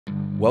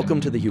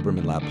Welcome to the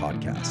Huberman Lab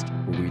podcast,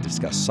 where we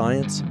discuss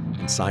science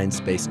and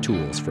science-based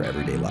tools for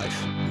everyday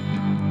life.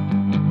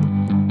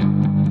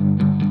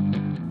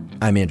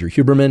 I'm Andrew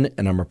Huberman,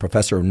 and I'm a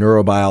professor of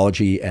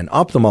neurobiology and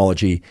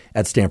ophthalmology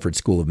at Stanford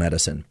School of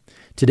Medicine.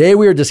 Today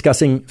we are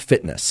discussing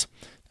fitness.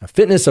 Now,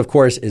 fitness, of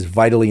course, is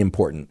vitally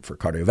important for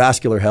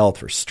cardiovascular health,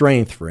 for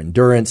strength, for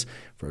endurance,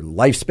 for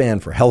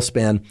lifespan, for health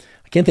span.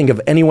 I can't think of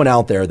anyone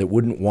out there that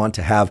wouldn't want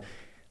to have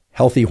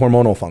healthy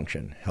hormonal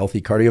function,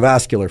 healthy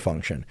cardiovascular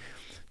function,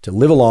 to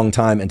live a long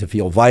time and to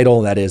feel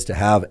vital, that is, to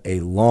have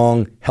a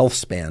long health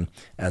span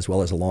as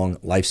well as a long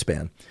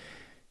lifespan.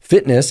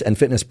 Fitness and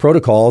fitness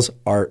protocols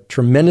are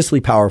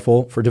tremendously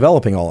powerful for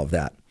developing all of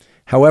that.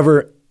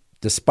 However,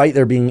 despite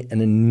there being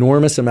an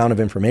enormous amount of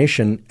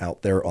information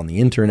out there on the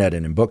internet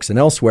and in books and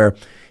elsewhere,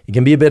 it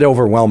can be a bit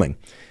overwhelming.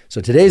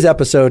 So today's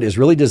episode is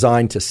really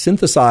designed to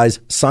synthesize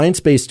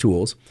science-based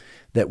tools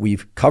that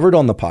we've covered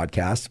on the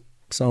podcast,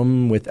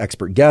 some with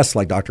expert guests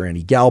like Dr.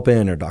 Andy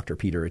Galpin or Dr.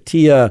 Peter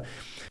Attia,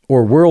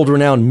 or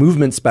world-renowned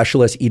movement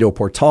specialist Ido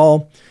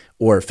Portal,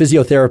 or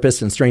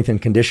physiotherapist and strength and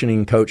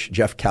conditioning coach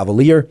Jeff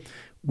Cavalier.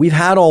 We've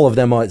had all of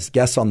them as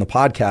guests on the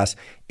podcast,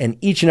 and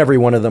each and every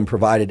one of them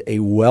provided a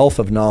wealth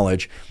of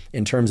knowledge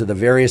in terms of the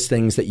various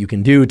things that you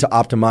can do to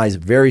optimize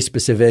very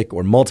specific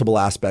or multiple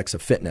aspects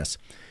of fitness.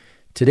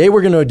 Today,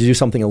 we're going to do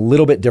something a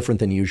little bit different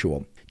than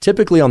usual.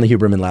 Typically on the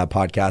Huberman Lab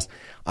podcast,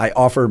 I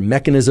offer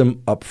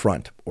mechanism up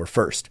front or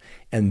first,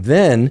 and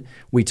then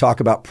we talk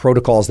about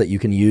protocols that you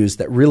can use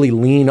that really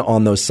lean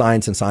on those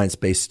science and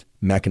science-based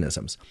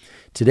mechanisms.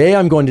 Today,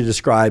 I'm going to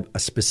describe a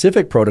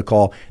specific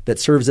protocol that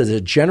serves as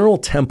a general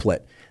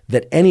template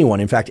that anyone,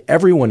 in fact,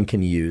 everyone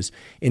can use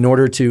in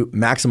order to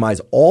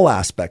maximize all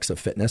aspects of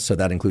fitness. So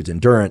that includes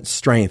endurance,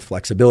 strength,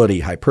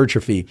 flexibility,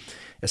 hypertrophy,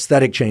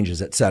 aesthetic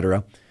changes,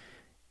 etc.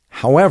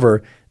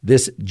 However,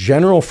 this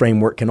general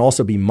framework can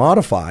also be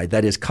modified,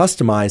 that is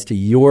customized to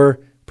your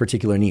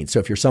particular needs. So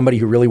if you're somebody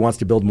who really wants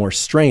to build more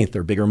strength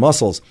or bigger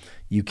muscles,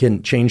 you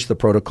can change the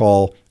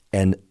protocol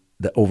and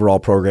the overall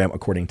program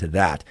according to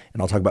that.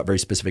 And I'll talk about very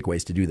specific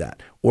ways to do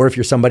that. Or if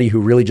you're somebody who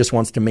really just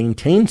wants to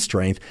maintain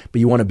strength, but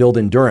you want to build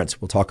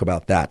endurance, we'll talk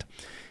about that.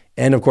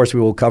 And of course,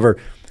 we will cover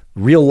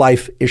real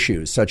life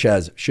issues such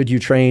as, should you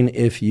train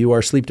if you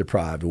are sleep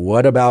deprived?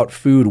 What about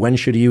food? When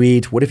should you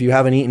eat? What if you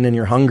haven't eaten and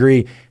you're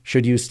hungry?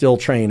 Should you still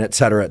train, et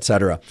cetera, et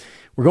cetera?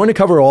 We're going to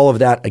cover all of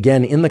that,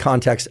 again, in the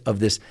context of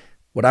this,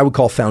 what I would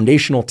call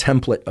foundational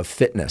template of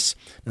fitness.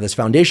 Now, this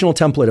foundational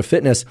template of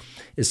fitness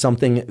is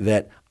something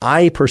that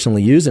I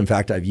personally use. In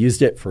fact, I've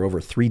used it for over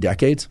 3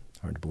 decades.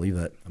 Hard to believe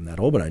that I'm that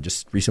old, but I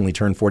just recently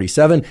turned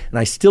 47, and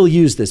I still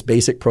use this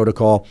basic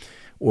protocol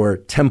or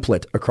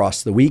template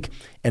across the week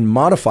and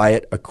modify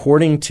it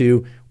according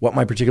to what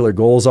my particular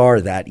goals are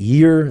that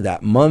year,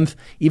 that month,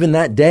 even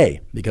that day,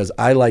 because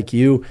I, like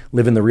you,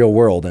 live in the real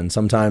world. And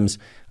sometimes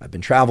I've been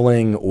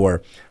traveling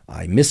or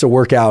I miss a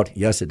workout.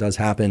 Yes, it does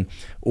happen.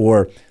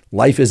 Or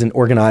life isn't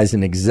organized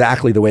in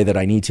exactly the way that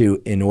I need to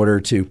in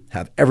order to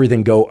have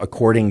everything go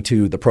according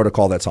to the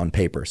protocol that's on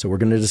paper. So we're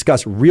going to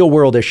discuss real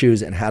world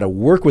issues and how to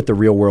work with the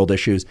real world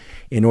issues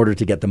in order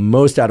to get the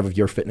most out of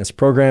your fitness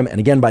program. And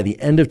again, by the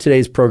end of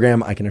today's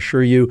program, I can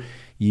assure you,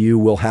 you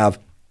will have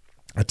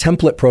a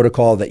template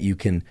protocol that you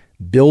can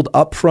build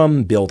up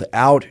from, build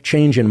out,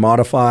 change and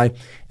modify,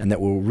 and that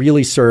will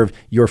really serve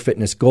your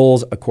fitness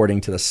goals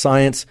according to the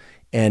science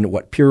and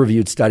what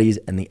peer-reviewed studies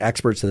and the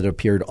experts that have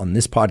appeared on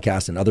this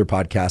podcast and other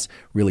podcasts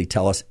really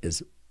tell us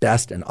is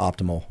best and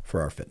optimal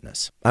for our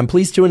fitness. I'm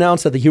pleased to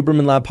announce that the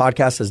Huberman Lab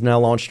podcast has now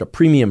launched a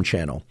premium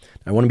channel.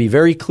 I want to be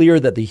very clear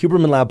that the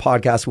Huberman Lab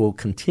podcast will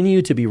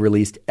continue to be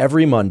released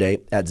every Monday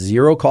at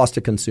zero cost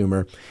to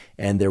consumer,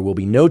 and there will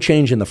be no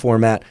change in the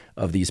format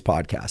of these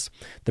podcasts.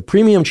 The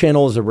premium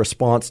channel is a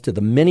response to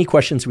the many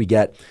questions we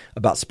get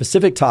about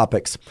specific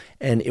topics,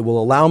 and it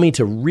will allow me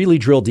to really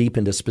drill deep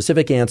into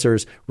specific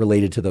answers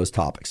related to those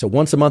topics. So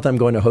once a month, I'm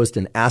going to host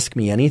an Ask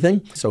Me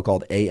Anything,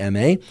 so-called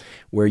AMA,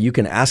 where you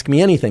can ask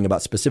me anything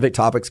about specific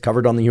topics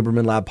covered on the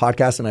Huberman Lab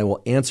podcast, and I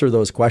will answer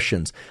those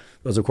questions.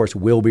 Those, of course,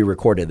 will be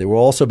recorded. There will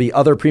also be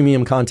other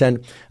premium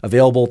content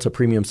available to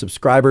premium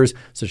subscribers,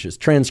 such as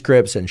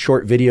transcripts and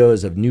short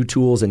videos of new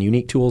tools and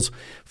unique tools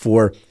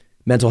for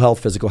mental health,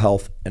 physical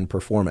health, and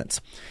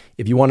performance.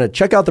 If you want to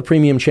check out the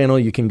premium channel,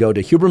 you can go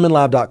to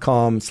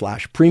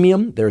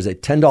hubermanlab.com/premium. There's a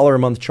 $10 a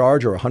month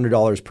charge or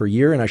 $100 per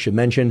year. And I should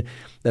mention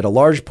that a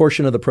large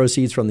portion of the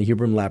proceeds from the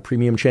Huberman Lab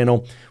Premium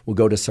channel will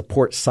go to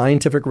support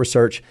scientific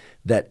research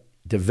that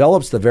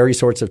develops the very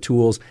sorts of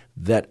tools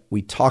that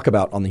we talk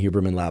about on the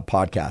Huberman Lab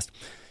podcast.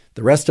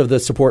 The rest of the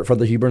support from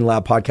the Huberman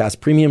Lab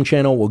podcast premium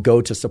channel will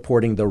go to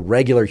supporting the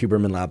regular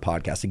Huberman Lab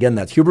podcast. Again,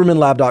 that's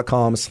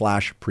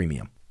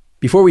hubermanlab.com/premium.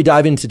 Before we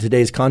dive into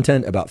today's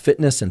content about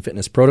fitness and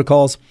fitness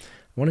protocols,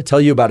 I want to tell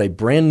you about a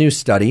brand new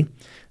study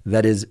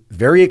that is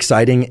very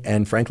exciting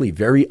and frankly,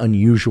 very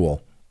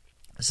unusual.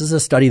 This is a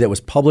study that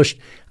was published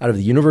out of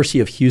the University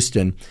of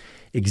Houston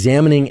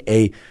examining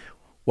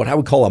what I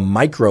would call a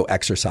micro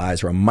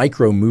exercise or a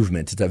micro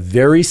movement. It's a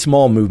very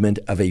small movement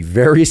of a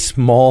very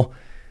small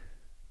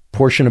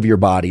portion of your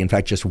body, in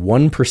fact, just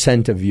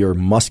 1% of your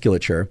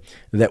musculature,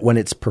 that when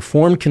it's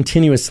performed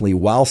continuously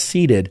while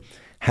seated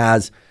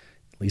has,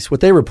 at least what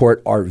they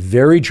report, are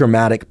very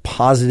dramatic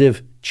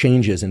positive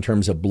changes in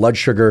terms of blood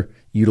sugar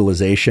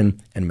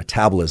utilization and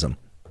metabolism.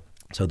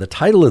 So the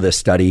title of this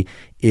study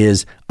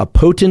is A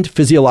Potent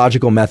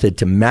Physiological Method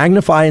to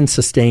Magnify and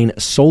Sustain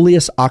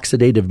Soleus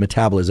Oxidative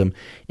Metabolism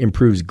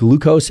Improves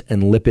Glucose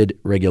and Lipid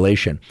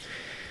Regulation.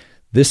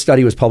 This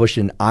study was published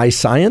in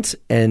iScience,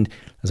 and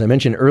as I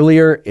mentioned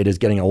earlier, it is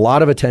getting a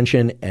lot of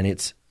attention and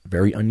it's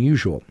very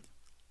unusual.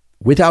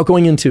 Without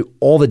going into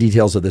all the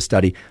details of this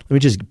study, let me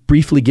just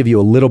briefly give you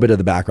a little bit of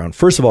the background.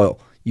 First of all,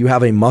 you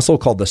have a muscle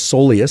called the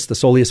soleus. The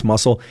soleus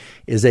muscle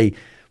is a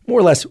more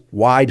or less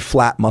wide,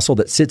 flat muscle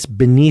that sits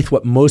beneath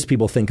what most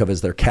people think of as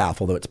their calf,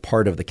 although it's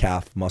part of the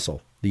calf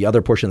muscle. The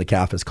other portion of the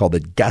calf is called the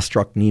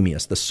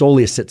gastrocnemius. The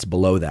soleus sits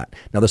below that.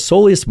 Now, the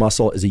soleus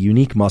muscle is a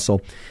unique muscle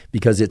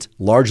because it's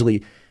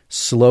largely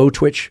slow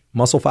twitch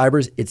muscle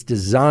fibers. It's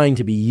designed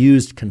to be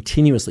used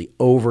continuously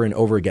over and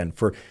over again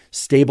for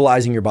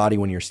stabilizing your body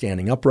when you're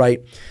standing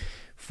upright,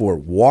 for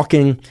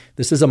walking.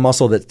 This is a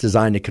muscle that's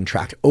designed to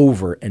contract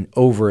over and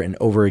over and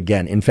over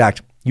again. In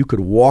fact, you could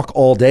walk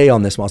all day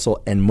on this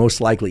muscle and most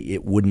likely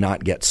it would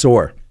not get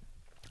sore.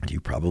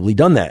 You've probably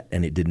done that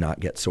and it did not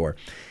get sore.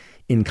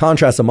 In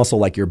contrast, a muscle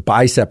like your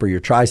bicep or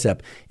your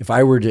tricep, if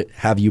I were to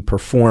have you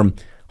perform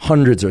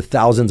hundreds or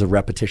thousands of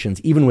repetitions,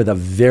 even with a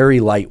very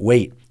light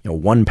weight,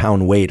 1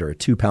 pound weight or a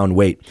 2 pound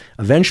weight,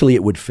 eventually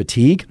it would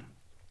fatigue.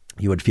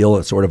 You would feel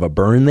a sort of a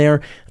burn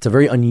there. It's a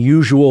very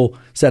unusual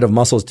set of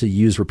muscles to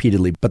use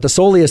repeatedly. But the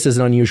soleus is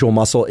an unusual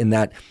muscle in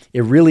that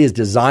it really is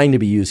designed to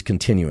be used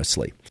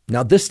continuously.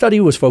 Now, this study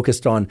was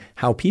focused on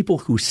how people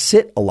who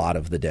sit a lot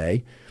of the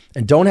day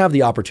and don't have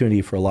the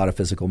opportunity for a lot of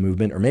physical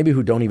movement, or maybe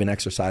who don't even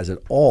exercise at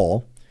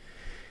all,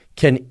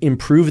 can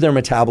improve their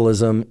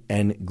metabolism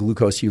and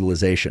glucose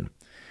utilization.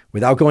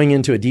 Without going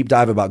into a deep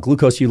dive about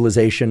glucose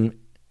utilization,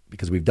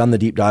 because we've done the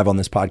deep dive on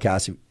this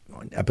podcast,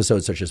 on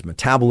episodes such as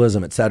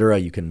Metabolism, et cetera.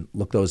 You can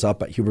look those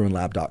up at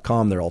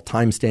hubermanlab.com. They're all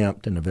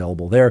time-stamped and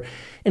available there.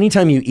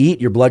 Anytime you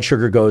eat, your blood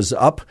sugar goes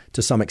up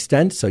to some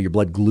extent. So your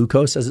blood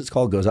glucose, as it's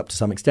called, goes up to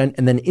some extent.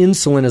 And then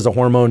insulin is a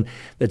hormone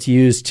that's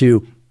used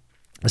to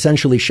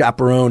essentially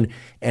chaperone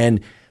and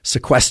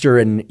sequester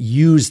and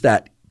use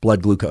that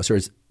blood glucose. Or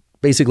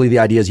basically, the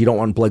idea is you don't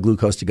want blood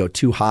glucose to go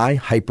too high.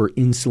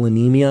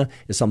 Hyperinsulinemia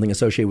is something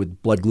associated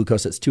with blood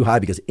glucose that's too high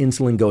because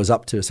insulin goes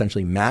up to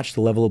essentially match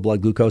the level of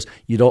blood glucose.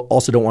 You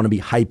also don't want to be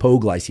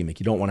hypoglycemic.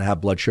 You don't want to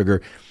have blood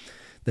sugar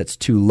that's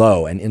too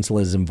low. And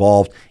insulin is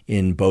involved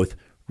in both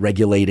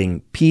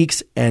regulating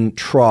peaks and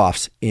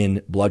troughs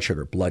in blood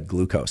sugar, blood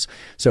glucose.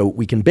 So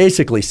we can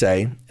basically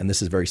say, and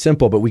this is very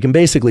simple, but we can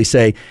basically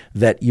say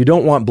that you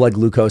don't want blood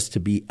glucose to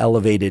be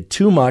elevated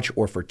too much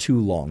or for too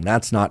long.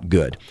 That's not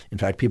good. In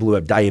fact, people who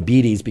have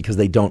diabetes, because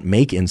they don't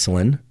make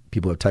insulin,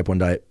 people who have type 1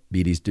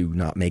 diabetes do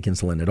not make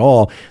insulin at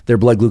all, their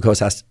blood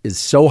glucose is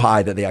so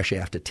high that they actually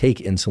have to take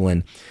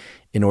insulin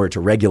in order to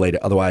regulate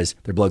it. Otherwise,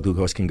 their blood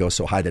glucose can go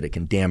so high that it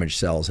can damage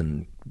cells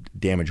and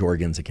damage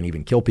organs. It can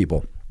even kill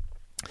people.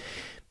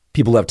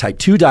 People who have type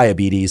 2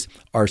 diabetes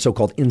are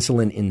so-called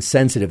insulin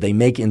insensitive. They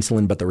make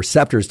insulin, but the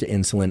receptors to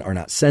insulin are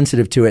not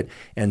sensitive to it.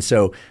 And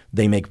so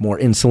they make more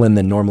insulin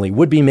than normally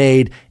would be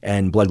made,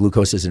 and blood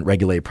glucose isn't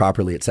regulated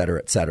properly, et cetera,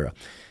 et cetera.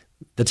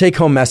 The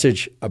take-home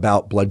message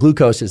about blood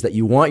glucose is that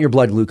you want your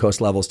blood glucose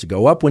levels to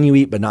go up when you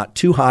eat, but not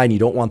too high, and you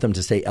don't want them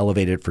to stay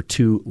elevated for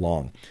too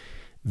long.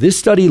 This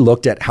study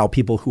looked at how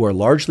people who are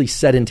largely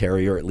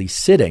sedentary, or at least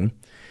sitting,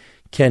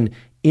 can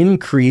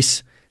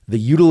increase the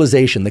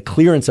utilization, the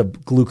clearance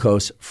of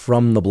glucose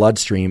from the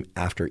bloodstream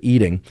after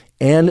eating.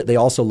 And they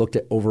also looked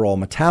at overall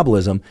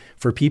metabolism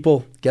for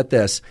people, get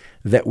this,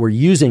 that were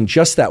using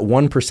just that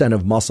 1%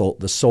 of muscle,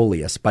 the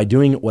soleus, by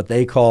doing what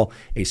they call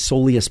a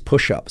soleus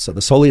push-up. So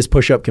the soleus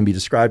push-up can be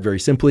described very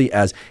simply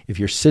as if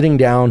you're sitting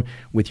down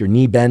with your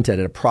knee bent at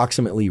an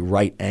approximately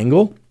right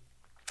angle,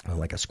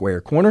 like a square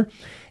corner,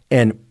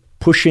 and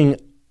pushing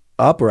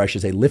up, or I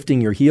should say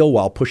lifting your heel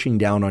while pushing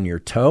down on your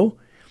toe,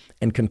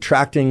 and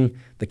contracting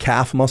the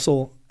calf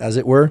muscle, as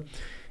it were,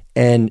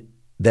 and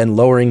then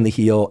lowering the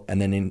heel,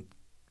 and then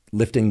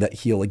lifting the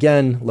heel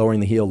again, lowering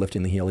the heel,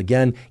 lifting the heel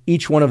again.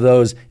 Each one of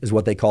those is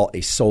what they call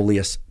a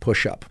soleus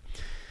push-up.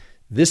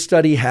 This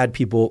study had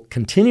people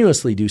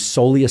continuously do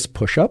soleus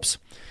push-ups,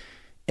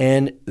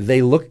 and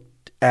they looked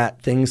at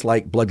things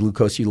like blood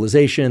glucose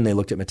utilization, they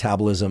looked at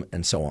metabolism,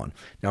 and so on.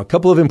 Now, a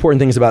couple of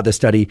important things about this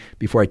study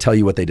before I tell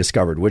you what they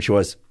discovered, which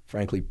was,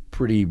 frankly,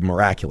 pretty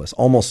miraculous,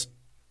 almost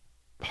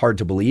hard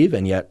to believe,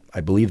 and yet I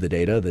believe the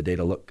data. The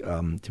data look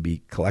to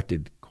be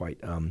collected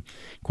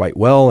quite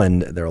well,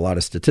 and there are a lot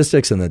of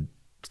statistics, and the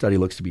study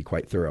looks to be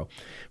quite thorough.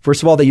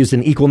 First of all, they used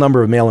an equal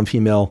number of male and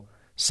female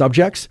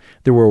subjects.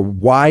 There were a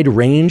wide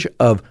range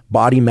of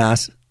body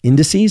mass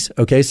indices.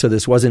 Okay, so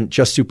this wasn't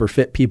just super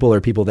fit people or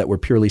people that were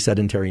purely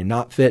sedentary and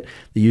not fit.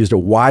 They used a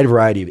wide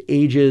variety of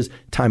ages,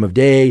 time of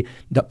day,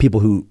 people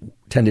who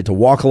tended to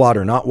walk a lot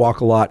or not walk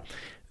a lot.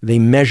 They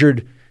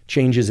measured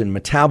changes in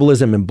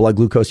metabolism and blood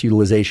glucose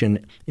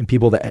utilization in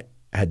people that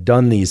had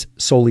done these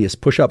Soleus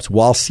push-ups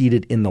while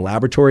seated in the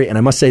laboratory. And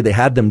I must say they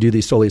had them do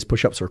these Soleus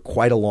push-ups for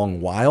quite a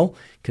long while,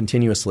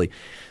 continuously.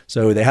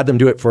 So they had them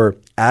do it for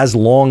as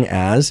long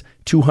as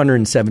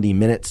 270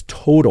 minutes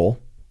total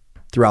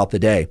throughout the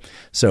day.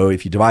 So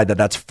if you divide that,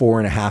 that's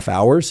 4.5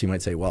 hours. You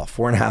might say, well,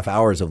 4.5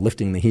 hours of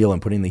lifting the heel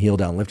and putting the heel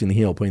down, lifting the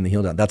heel, putting the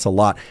heel down. That's a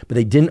lot. But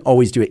they didn't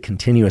always do it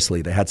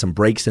continuously. They had some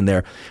breaks in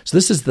there. So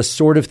this is the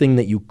sort of thing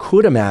that you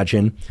could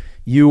imagine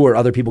you or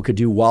other people could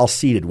do while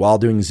seated, while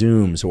doing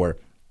Zooms, or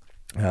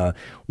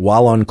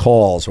while on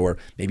calls, or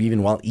maybe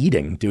even while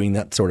eating, doing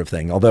that sort of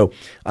thing. Although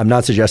I'm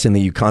not suggesting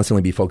that you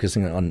constantly be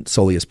focusing on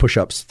Soleus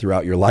push-ups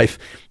throughout your life.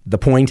 The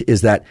point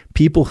is that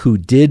people who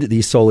did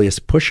these Soleus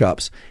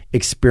push-ups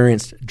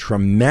experienced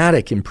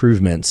dramatic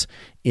improvements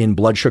in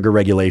blood sugar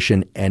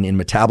regulation and in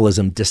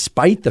metabolism,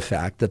 despite the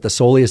fact that the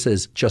Soleus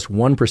is just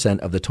 1%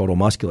 of the total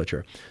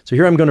musculature. So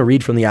here I'm going to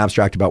read from the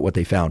abstract about what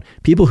they found.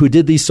 People who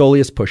did these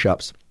Soleus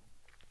push-ups,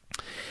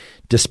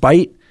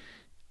 despite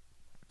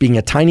being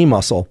a tiny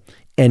muscle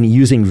and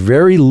using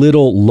very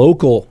little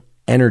local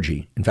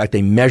energy. In fact,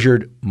 they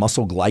measured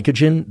muscle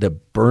glycogen, the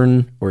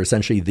burn, or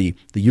essentially the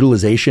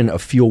utilization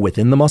of fuel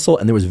within the muscle,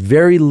 and there was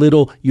very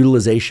little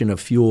utilization of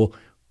fuel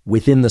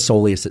within the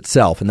Soleus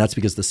itself. And that's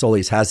because the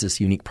Soleus has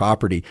this unique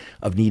property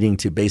of needing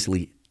to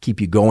basically keep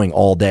you going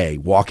all day,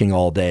 walking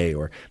all day,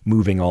 or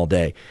moving all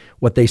day.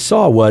 What they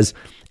saw was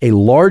a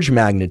large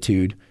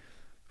magnitude,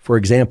 for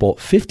example,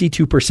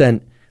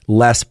 52%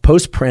 less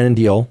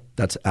postprandial,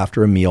 that's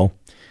after a meal,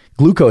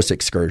 glucose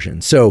excursion.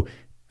 So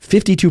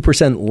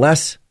 52%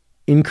 less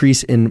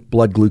increase in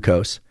blood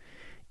glucose,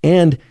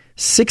 and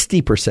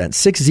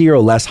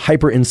 60% less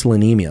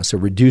hyperinsulinemia, so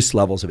reduced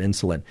levels of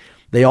insulin.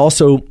 They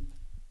also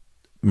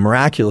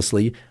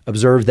miraculously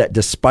observed that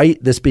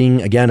despite this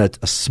being, again,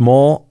 a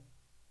small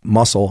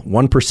muscle,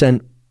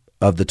 1%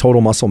 of the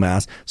total muscle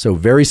mass, so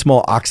very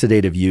small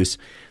oxidative use,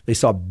 they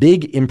saw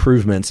big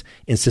improvements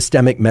in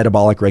systemic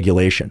metabolic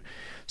regulation.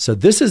 So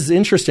this is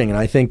interesting, and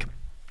I think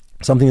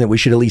something that we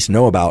should at least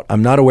know about.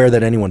 I'm not aware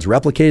that anyone's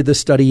replicated this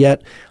study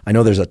yet. I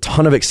know there's a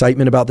ton of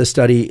excitement about this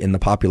study in the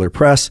popular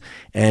press.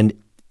 And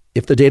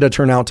if the data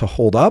turn out to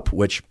hold up,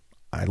 which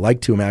I like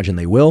to imagine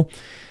they will,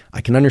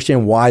 I can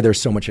understand why there's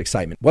so much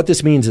excitement. What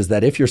this means is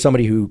that if you're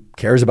somebody who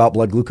cares about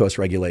blood glucose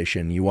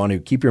regulation, you want to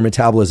keep your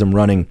metabolism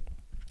running,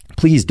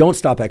 please don't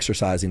stop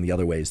exercising the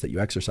other ways that you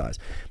exercise.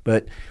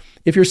 But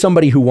if you're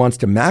somebody who wants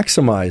to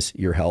maximize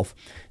your health,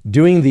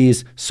 doing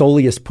these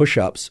Soleus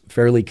push-ups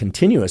fairly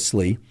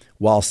continuously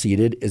while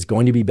seated is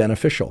going to be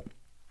beneficial.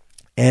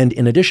 And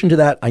in addition to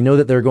that, I know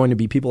that there are going to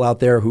be people out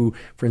there who,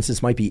 for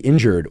instance, might be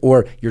injured,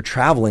 or you're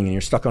traveling and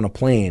you're stuck on a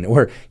plane,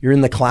 or you're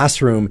in the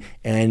classroom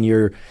and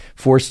you're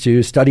forced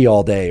to study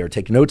all day or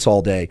take notes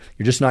all day.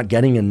 You're just not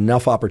getting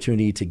enough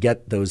opportunity to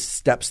get those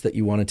steps that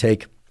you want to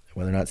take,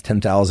 whether or not it's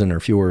 10,000 or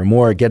fewer or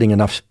more, getting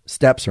enough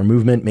steps or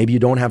movement. Maybe you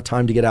don't have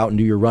time to get out and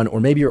do your run, or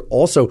maybe you're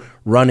also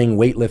running,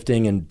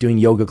 weightlifting, and doing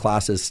yoga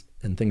classes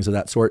and things of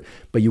that sort,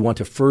 but you want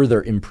to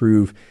further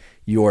improve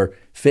your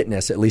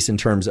fitness, at least in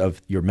terms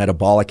of your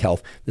metabolic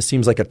health. This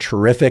seems like a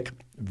terrific,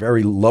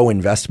 very low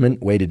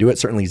investment way to do it,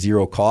 certainly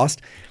zero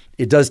cost.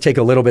 It does take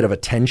a little bit of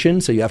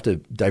attention, so you have to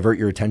divert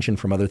your attention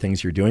from other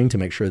things you're doing to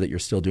make sure that you're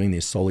still doing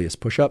these Soleus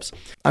push-ups.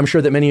 I'm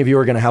sure that many of you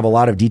are going to have a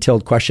lot of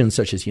detailed questions,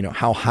 such as,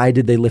 how high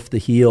did they lift the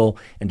heel,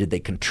 and did they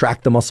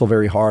contract the muscle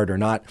very hard or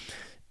not?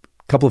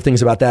 A couple of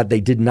things about that. They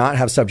did not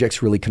have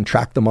subjects really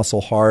contract the muscle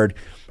hard.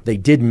 They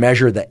did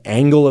measure the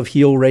angle of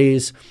heel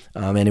raise,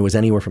 and it was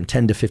anywhere from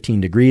 10 to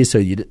 15 degrees, so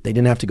they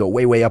didn't have to go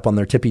way, way up on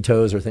their tippy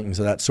toes or things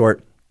of that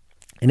sort.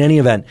 In any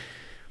event,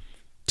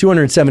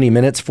 270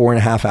 minutes,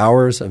 4.5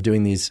 hours of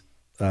doing these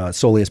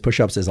Soleus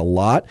push-ups is a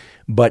lot,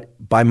 but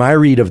by my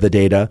read of the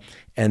data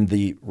and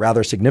the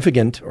rather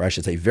significant, or I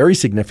should say very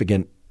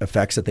significant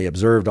effects that they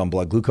observed on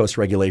blood glucose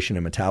regulation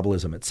and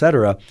metabolism, et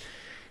cetera,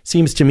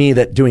 seems to me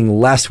that doing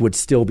less would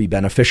still be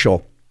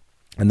beneficial,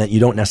 and that you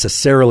don't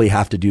necessarily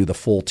have to do the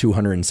full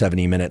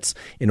 270 minutes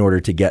in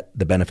order to get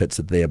the benefits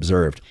that they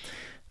observed.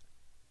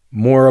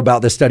 More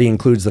about this study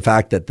includes the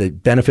fact that the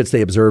benefits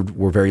they observed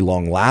were very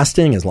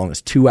long-lasting. As long as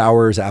 2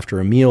 hours after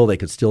a meal, they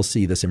could still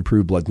see this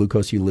improved blood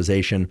glucose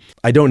utilization.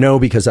 I don't know,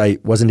 because I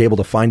wasn't able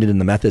to find it in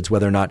the methods,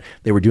 whether or not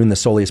they were doing the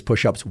Soleus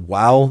push-ups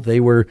while they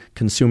were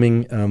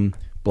consuming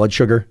blood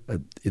sugar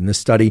in this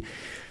study.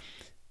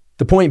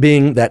 The point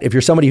being that if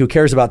you're somebody who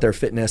cares about their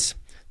fitness,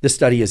 this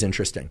study is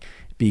interesting,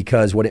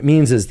 because what it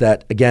means is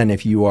that, again,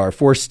 if you are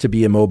forced to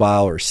be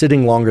immobile or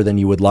sitting longer than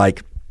you would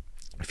like,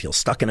 feel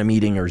stuck in a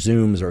meeting or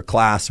Zooms or a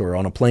class or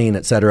on a plane,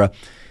 et cetera,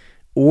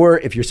 or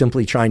if you're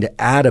simply trying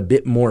to add a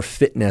bit more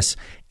fitness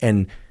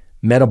and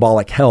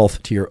metabolic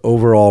health to your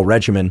overall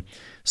regimen,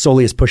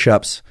 Soleus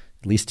push-ups,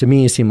 at least to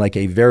me, seem like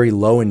a very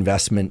low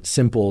investment,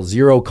 simple,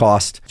 zero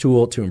cost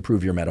tool to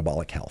improve your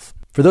metabolic health.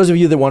 For those of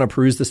you that want to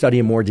peruse the study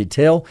in more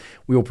detail,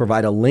 we will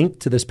provide a link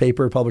to this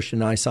paper published in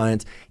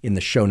iScience in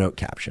the show note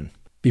caption.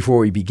 Before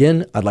we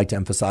begin, I'd like to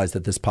emphasize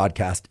that this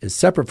podcast is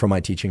separate from my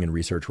teaching and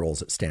research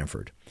roles at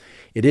Stanford.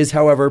 It is,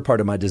 however,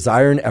 part of my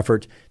desire and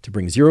effort to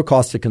bring zero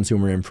cost to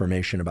consumer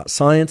information about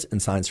science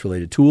and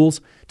science-related tools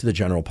to the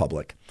general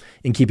public.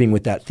 In keeping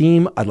with that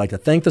theme, I'd like to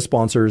thank the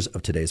sponsors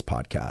of today's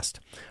podcast.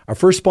 Our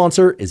first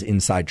sponsor is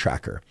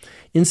InsideTracker.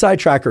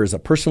 InsideTracker is a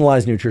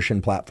personalized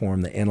nutrition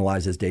platform that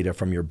analyzes data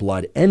from your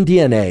blood and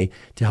DNA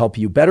to help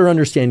you better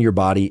understand your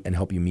body and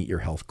help you meet your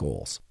health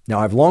goals. Now,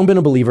 I've long been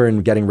a believer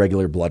in getting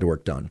regular blood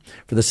work done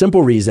for the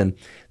simple reason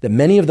that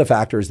many of the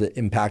factors that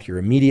impact your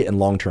immediate and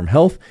long-term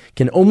health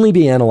can only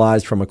be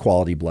analyzed from a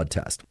quality blood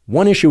test.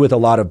 One issue with a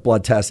lot of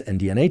blood tests and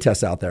DNA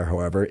tests out there,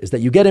 however, is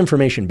that you get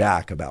information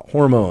back about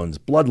hormones,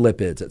 blood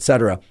lipids,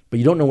 etc., but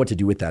you don't know what to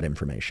do with that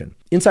information.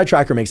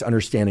 InsideTracker makes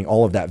understanding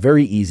all of that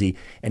very easy,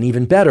 and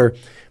even better,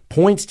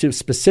 points to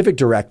specific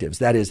directives,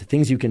 that is,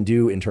 things you can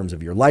do in terms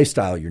of your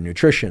lifestyle, your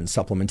nutrition,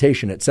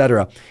 supplementation,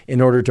 etc., in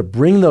order to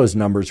bring those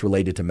numbers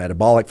related to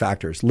metabolic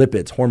factors,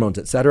 lipids, hormones,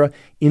 etc.,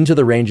 into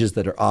the ranges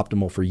that are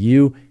optimal for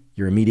you,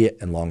 your immediate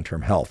and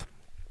long-term health.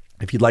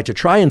 If you'd like to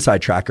try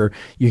InsideTracker,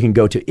 you can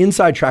go to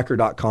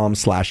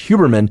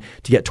InsideTracker.com/Huberman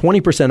to get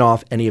 20%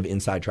 off any of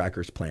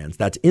InsideTracker's plans.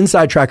 That's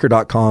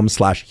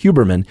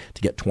InsideTracker.com/Huberman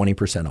to get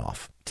 20%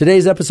 off.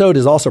 Today's episode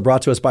is also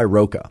brought to us by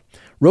ROKA.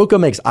 ROKA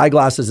makes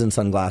eyeglasses and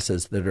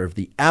sunglasses that are of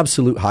the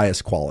absolute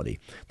highest quality.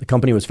 The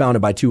company was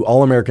founded by two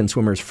All-American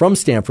swimmers from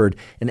Stanford,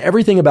 and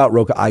everything about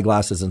ROKA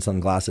eyeglasses and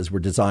sunglasses were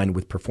designed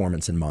with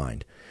performance in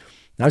mind.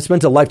 Now, I've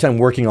spent a lifetime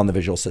working on the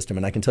visual system,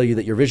 and I can tell you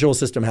that your visual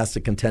system has to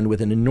contend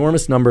with an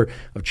enormous number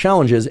of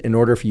challenges in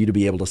order for you to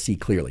be able to see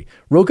clearly.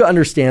 ROKA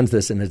understands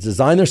this and has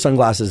designed their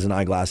sunglasses and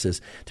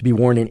eyeglasses to be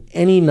worn in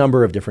any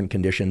number of different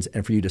conditions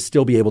and for you to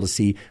still be able to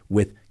see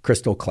with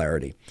crystal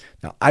clarity.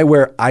 Now, I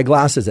wear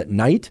eyeglasses at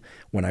night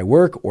when I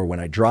work or when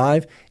I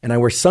drive, and I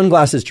wear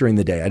sunglasses during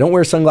the day. I don't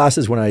wear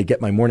sunglasses when I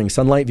get my morning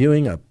sunlight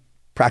viewing, a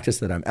practice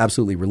that I'm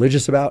absolutely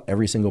religious about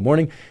every single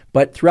morning.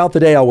 But throughout the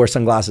day, I'll wear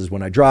sunglasses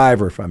when I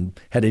drive or if I'm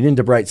headed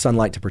into bright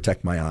sunlight to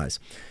protect my eyes.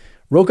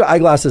 ROKA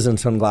eyeglasses and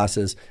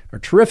sunglasses are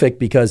terrific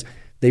because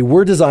they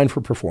were designed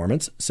for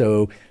performance.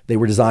 So they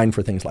were designed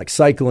for things like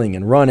cycling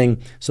and running.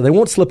 So they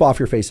won't slip off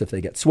your face if they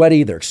get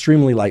sweaty. They're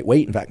extremely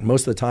lightweight. In fact,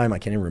 most of the time, I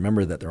can't even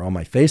remember that they're on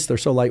my face. They're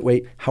so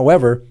lightweight.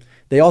 However,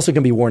 they also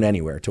can be worn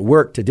anywhere, to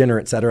work, to dinner,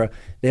 etc.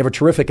 They have a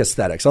terrific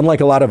aesthetics.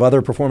 Unlike a lot of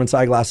other performance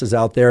eyeglasses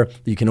out there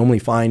that you can only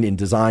find in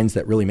designs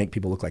that really make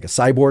people look like a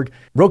cyborg,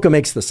 ROKA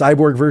makes the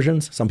cyborg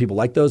versions. Some people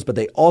like those, but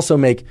they also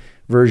make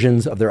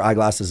versions of their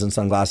eyeglasses and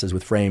sunglasses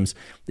with frames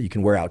that you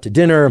can wear out to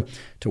dinner,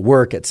 to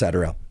work,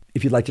 etc.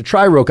 If you'd like to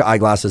try ROKA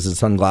eyeglasses and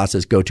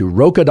sunglasses, go to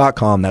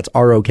ROKA.com, that's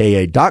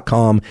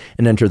ROKA.com,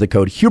 and enter the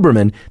code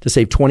Huberman to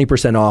save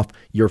 20% off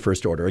your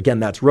first order. Again,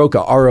 that's ROKA,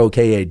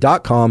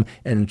 ROKA.com,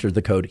 and enter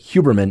the code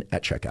Huberman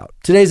at checkout.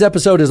 Today's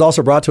episode is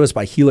also brought to us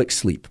by Helix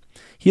Sleep.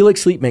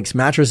 Helix Sleep makes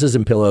mattresses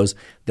and pillows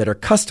that are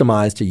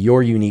customized to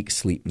your unique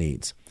sleep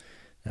needs.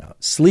 Now,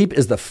 sleep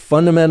is the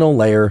fundamental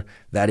layer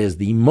that is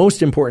the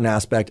most important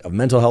aspect of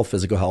mental health,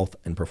 physical health,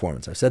 and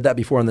performance. I've said that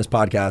before on this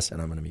podcast,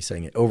 and I'm going to be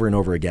saying it over and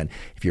over again.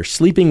 If you're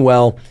sleeping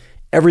well,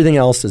 everything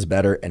else is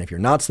better. And if you're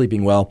not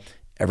sleeping well,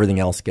 everything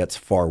else gets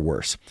far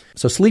worse.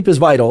 So sleep is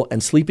vital,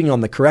 and sleeping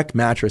on the correct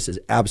mattress is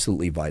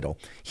absolutely vital.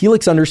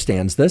 Helix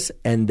understands this,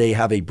 and they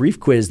have a brief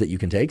quiz that you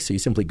can take. So you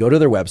simply go to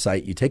their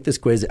website, you take this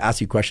quiz, it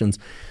asks you questions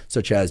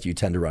such as, do you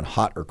tend to run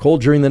hot or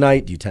cold during the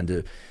night? Do you tend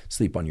to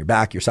sleep on your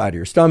back, your side, or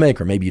your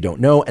stomach, or maybe you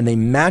don't know? And they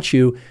match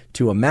you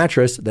to a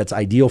mattress that's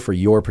ideal for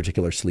your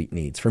particular sleep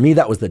needs. For me,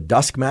 that was the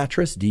Dusk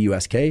mattress,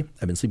 D-U-S-K.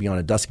 I've been sleeping on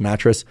a Dusk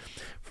mattress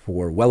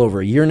for well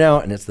over a year now,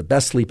 and it's the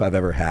best sleep I've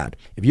ever had.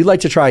 If you'd like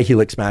to try a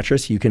Helix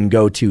mattress, you can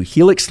go to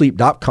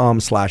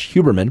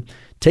helixsleep.com/Huberman,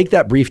 take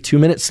that brief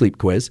 2-minute sleep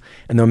quiz,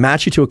 and they'll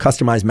match you to a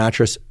customized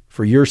mattress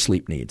for your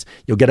sleep needs.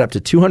 You'll get up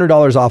to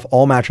 $200 off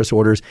all mattress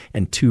orders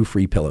and 2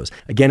 free pillows.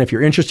 Again, if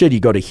you're interested,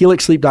 you go to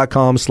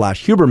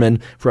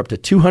helixsleep.com/Huberman for up to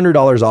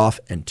 $200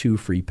 off and 2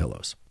 free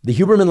pillows. The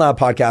Huberman Lab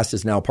podcast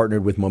is now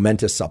partnered with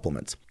Momentous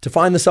supplements. To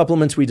find the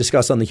supplements we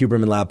discuss on the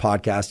Huberman Lab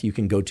podcast, you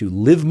can go to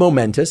Live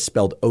Momentous,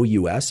 spelled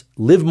O-U-S,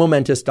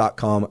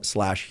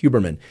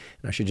 livemomentous.com/Huberman. And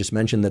I should just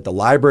mention that the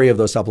library of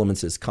those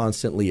supplements is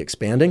constantly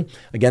expanding.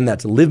 Again,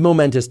 that's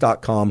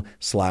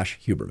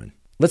livemomentous.com/Huberman.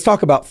 Let's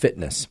talk about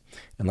fitness,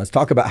 and let's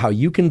talk about how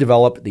you can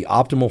develop the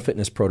optimal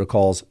fitness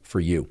protocols for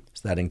you.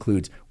 So that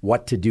includes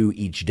what to do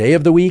each day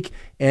of the week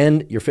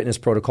and your fitness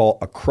protocol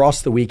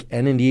across the week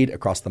and indeed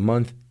across the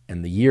month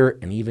and the year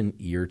and even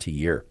year to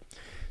year.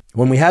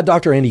 When we had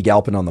Dr. Andy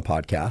Galpin on the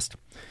podcast,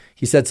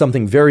 he said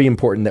something very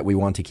important that we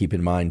want to keep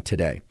in mind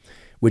today,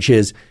 which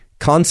is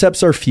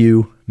concepts are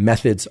few,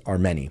 methods are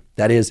many.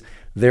 That is,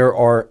 there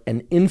are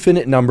an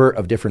infinite number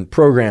of different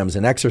programs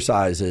and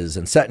exercises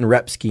and set and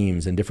rep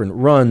schemes and different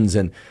runs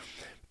and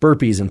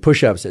burpees and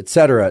push-ups, et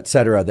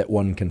cetera, that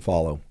one can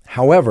follow.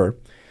 However,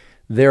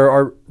 there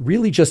are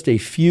really just a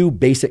few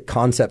basic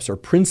concepts or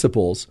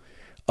principles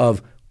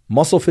of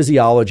muscle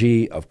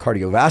physiology, of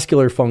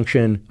cardiovascular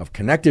function, of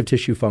connective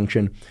tissue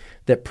function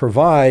that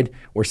provide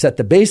or set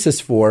the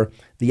basis for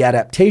the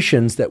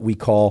adaptations that we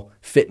call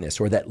fitness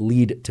or that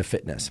lead to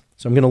fitness.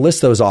 So I'm going to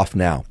list those off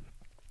now.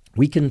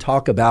 We can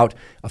talk about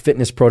a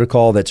fitness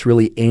protocol that's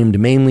really aimed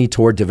mainly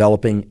toward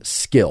developing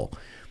skill.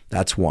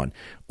 That's one.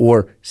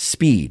 Or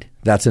speed.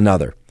 That's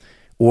another.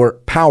 Or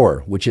power,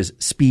 which is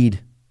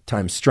speed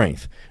times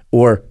strength.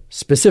 Or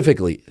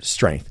specifically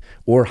strength.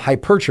 Or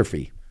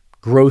hypertrophy,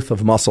 growth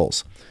of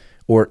muscles.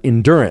 Or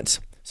endurance,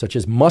 such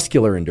as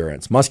muscular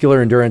endurance. Muscular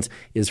endurance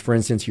is, for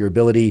instance, your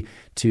ability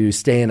to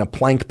stay in a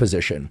plank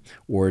position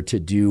or to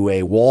do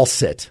a wall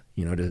sit,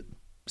 to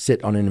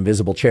sit on an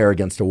invisible chair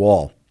against a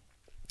wall.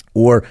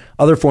 Or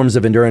other forms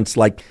of endurance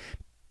like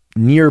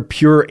near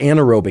pure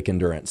anaerobic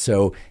endurance.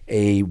 So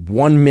a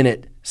 1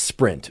 minute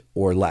sprint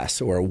or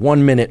less, or a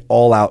 1 minute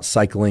all-out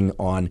cycling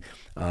on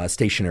a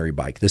stationary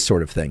bike, this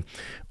sort of thing.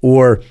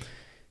 Or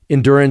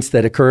endurance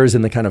that occurs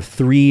in the kind of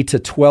 3 to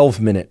 12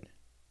 minute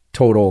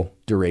total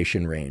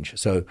duration range.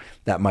 So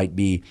that might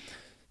be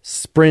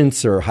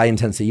sprints or high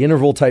intensity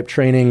interval type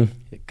training.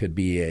 It could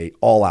be a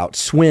all-out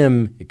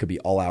swim. It could be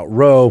all-out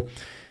row.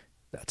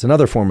 That's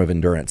another form of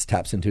endurance,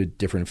 taps into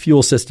different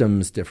fuel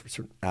systems,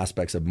 different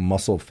aspects of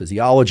muscle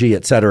physiology,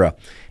 etc.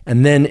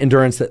 And then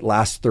endurance that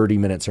lasts 30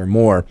 minutes or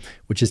more,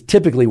 which is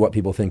typically what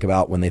people think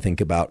about when they think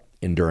about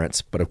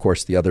endurance. But of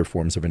course, the other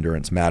forms of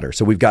endurance matter.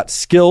 So we've got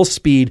skill,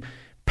 speed,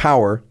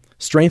 power,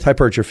 strength,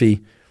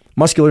 hypertrophy,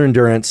 muscular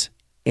endurance,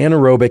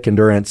 anaerobic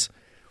endurance,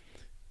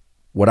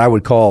 what I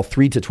would call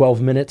 3 to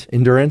 12 minute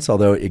endurance,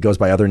 although it goes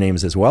by other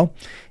names as well,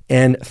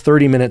 and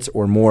 30 minutes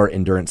or more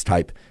endurance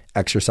type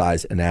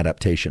exercise and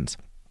adaptations.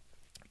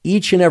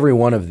 Each and every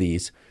one of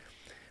these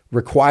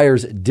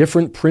requires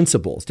different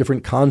principles,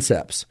 different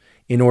concepts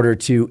in order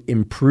to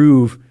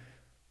improve,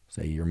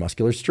 say, your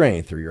muscular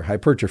strength or your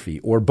hypertrophy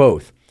or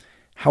both.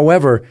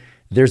 However,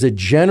 there's a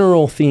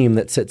general theme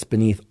that sits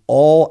beneath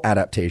all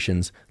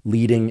adaptations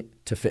leading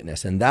to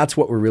fitness. And that's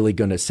what we're really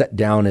going to set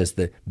down as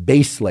the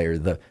base layer,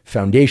 the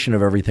foundation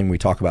of everything we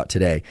talk about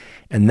today.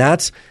 And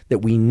that's that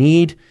we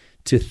need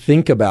to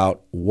think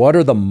about what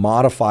are the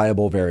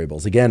modifiable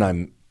variables. Again,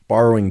 I'm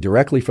borrowing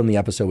directly from the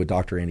episode with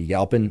Dr. Andy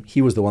Galpin.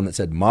 He was the one that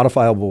said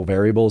modifiable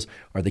variables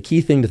are the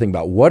key thing to think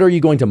about. What are you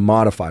going to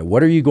modify?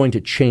 What are you going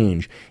to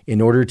change in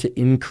order to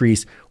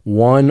increase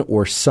one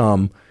or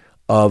some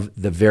of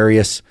the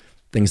various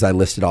things I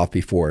listed off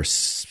before: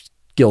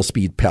 skill,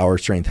 speed, power,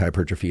 strength,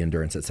 hypertrophy,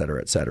 endurance, et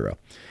cetera, et cetera.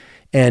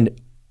 And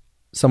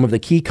some of the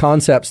key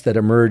concepts that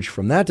emerge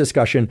from that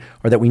discussion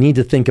are that we need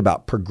to think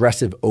about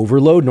progressive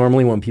overload.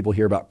 Normally, when people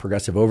hear about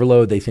progressive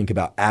overload, they think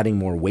about adding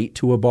more weight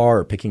to a bar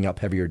or picking up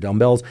heavier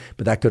dumbbells.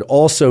 But that could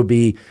also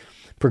be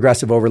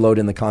progressive overload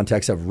in the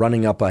context of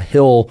running up a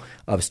hill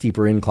of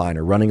steeper incline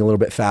or running a little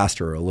bit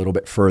faster or a little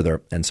bit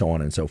further, and so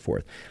on and so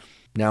forth.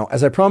 Now,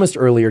 as I promised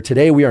earlier,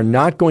 today we are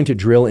not going to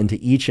drill into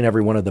each and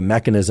every one of the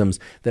mechanisms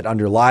that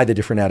underlie the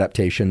different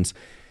adaptations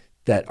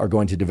that are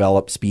going to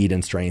develop speed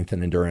and strength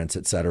and endurance,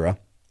 et cetera,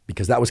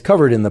 because that was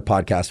covered in the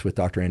podcast with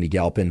Dr. Andy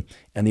Galpin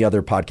and the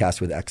other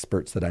podcasts with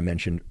experts that I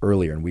mentioned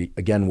earlier. And we,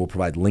 again, will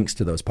provide links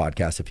to those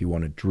podcasts if you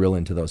want to drill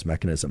into those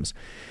mechanisms.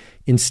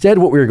 Instead,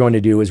 what we're going to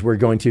do is we're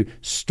going to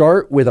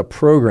start with a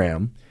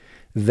program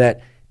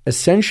that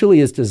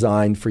essentially is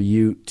designed for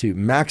you to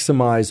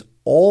maximize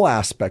all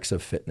aspects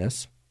of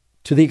fitness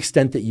to the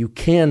extent that you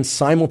can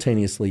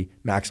simultaneously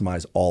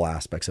maximize all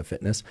aspects of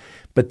fitness,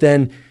 but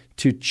then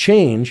to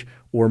change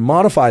or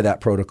modify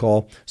that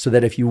protocol so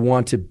that if you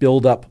want to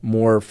build up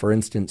more, for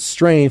instance,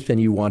 strength,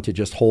 and you want to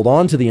just hold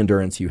on to the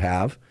endurance you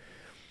have,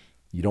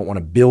 you don't want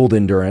to build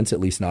endurance, at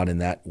least not in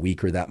that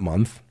week or that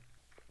month,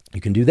 you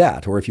can do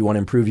that. Or if you want to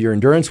improve your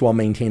endurance while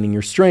maintaining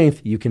your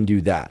strength, you can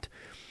do that,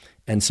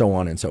 and so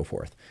on and so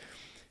forth.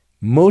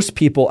 Most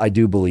people, I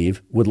do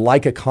believe, would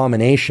like a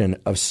combination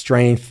of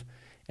strength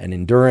and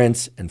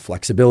endurance and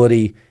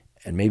flexibility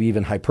and maybe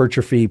even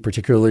hypertrophy,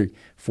 particularly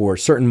for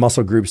certain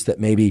muscle groups that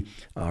maybe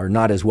are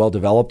not as well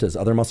developed as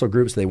other muscle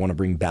groups. They want to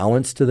bring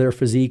balance to their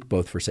physique,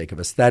 both for sake of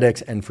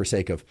aesthetics and for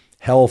sake of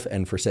health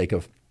and for sake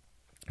of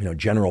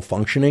general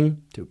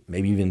functioning, to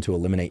maybe even to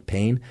eliminate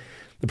pain.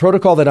 The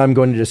protocol that I'm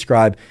going to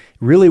describe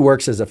really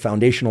works as a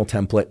foundational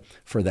template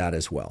for that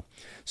as well.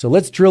 So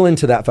let's drill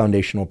into that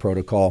foundational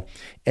protocol,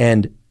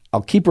 and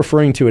I'll keep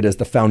referring to it as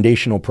the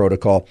foundational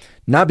protocol,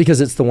 not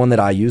because it's the one that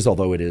I use,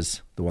 although it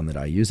is the one that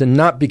I use, and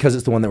not because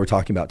it's the one that we're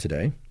talking about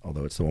today,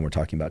 although it's the one we're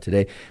talking about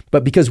today,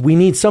 but because we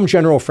need some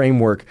general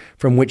framework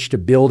from which to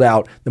build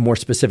out the more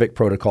specific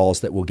protocols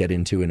that we'll get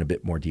into in a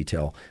bit more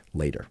detail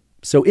later.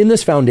 So in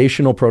this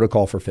foundational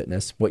protocol for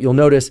fitness, what you'll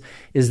notice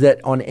is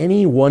that on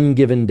any one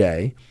given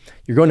day,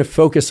 you're going to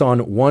focus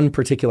on one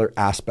particular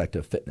aspect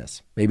of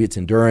fitness. Maybe it's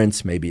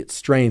endurance, maybe it's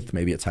strength,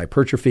 maybe it's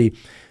hypertrophy.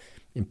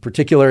 In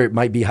particular, it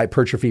might be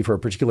hypertrophy for a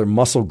particular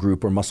muscle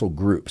group or muscle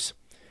groups.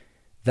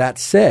 That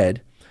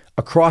said,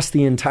 across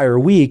the entire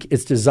week,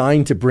 it's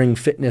designed to bring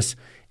fitness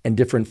and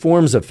different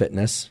forms of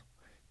fitness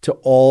to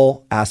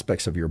all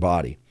aspects of your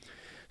body.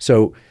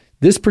 So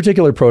this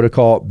particular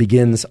protocol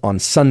begins on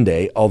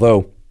Sunday,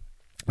 although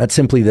That's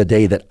simply the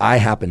day that I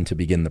happen to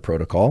begin the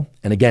protocol.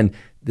 And again,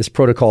 this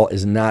protocol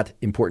is not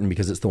important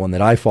because it's the one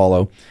that I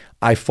follow.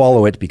 I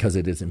follow it because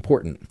it is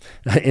important.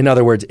 In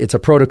other words, it's a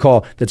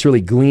protocol that's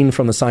really gleaned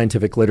from the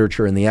scientific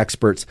literature and the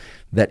experts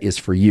that is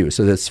for you.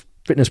 So this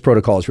fitness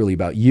protocol is really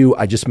about you.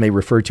 I just may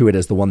refer to it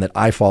as the one that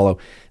I follow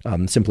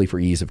simply for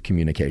ease of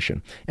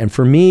communication. And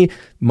for me,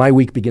 my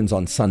week begins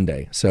on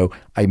Sunday. So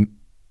I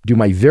do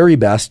my very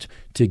best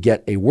to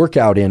get a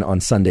workout in on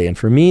Sunday. And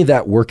for me,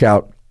 that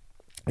workout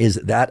is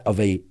that of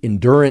a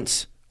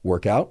endurance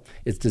workout.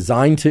 It's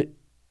designed to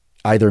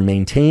either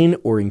maintain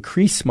or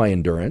increase my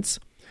endurance.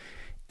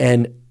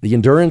 And the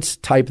endurance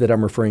type that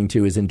I'm referring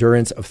to is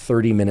endurance of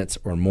 30 minutes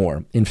or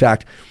more. In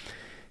fact,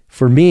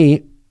 for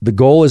me, the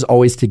goal is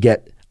always to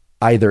get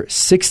either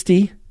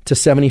 60 to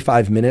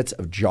 75 minutes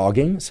of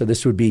jogging. So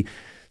this would be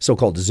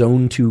so-called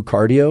zone 2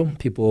 cardio.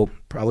 People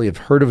probably have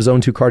heard of zone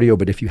 2 cardio,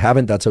 but if you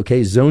haven't, that's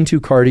okay. Zone 2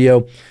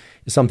 cardio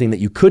is something that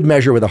you could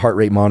measure with a heart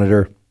rate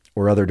monitor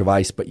or other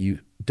device, but you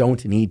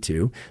don't need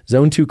to.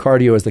 Zone 2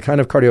 cardio is the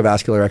kind of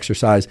cardiovascular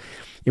exercise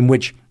in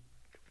which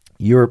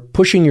you're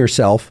pushing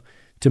yourself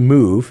to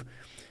move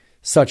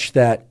such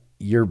that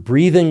you're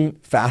breathing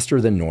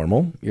faster than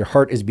normal. Your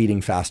heart is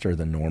beating faster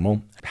than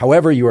normal.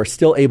 However, you are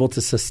still able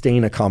to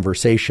sustain a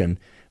conversation.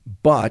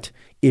 But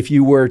if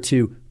you were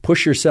to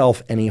push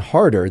yourself any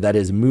harder, that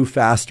is move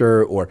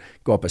faster or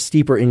go up a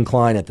steeper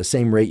incline at the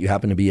same rate you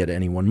happen to be at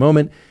any one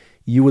moment,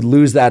 you would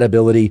lose that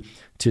ability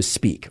to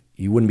speak.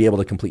 You wouldn't be able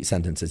to complete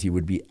sentences. You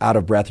would be out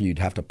of breath or you'd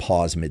have to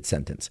pause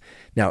mid-sentence.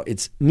 Now,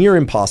 it's near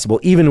impossible,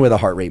 even with a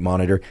heart rate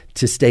monitor,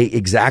 to stay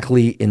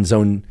exactly in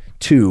zone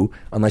 2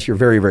 unless you're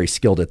very, very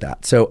skilled at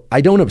that. So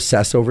I don't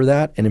obsess over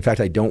that. And in fact,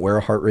 I don't wear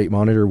a heart rate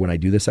monitor when I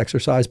do this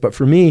exercise. But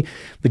for me,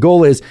 the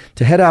goal is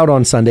to head out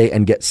on Sunday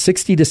and get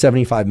 60 to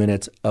 75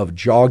 minutes of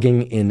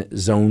jogging in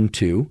zone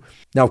 2.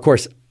 Now, of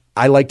course,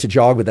 I like to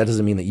jog, but that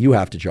doesn't mean that you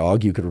have to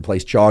jog. You could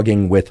replace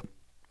jogging with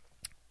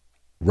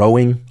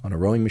rowing on a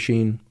rowing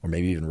machine, or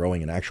maybe even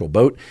rowing an actual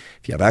boat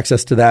if you have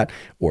access to that,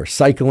 or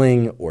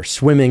cycling or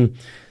swimming,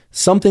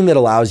 something that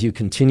allows you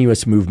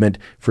continuous movement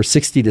for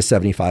 60 to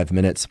 75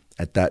 minutes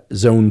at that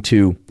zone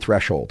 2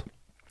 threshold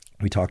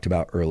we talked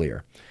about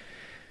earlier.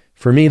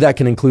 For me, that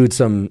can include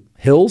some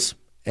hills.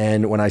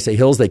 And when I say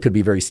hills, they could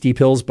be very steep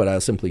hills, but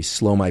I'll simply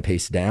slow my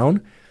pace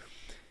down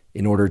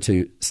in order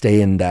to stay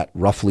in that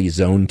roughly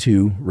zone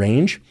 2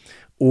 range.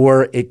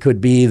 Or it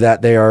could be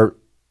that they are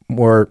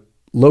more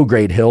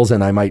low-grade hills,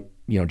 and I might,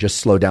 just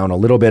slow down a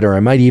little bit, or I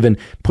might even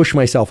push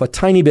myself a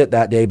tiny bit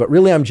that day. But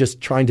really, I'm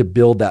just trying to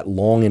build that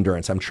long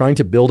endurance. I'm trying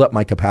to build up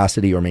my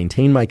capacity or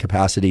maintain my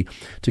capacity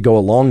to go a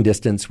long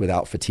distance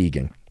without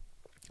fatiguing.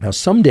 Now,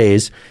 some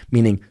days,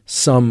 meaning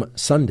some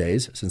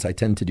Sundays, since I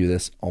tend to do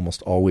this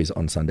almost always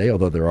on Sunday,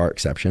 although there are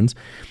exceptions,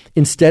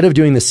 instead of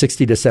doing the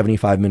 60 to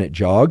 75 minute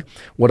jog,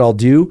 what I'll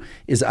do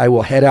is I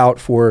will head out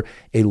for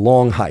a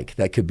long hike.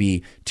 That could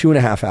be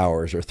 2.5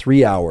 hours or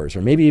 3 hours,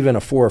 or maybe even a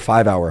 4 or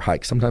 5 hour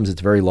hike. Sometimes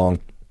it's very long.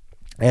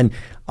 And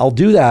I'll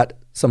do that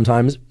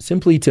sometimes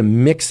simply to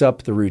mix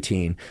up the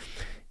routine,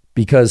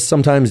 because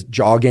sometimes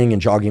jogging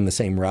and jogging the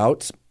same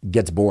routes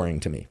gets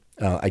boring to me.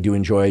 I do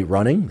enjoy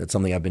running. That's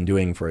something I've been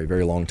doing for a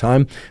very long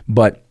time,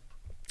 but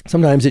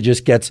sometimes it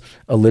just gets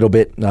a little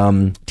bit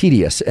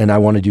tedious and I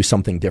want to do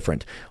something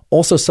different.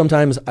 Also,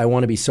 sometimes I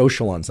want to be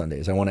social on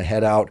Sundays. I want to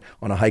head out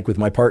on a hike with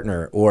my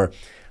partner, or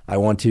I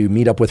want to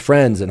meet up with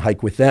friends and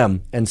hike with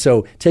them. And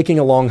so taking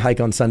a long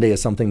hike on Sunday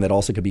is something that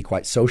also could be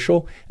quite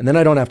social. And then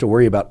I don't have to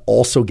worry about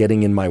also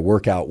getting in my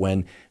workout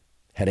when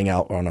heading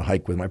out on a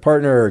hike with my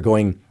partner or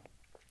going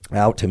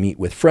out to meet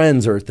with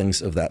friends or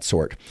things of that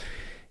sort.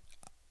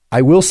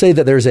 I will say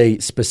that there's a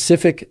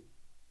specific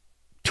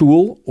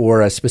tool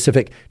or a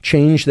specific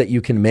change that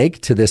you can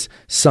make to this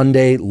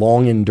Sunday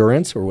long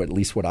endurance, or at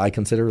least what I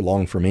consider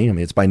long for me. I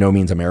mean, it's by no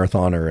means a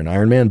marathon or an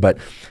Ironman, but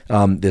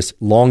this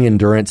long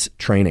endurance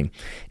training.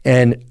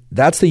 And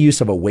that's the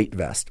use of a weight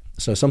vest.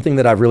 So something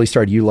that I've really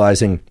started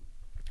utilizing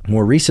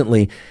more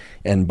recently,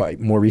 and by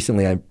more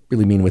recently, I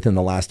really mean within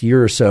the last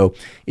year or so,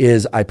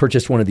 is I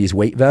purchased one of these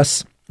weight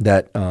vests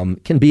that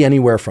can be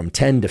anywhere from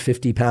 10 to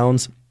 50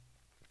 pounds.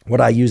 What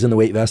I use in the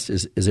weight vest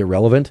is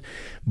irrelevant,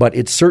 but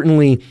it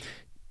certainly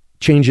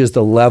changes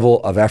the level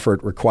of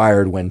effort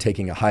required when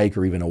taking a hike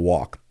or even a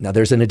walk. Now,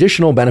 there's an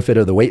additional benefit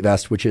of the weight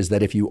vest, which is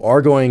that if you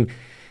are going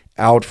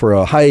out for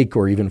a hike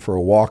or even for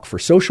a walk for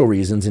social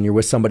reasons, and you're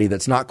with somebody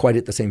that's not quite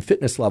at the same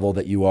fitness level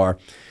that you are,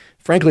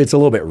 frankly, it's a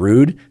little bit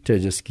rude to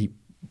just keep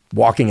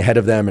walking ahead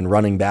of them and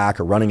running back,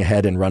 or running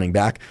ahead and running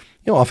back.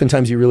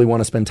 Oftentimes you really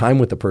want to spend time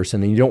with the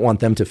person and you don't want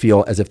them to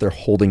feel as if they're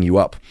holding you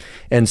up.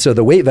 And so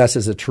the weight vest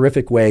is a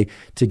terrific way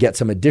to get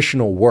some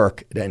additional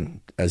work. And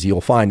as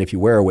you'll find, if you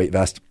wear a weight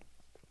vest,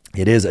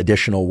 it is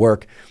additional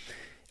work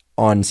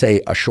on,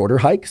 say, a shorter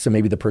hike. So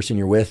maybe the person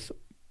you're with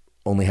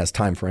only has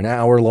time for an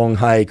hour-long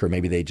hike, or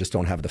maybe they just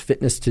don't have the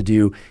fitness to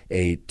do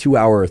a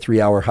 2-hour or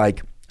 3-hour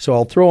hike. So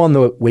I'll throw on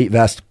the weight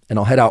vest and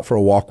I'll head out for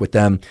a walk with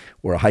them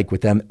or a hike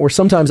with them. Or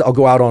sometimes I'll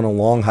go out on a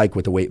long hike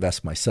with the weight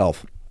vest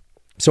myself.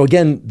 So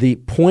again, the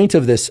point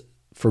of this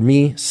for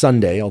me,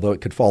 Sunday, although it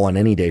could fall on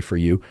any day for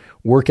you,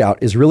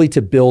 workout is really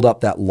to build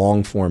up that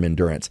long form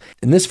endurance.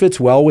 And this fits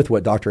well with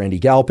what Dr. Andy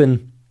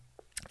Galpin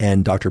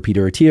and Dr.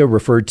 Peter Attia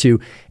referred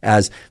to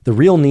as the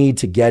real need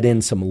to get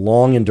in some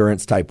long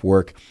endurance type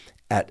work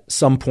at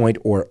some point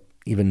or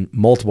even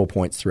multiple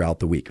points throughout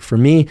the week. For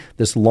me,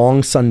 this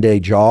long Sunday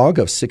jog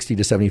of 60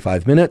 to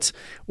 75 minutes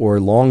or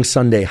long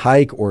Sunday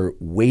hike or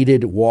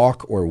weighted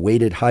walk or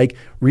weighted hike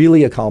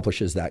really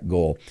accomplishes that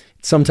goal.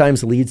 It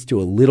sometimes leads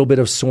to a little bit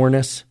of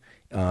soreness,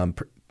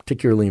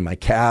 particularly in my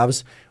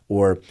calves,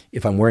 or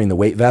if I'm wearing the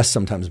weight vest,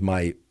 sometimes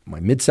my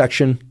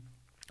midsection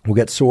will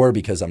get sore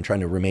because I'm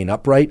trying to remain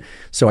upright.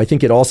 So I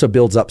think it also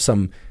builds up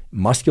some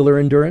muscular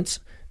endurance,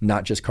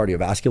 not just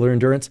cardiovascular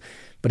endurance.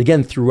 But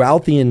again,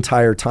 throughout the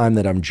entire time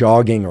that I'm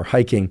jogging or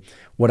hiking,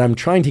 what I'm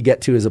trying to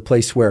get to is a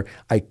place where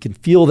I can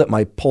feel that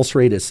my pulse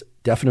rate is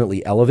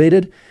definitely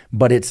elevated,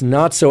 but it's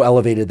not so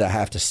elevated that I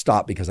have to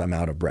stop because I'm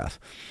out of breath.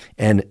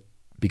 And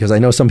because I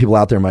know some people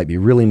out there might be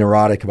really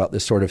neurotic about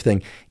this sort of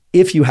thing,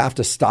 if you have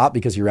to stop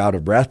because you're out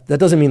of breath, that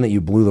doesn't mean that you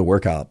blew the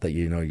workout, that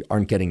you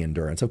aren't getting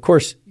endurance. Of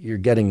course, you're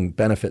getting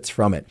benefits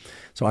from it.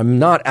 So I'm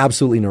not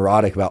absolutely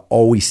neurotic about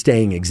always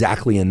staying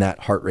exactly in that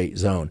heart rate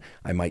zone.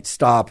 I might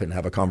stop and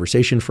have a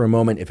conversation for a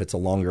moment if it's a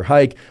longer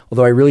hike,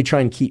 although I really try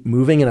and keep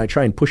moving and I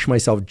try and push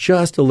myself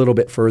just a little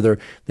bit further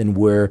than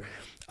where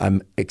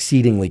I'm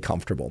exceedingly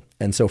comfortable.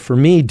 And so for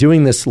me,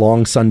 doing this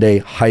long Sunday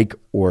hike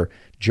or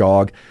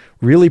jog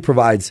really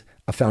provides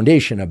a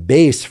foundation, a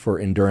base for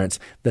endurance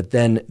that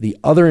then the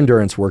other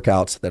endurance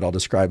workouts that I'll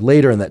describe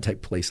later and that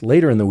take place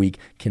later in the week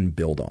can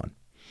build on.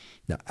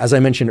 Now, as I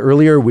mentioned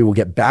earlier, we will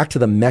get back to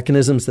the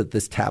mechanisms that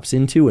this taps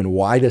into and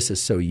why this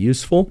is so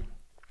useful.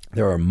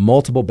 There are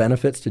multiple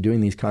benefits to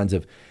doing these kinds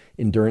of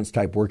endurance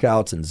type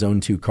workouts and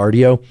zone 2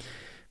 cardio.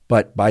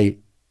 But by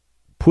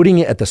putting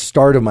it at the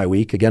start of my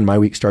week, again, my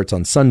week starts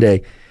on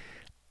Sunday,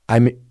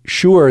 I'm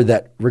sure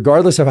that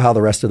regardless of how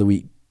the rest of the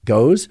week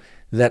goes,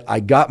 that I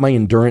got my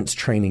endurance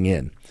training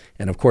in.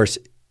 And of course,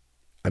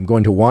 I'm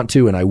going to want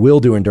to, and I will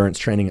do endurance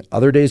training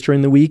other days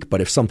during the week. But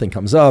if something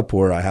comes up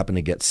or I happen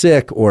to get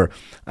sick or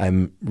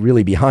I'm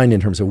really behind in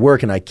terms of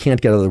work and I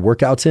can't get other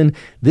workouts in,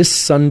 this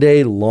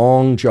Sunday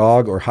long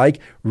jog or hike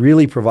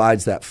really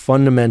provides that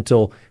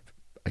fundamental,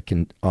 I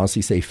can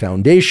honestly say,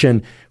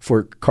 foundation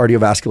for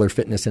cardiovascular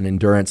fitness and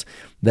endurance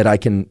that I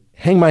can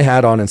hang my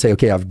hat on and say,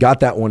 okay, I've got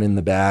that one in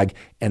the bag,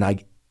 and I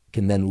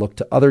can then look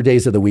to other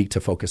days of the week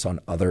to focus on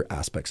other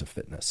aspects of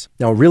fitness.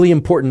 Now, a really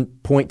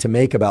important point to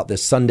make about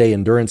this Sunday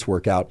endurance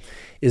workout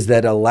is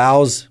that it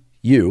allows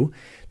you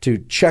to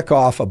check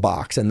off a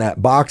box, and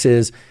that box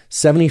is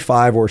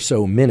 75 or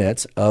so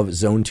minutes of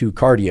zone 2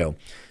 cardio.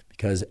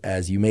 Because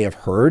as you may have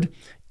heard,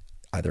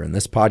 either in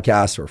this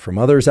podcast or from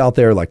others out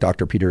there like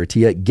Dr. Peter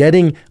Attia,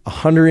 getting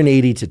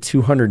 180 to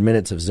 200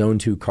 minutes of zone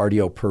 2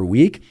 cardio per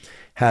week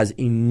has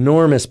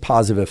enormous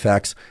positive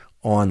effects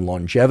on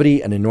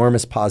longevity and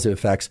enormous positive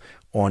effects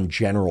on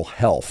general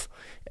health.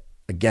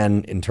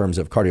 Again, in terms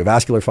of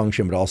cardiovascular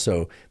function, but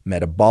also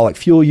metabolic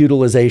fuel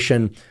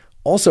utilization,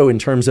 also in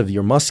terms of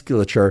your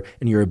musculature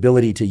and your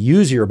ability to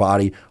use your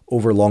body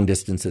over long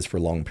distances for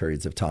long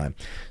periods of time.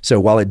 So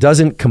while it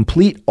doesn't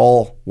complete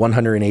all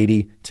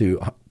 180 to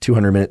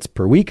 200 minutes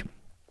per week,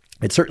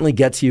 it certainly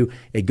gets you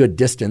a good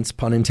distance,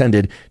 pun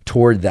intended,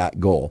 toward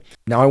that goal.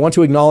 Now, I want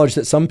to acknowledge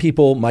that some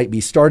people might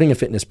be starting a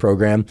fitness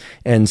program,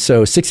 and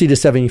so 60 to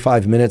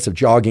 75 minutes of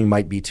jogging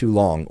might be too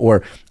long,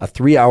 or a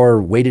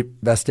 3-hour weighted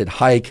vested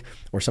hike,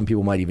 or some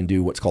people might even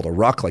do what's called a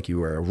ruck, like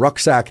you wear a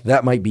rucksack.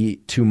 That might be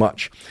too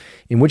much.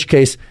 In which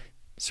case,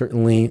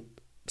 certainly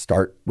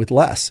start with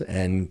less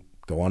and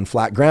go on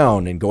flat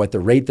ground and go at the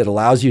rate that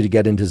allows you to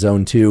get into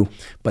zone 2,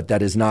 but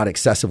that is not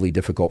excessively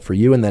difficult for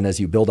you. And then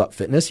as you build up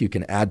fitness, you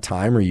can add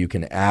time or you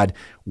can add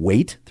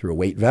weight through a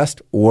weight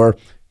vest. Or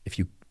if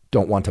you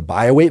don't want to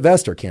buy a weight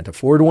vest or can't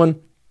afford one,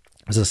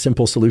 there's a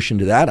simple solution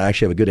to that. I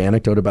actually have a good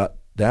anecdote about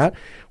that.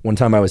 One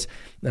time I was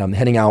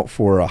heading out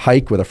for a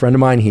hike with a friend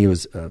of mine. He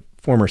was a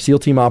former SEAL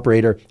team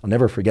operator. I'll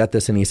never forget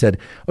this. And he said,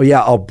 "Oh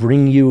yeah, I'll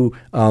bring you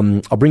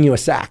a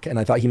sack." And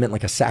I thought he meant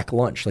like a sack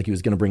lunch, like he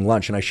was going to bring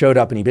lunch. And I showed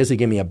up and he basically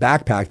gave me a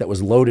backpack that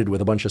was loaded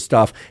with a bunch of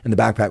stuff. And the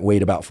backpack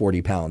weighed about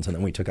 40 pounds. And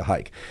then we took a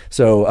hike.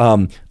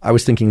 So I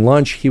was thinking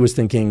lunch. He was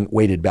thinking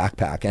weighted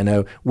backpack. And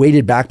a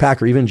weighted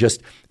backpack, or even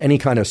just any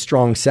kind of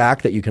strong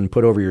sack that you can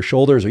put over your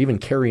shoulders or even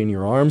carry in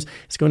your arms,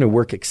 is going to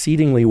work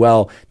exceedingly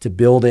well to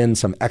build in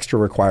some extra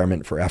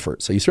requirement for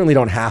effort. So you certainly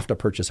don't have to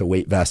purchase a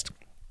weight vest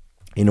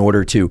in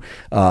order to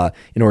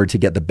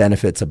get the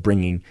benefits of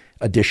bringing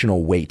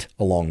additional weight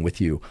along with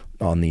you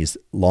on these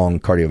long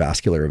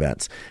cardiovascular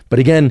events. But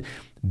again,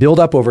 build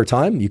up over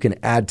time. You can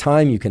add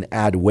time, you can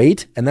add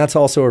weight, and that's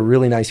also a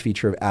really nice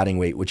feature of adding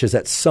weight, which is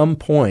at some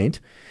point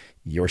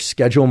your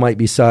schedule might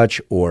be such,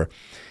 or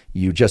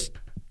you just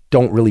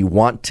don't really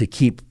want to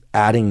keep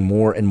adding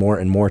more and more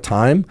and more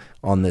time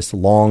on this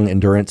long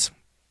endurance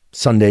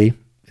Sunday,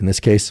 in this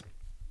case,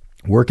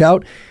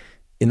 workout.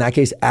 In that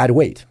case, add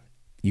weight.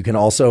 You can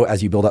also,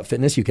 as you build up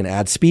fitness, you can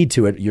add speed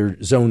to it.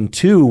 Your zone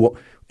 2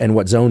 and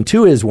what zone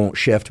 2 is won't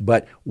shift,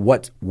 but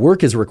what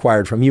work is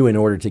required from you in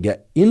order to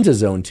get into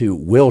zone 2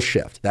 will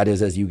shift. That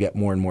is, as you get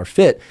more and more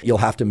fit, you'll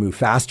have to move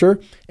faster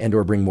and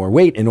or bring more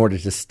weight in order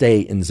to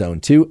stay in zone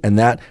 2. And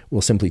that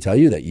will simply tell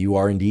you that you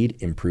are indeed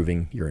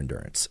improving your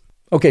endurance.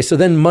 Okay, so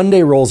then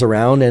Monday rolls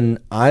around, and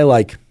I,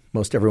 like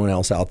most everyone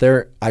else out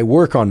there, I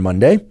work on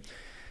Monday.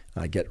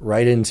 I get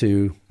right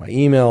into my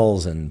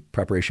emails and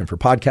preparation for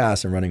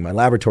podcasts and running my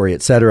laboratory,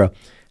 etc.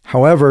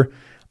 However,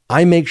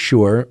 I make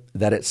sure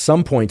that at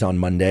some point on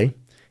Monday,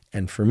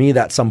 and for me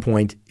that some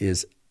point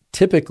is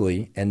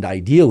typically and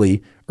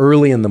ideally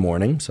early in the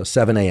morning, so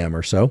 7 a.m.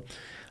 or so,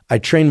 I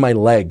train my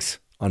legs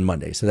on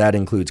Monday. So that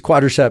includes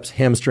quadriceps,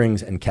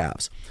 hamstrings, and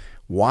calves.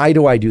 Why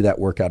do I do that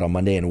workout on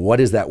Monday, and what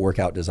is that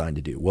workout designed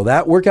to do? Well,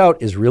 that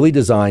workout is really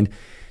designed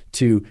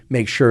to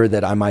make sure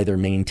that I'm either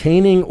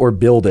maintaining or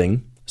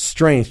building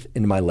strength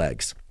in my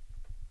legs.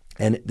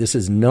 And this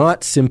is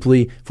not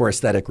simply for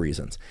aesthetic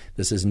reasons.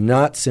 This is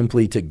not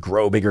simply to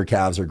grow bigger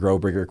calves or grow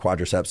bigger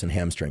quadriceps and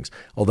hamstrings,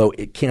 although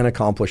it can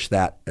accomplish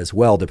that as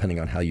well, depending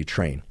on how you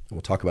train.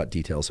 We'll talk about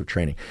details of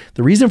training.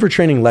 The reason for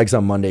training legs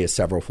on Monday is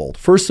severalfold.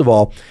 First of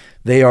all,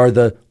 they are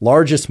the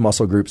largest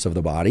muscle groups of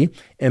the body.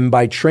 And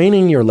by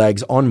training your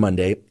legs on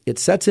Monday, it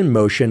sets in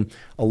motion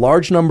a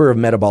large number of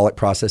metabolic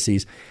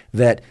processes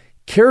that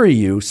carry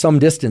you some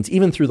distance,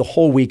 even through the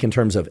whole week, in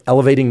terms of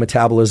elevating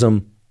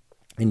metabolism,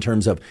 in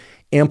terms of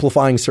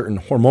amplifying certain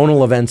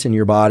hormonal events in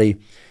your body,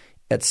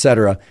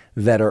 etc.,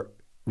 that are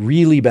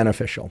really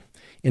beneficial.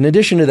 In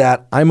addition to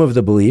that, I'm of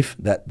the belief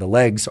that the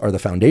legs are the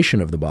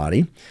foundation of the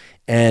body,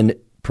 and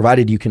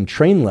provided you can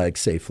train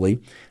legs safely,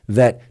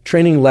 that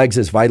training legs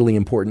is vitally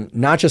important,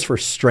 not just for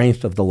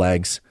strength of the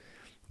legs,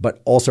 but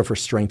also for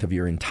strength of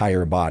your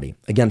entire body.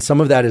 Again,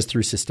 some of that is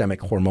through systemic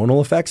hormonal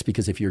effects,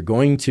 because if you're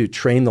going to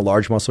train the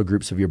large muscle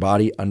groups of your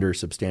body under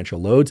substantial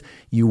loads,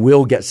 you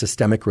will get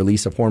systemic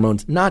release of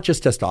hormones, not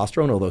just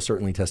testosterone, although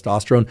certainly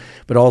testosterone,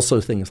 but also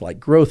things like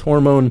growth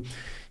hormone.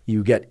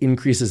 You get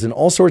increases in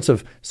all sorts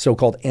of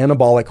so-called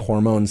anabolic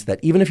hormones that,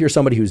 even if you're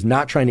somebody who's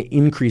not trying to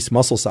increase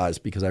muscle size,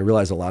 because I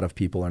realize a lot of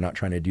people are not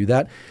trying to do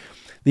that,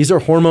 these are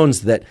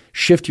hormones that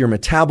shift your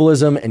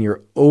metabolism and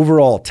your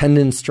overall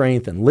tendon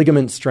strength and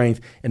ligament strength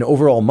and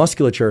overall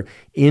musculature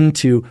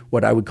into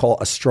what I would call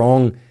a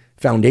strong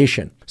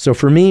foundation. So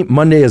for me,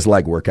 Monday is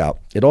leg workout.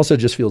 It also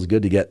just feels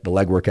good to get the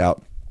leg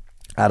workout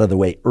out of the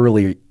way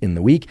early in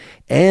the week.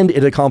 And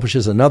it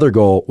accomplishes another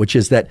goal, which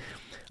is that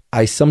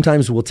I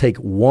sometimes will take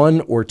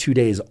 1 or 2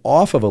 days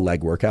off of a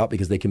leg workout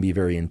because they can be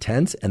very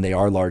intense and they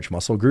are large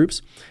muscle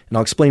groups. And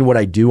I'll explain what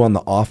I do on the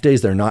off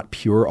days. They're not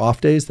pure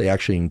off days. They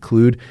actually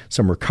include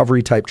some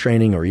recovery type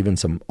training or even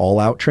some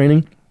all-out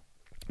training.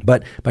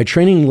 But by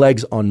training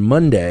legs on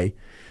Monday,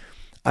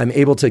 I'm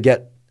able to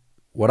get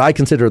what I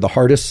consider the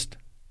hardest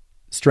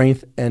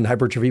strength and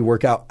hypertrophy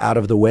workout out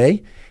of the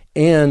way,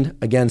 and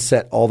again,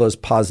 set all those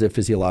positive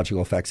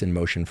physiological effects in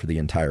motion for the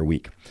entire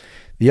week.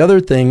 The other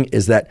thing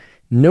is that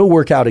no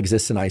workout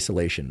exists in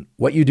isolation.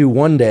 What you do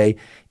one day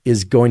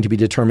is going to be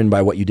determined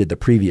by what you did the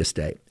previous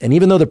day. And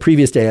even though the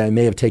previous day I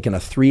may have taken a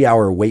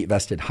 3-hour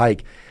weight-vested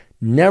hike,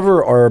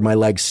 never are my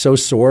legs so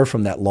sore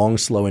from that long,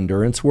 slow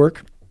endurance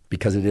work,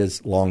 because it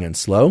is long and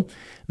slow,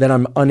 that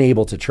I'm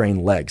unable to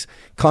train legs.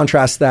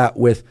 Contrast that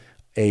with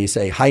a,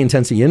 say,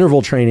 high-intensity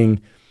interval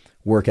training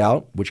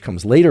workout, which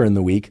comes later in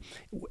the week,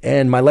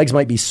 and my legs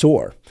might be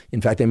sore. In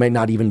fact, they might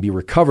not even be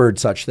recovered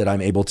such that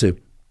I'm able to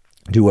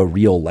do a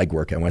real leg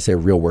workout. When I say a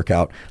real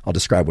workout, I'll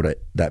describe what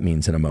that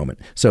means in a moment.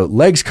 So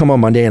legs come on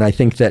Monday, and I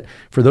think that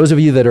for those of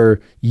you that are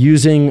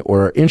using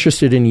or are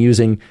interested in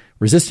using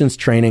resistance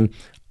training,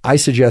 I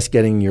suggest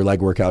getting your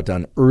leg workout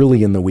done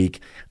early in the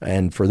week.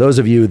 And for those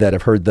of you that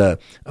have heard the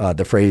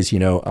phrase,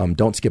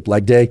 don't skip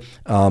leg day,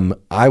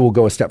 I will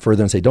go a step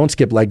further and say, don't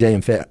skip leg day.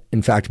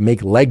 In fact,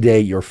 make leg day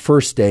your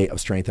first day of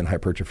strength and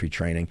hypertrophy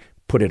training.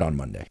 Put it on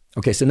Monday.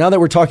 Okay, so now that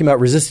we're talking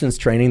about resistance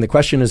training, the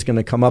question is going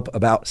to come up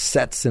about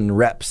sets and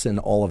reps and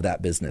all of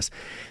that business.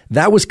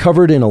 That was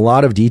covered in a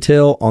lot of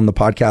detail on the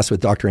podcast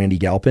with Dr. Andy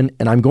Galpin,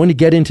 and I'm going to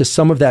get into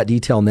some of that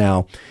detail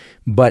now,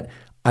 but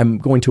I'm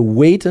going to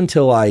wait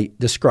until I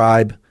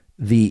describe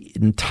the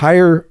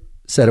entire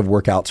set of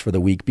workouts for the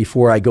week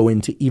before I go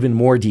into even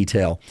more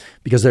detail,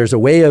 because there's a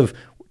way of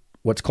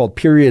what's called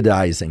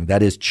periodizing,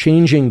 that is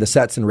changing the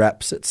sets and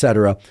reps,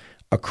 etc.,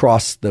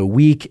 across the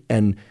week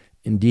and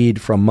indeed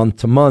from month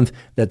to month,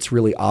 that's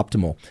really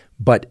optimal.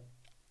 But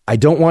I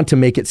don't want to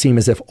make it seem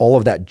as if all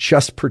of that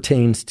just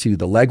pertains to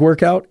the leg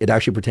workout. It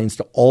actually pertains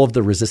to all of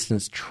the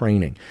resistance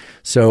training.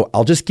 So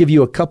I'll just give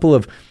you a couple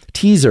of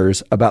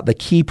teasers about the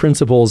key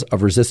principles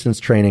of resistance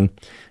training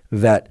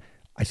that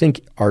I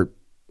think are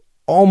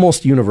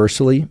almost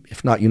universally,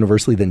 if not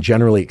universally, then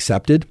generally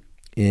accepted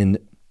in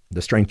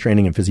the strength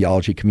training and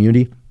physiology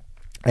community.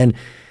 And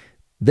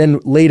then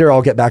later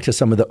I'll get back to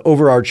some of the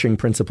overarching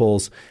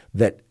principles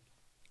that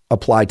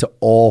apply to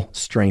all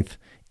strength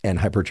and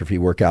hypertrophy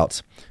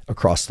workouts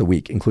across the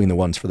week, including the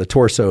ones for the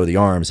torso, the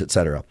arms,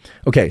 etc.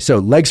 Okay, so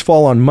legs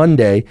fall on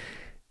Monday.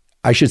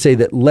 I should say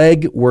that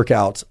leg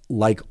workouts,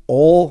 like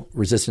all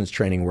resistance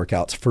training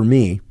workouts for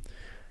me,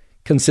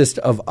 consist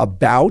of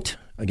about,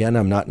 again,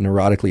 I'm not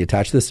neurotically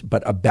attached to this,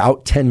 but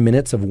about 10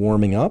 minutes of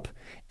warming up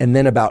and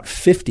then about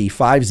 50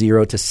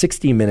 to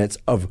 60 minutes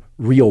of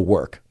real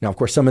work. Now, of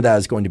course, some of that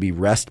is going to be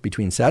rest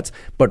between sets,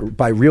 but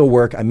by real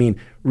work, I mean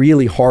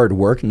really hard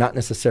work, not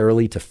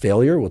necessarily to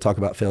failure. We'll talk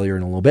about failure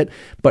in a little bit,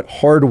 but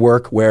hard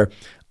work where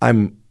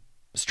I'm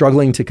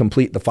struggling to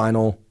complete the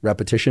final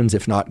repetitions,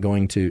 if not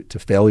going to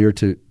failure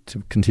to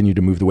continue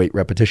to move the weight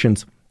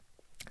repetitions.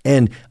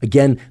 And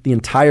again, the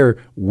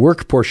entire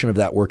work portion of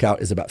that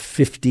workout is about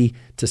 50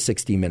 to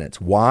 60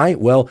 minutes. Why?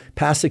 Well,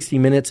 past 60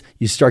 minutes,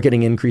 you start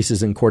getting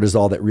increases in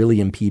cortisol that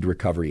really impede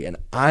recovery. And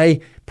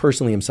I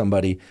personally am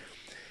somebody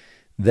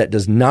that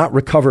does not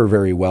recover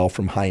very well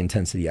from high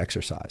intensity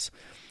exercise.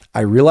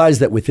 I realize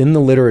that within the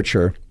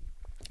literature,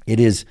 it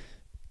is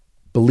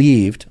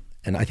believed,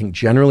 and I think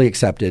generally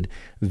accepted,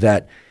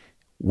 that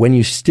when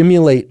you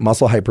stimulate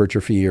muscle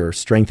hypertrophy or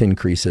strength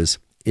increases,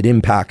 it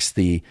impacts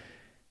the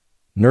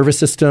nervous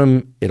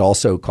system. It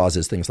also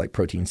causes things like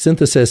protein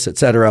synthesis, et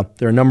cetera.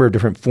 There are a number of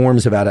different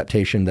forms of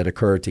adaptation that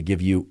occur to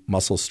give you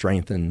muscle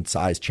strength and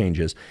size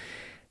changes.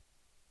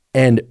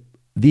 And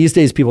these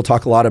days, people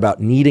talk a lot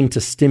about needing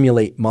to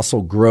stimulate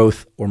muscle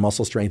growth or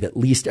muscle strength at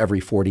least every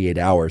 48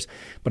 hours.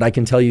 But I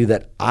can tell you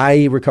that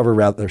I recover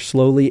rather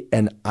slowly,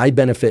 and I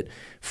benefit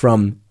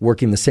from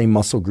working the same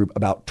muscle group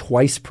about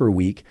twice per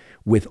week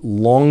with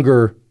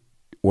longer,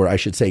 or I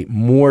should say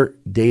more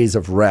days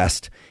of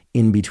rest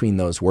in between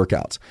those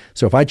workouts.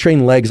 So if I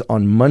train legs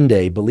on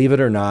Monday, believe it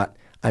or not,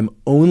 I'm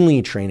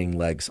only training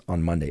legs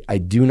on Monday. I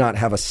do not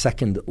have a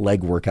second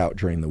leg workout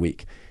during the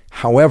week.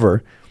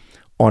 However,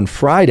 on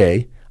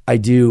Friday, I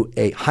do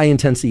a high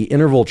intensity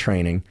interval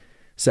training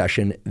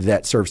session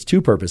that serves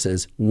two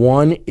purposes.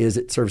 One is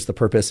it serves the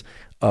purpose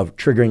of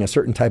triggering a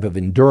certain type of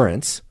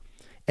endurance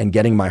and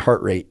getting my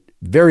heart rate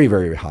very,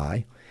 very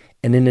high.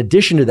 And in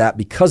addition to that,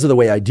 because of the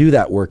way I do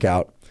that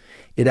workout,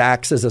 it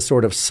acts as a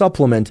sort of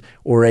supplement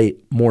or a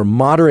more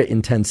moderate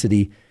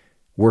intensity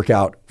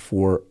workout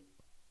for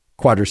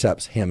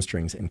quadriceps,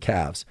 hamstrings, and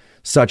calves,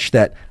 such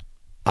that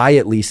I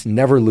at least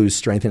never lose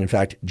strength, and in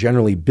fact,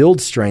 generally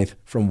build strength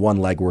from one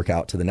leg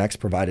workout to the next,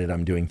 provided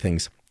I'm doing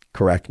things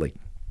correctly.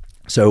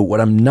 So what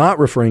I'm not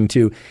referring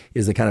to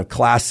is the kind of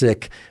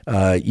classic,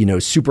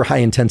 super high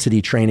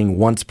intensity training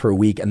once per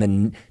week and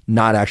then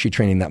not actually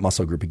training that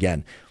muscle group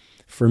again.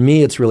 For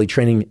me, it's really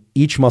training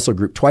each muscle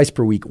group twice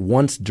per week,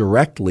 once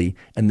directly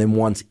and then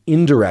once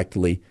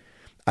indirectly,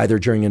 either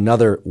during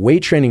another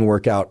weight training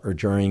workout or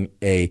during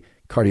a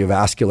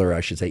cardiovascular,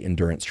 I should say,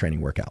 endurance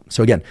training workout.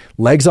 So again,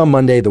 legs on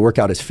Monday, the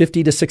workout is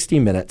 50 to 60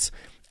 minutes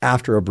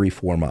after a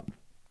brief warm-up.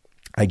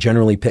 I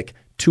generally pick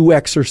 2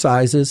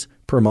 exercises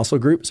per muscle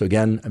group. So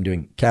again, I'm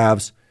doing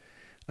calves,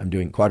 I'm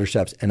doing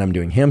quadriceps, and I'm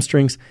doing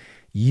hamstrings.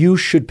 You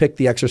should pick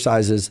the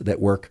exercises that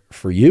work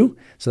for you.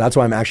 So that's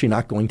why I'm actually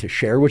not going to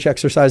share which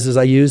exercises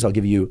I use. I'll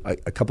give you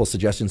a couple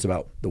suggestions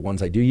about the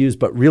ones I do use,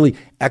 but really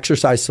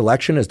exercise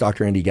selection, as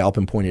Dr. Andy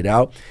Galpin pointed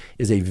out,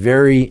 is a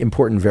very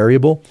important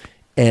variable.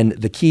 And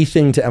the key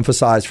thing to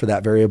emphasize for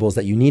that variable is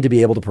that you need to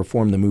be able to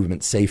perform the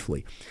movement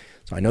safely.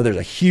 So I know there's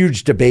a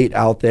huge debate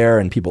out there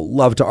and people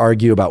love to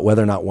argue about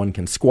whether or not one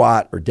can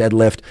squat or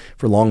deadlift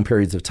for long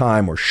periods of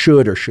time or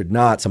should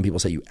not. Some people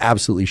say you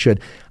absolutely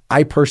should.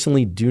 I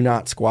personally do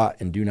not squat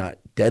and do not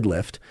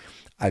deadlift.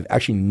 I've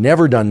actually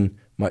never done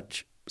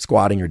much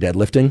squatting or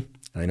deadlifting.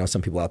 And I know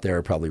some people out there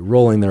are probably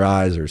rolling their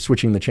eyes or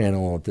switching the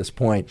channel at this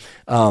point.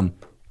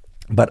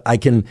 But I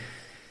can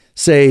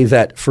say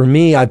that for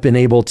me, I've been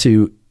able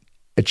to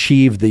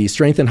achieve the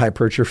strength and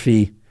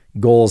hypertrophy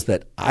goals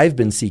that I've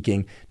been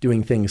seeking,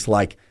 doing things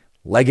like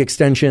leg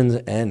extensions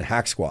and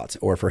hack squats,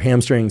 or for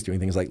hamstrings, doing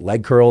things like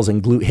leg curls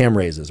and glute ham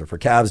raises, or for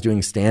calves,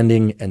 doing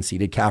standing and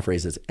seated calf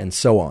raises, and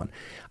so on.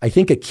 I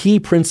think a key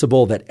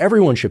principle that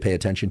everyone should pay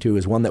attention to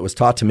is one that was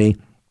taught to me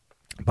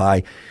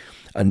by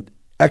an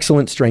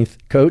excellent strength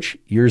coach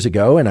years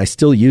ago, and I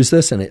still use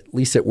this, and at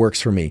least it works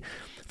for me.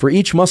 For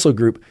each muscle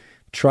group,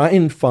 try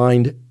and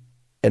find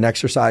an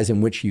exercise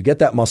in which you get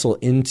that muscle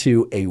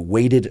into a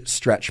weighted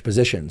stretch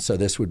position. So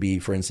this would be,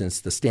 for instance,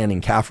 the standing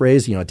calf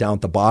raise. Down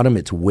at the bottom,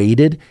 it's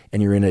weighted,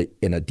 and you're in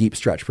a deep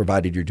stretch,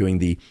 provided you're doing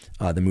the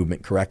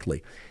movement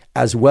correctly.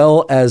 As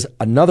well as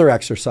another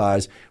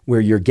exercise where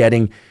you're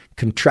getting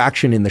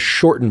contraction in the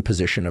shortened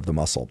position of the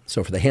muscle.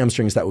 So for the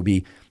hamstrings, that would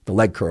be the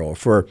leg curl.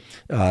 For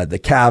the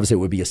calves, it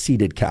would be a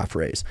seated calf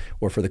raise.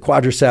 Or for the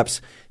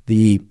quadriceps,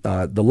 the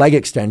leg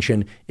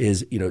extension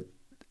is,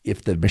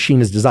 if the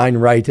machine is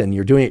designed right and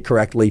you're doing it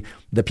correctly,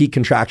 the peak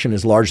contraction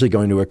is largely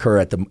going to occur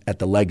at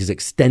the leg's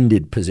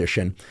extended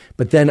position.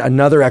 But then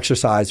another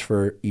exercise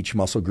for each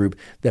muscle group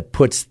that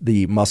puts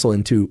the muscle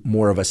into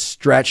more of a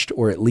stretched,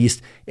 or at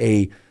least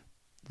a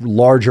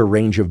larger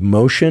range of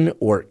motion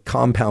or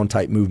compound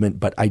type movement,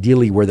 but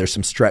ideally where there's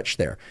some stretch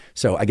there.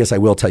 So I guess I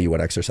will tell you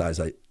what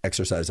exercise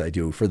I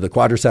do. For the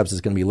quadriceps,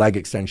 it's going to be leg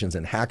extensions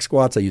and hack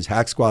squats. I use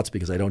hack squats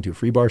because I don't do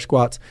free bar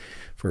squats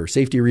for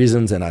safety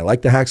reasons, and I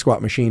like the hack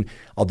squat machine.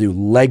 I'll do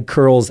leg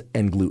curls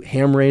and glute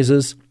ham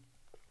raises.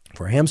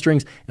 for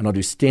hamstrings, and I'll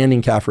do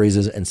standing calf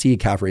raises and seated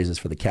calf raises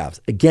for the calves.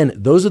 Again,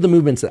 those are the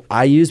movements that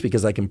I use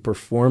because I can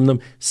perform them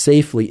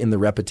safely in the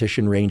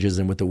repetition ranges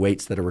and with the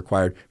weights that are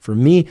required for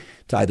me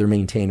to either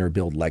maintain or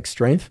build leg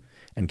strength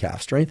and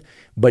calf strength.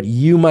 But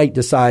you might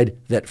decide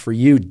that for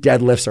you,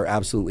 deadlifts are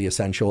absolutely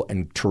essential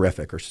and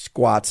terrific, or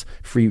squats,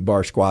 free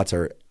bar squats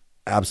are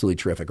absolutely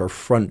terrific, or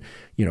front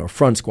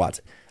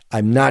squats.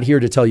 I'm not here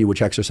to tell you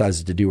which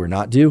exercises to do or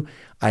not do.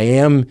 I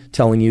am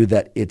telling you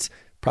that it's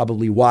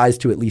probably wise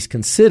to at least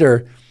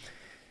consider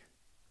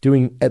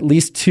doing at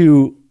least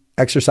 2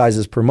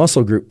 exercises per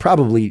muscle group,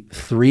 probably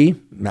 3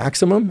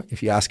 maximum,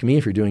 if you ask me,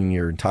 if you're doing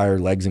your entire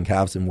legs and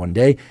calves in one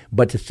day,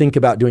 but to think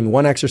about doing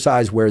one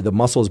exercise where the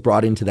muscle is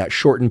brought into that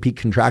shortened peak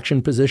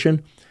contraction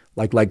position,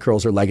 like leg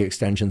curls or leg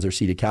extensions or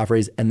seated calf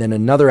raise, and then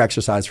another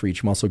exercise for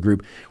each muscle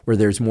group where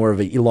there's more of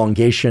an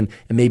elongation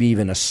and maybe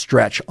even a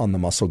stretch on the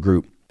muscle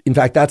group. In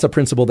fact, that's a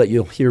principle that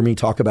you'll hear me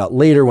talk about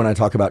later when I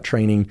talk about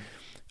training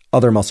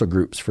other muscle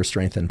groups for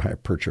strength and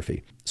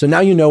hypertrophy. So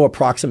now you know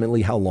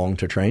approximately how long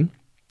to train.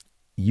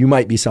 You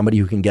might be somebody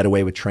who can get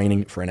away with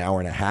training for an hour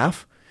and a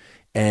half,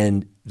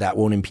 and that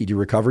won't impede your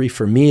recovery.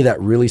 For me,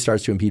 that really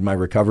starts to impede my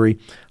recovery.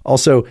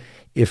 Also,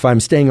 if I'm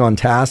staying on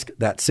task,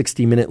 that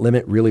 60-minute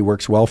limit really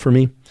works well for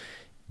me.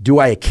 Do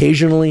I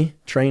occasionally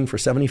train for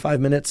 75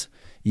 minutes?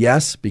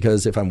 Yes,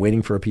 because if I'm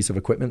waiting for a piece of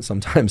equipment,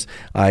 sometimes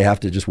I have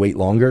to just wait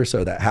longer,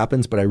 so that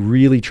happens. But I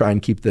really try and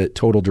keep the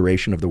total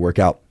duration of the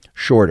workout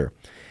shorter.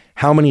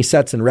 How many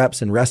sets and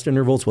reps and rest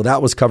intervals? Well,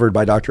 that was covered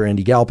by Dr.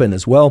 Andy Galpin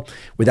as well.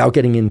 Without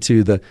getting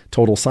into the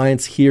total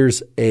science,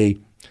 here's a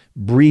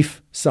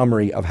brief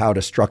summary of how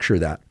to structure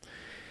that.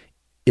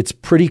 It's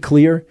pretty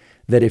clear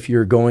that if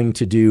you're going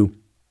to do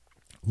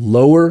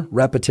lower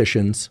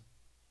repetitions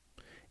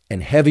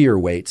and heavier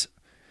weights,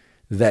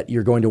 that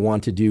you're going to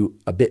want to do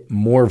a bit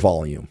more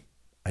volume.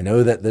 I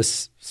know that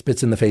this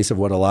spits in the face of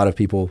what a lot of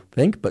people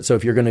think, but so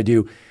if you're going to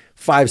do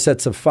 5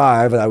 sets of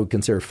 5, I would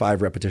consider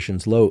 5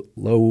 repetitions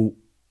low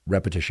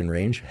repetition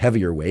range,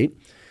 heavier weight.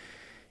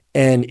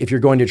 And if you're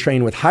going to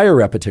train with higher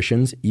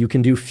repetitions, you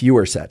can do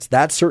fewer sets.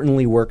 That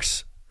certainly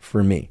works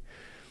for me.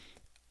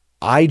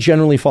 I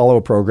generally follow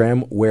a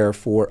program where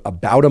for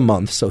about a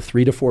month, so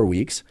 3 to 4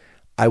 weeks,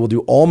 I will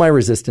do all my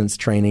resistance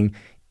training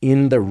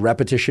in the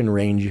repetition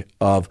range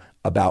of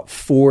about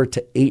 4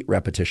 to 8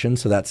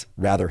 repetitions. So that's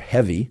rather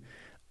heavy.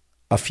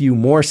 A few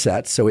more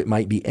sets. So it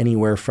might be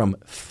anywhere from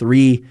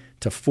 3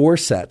 to 4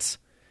 sets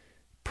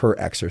per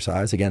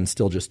exercise. Again,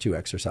 still just 2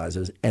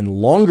 exercises, and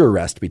longer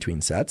rest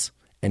between sets,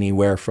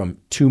 anywhere from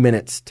 2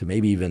 minutes to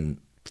maybe even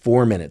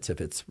 4 minutes if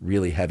it's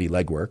really heavy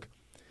leg work.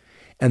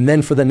 And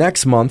then for the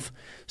next month,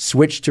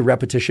 switch to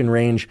repetition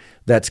range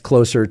that's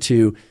closer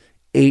to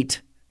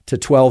 8 to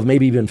 12,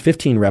 maybe even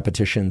 15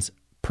 repetitions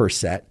per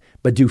set,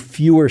 but do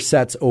fewer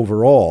sets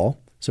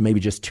overall. So maybe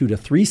just 2 to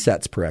 3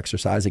 sets per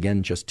exercise.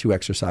 Again, just 2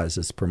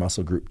 exercises per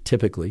muscle group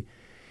typically.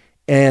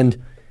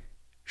 And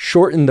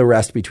shorten the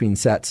rest between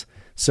sets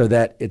so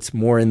that it's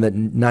more in the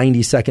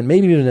 90 second,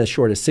 maybe even as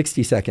short as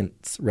 60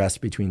 seconds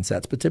rest between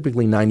sets, but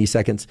typically 90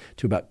 seconds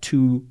to about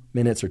 2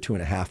 minutes or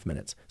 2.5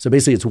 minutes. So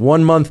basically it's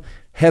 1 month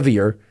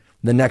heavier,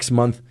 the next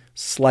month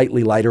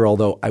slightly lighter,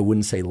 although I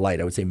wouldn't say light,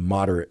 I would say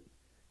moderate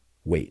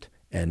weight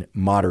and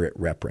moderate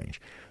rep range.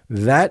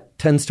 That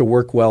tends to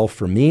work well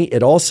for me.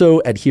 It also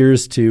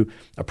adheres to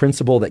a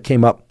principle that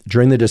came up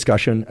during the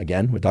discussion,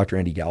 again, with Dr.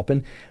 Andy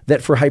Galpin,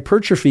 that for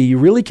hypertrophy, you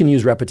really can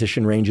use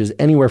repetition ranges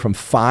anywhere from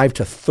 5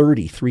 to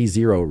 30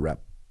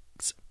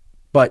 reps.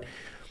 But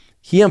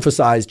he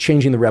emphasized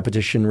changing the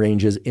repetition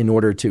ranges in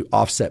order to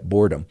offset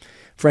boredom.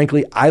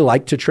 Frankly, I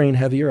like to train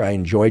heavier. I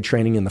enjoy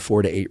training in the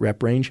 4 to 8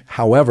 rep range.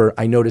 However,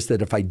 I noticed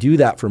that if I do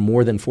that for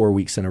more than 4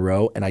 weeks in a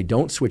row and I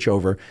don't switch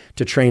over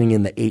to training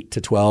in the 8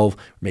 to 12,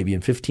 maybe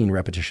in 15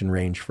 repetition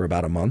range for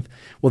about a month,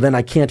 well, then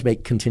I can't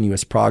make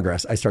continuous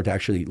progress. I start to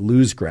actually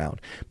lose ground.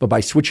 But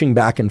by switching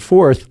back and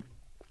forth,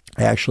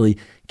 I actually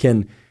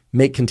can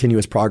make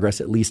continuous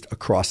progress at least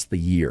across the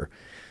year.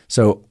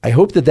 So I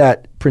hope that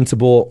that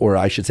principle, or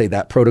I should say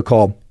that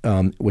protocol,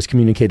 was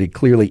communicated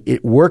clearly.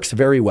 It works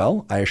very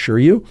well, I assure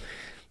you.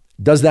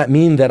 Does that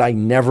mean that I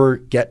never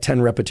get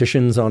 10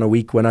 repetitions on a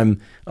week when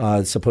I'm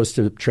supposed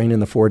to train in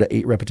the 4 to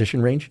 8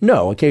 repetition range?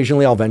 No,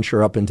 occasionally I'll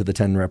venture up into the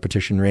 10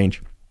 repetition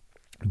range.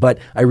 But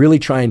I really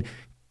try and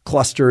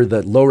cluster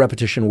the low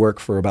repetition work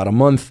for about a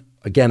month,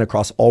 again,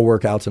 across all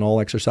workouts and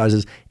all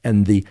exercises,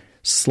 and the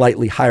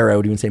slightly higher, I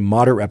would even say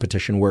moderate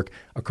repetition work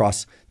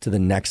across to the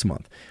next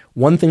month.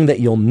 One thing that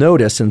you'll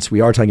notice, since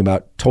we are talking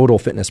about total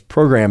fitness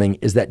programming,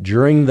 is that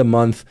during the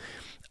month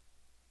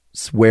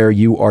where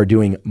you are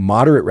doing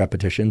moderate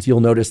repetitions, you'll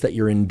notice that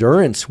your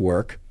endurance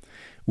work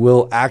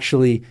will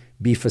actually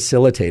be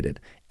facilitated.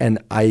 And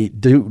I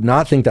do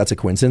not think that's a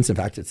coincidence. In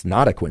fact, it's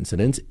not a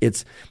coincidence.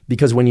 It's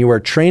because when you are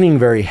training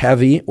very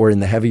heavy or in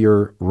the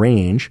heavier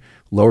range,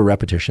 lower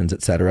repetitions,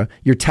 et cetera,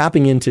 you're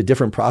tapping into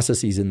different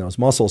processes in those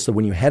muscles. So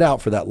when you head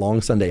out for that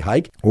long Sunday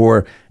hike,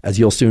 or as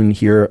you'll soon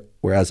hear,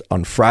 whereas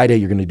on Friday,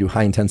 you're going to do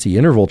high intensity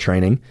interval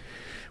training,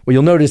 what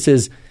you'll notice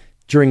is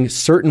during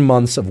certain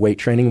months of weight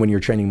training, when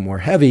you're training more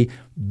heavy,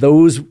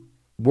 those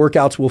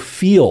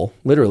workouts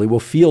literally will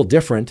feel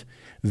different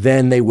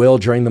than they will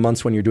during the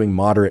months when you're doing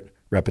moderate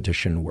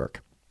repetition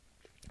work.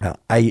 Now,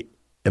 I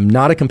am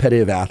not a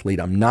competitive athlete.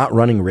 I'm not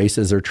running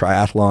races or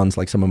triathlons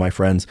like some of my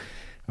friends.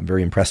 I'm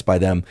very impressed by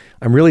them.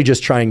 I'm really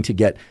just trying to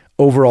get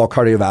overall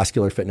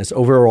cardiovascular fitness,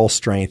 overall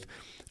strength,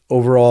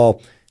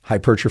 overall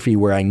hypertrophy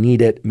where I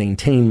need it,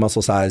 maintain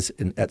muscle size,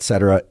 et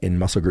cetera, in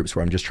muscle groups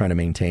where I'm just trying to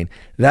maintain.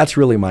 That's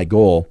really my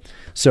goal.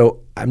 So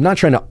I'm not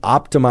trying to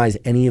optimize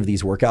any of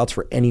these workouts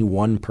for any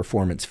one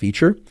performance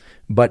feature,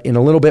 but in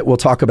a little bit, we'll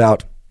talk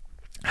about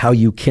how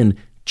you can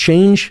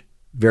change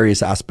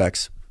various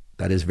aspects,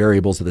 that is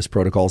variables of this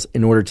protocols,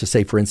 in order to,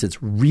 say, for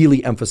instance,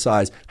 really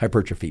emphasize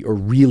hypertrophy or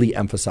really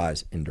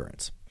emphasize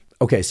endurance.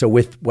 Okay, so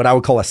with what I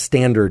would call a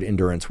standard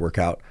endurance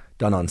workout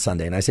done on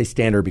Sunday, and I say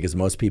standard because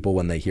most people,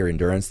 when they hear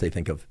endurance, they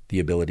think of the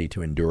ability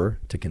to endure,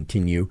 to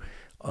continue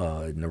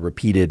in a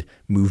repeated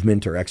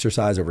movement or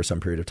exercise over some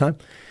period of time.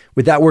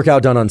 With that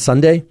workout done on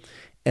Sunday,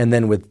 and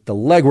then with the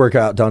leg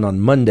workout done on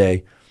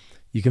Monday,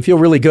 you can feel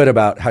really good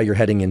about how you're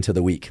heading into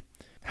the week.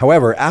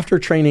 However, after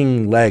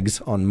training legs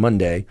on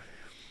Monday,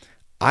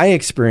 I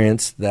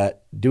experienced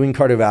that doing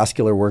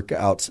cardiovascular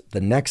workouts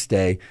the next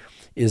day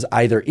is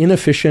either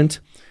inefficient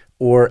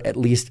or at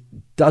least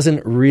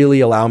doesn't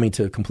really allow me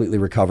to completely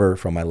recover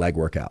from my leg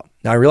workout.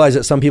 Now, I realize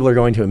that some people are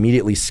going to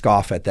immediately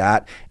scoff at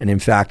that. And in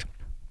fact,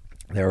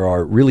 there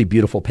are really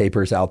beautiful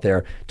papers out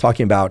there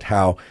talking about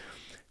how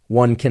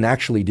one can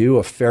actually do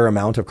a fair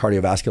amount of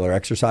cardiovascular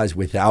exercise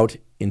without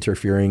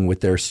interfering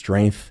with their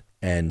strength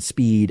and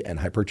speed and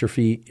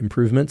hypertrophy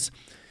improvements,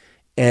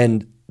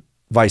 and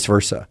vice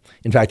versa.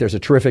 In fact, there's a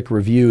terrific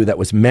review that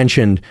was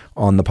mentioned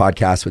on the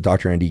podcast with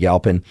Dr. Andy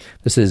Galpin.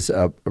 This is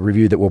a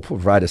review that we'll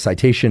provide a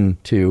citation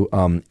to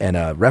and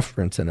a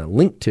reference and a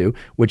link to,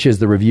 which is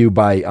the review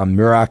by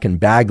Murak and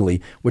Bagley,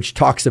 which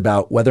talks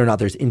about whether or not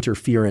there's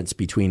interference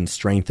between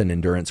strength and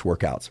endurance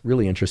workouts.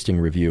 Really interesting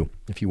review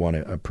if you want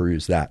to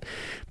peruse that.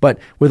 But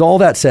with all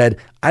that said,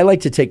 I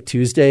like to take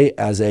Tuesday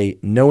as a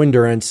no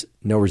endurance,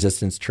 no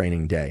resistance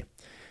training day.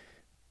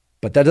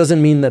 But that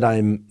doesn't mean that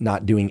I'm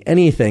not doing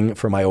anything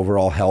for my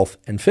overall health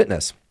and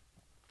fitness.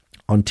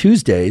 On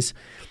Tuesdays,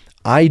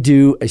 I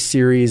do a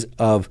series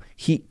of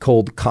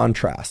heat-cold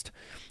contrast.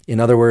 In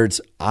other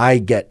words, I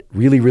get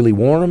really, really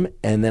warm,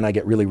 and then I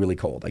get really, really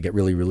cold. I get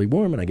really, really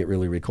warm, and I get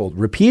really, really cold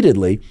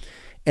repeatedly.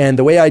 And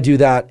the way I do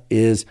that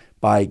is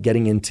by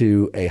getting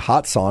into a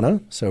hot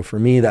sauna. So for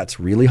me, that's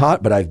really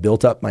hot, but I've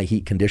built up my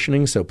heat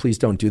conditioning. So please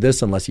don't do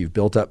this unless you've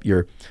built up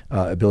your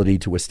ability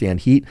to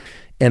withstand heat.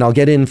 And I'll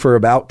get in for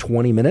about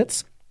 20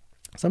 minutes,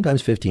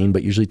 sometimes 15,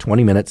 but usually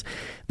 20 minutes.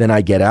 Then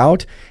I get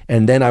out,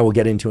 and then I will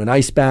get into an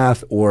ice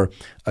bath or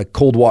a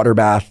cold water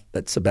bath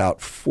that's about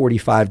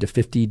 45 to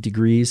 50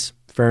 degrees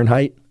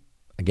Fahrenheit.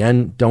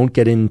 Again, don't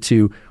get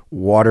into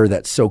water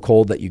that's so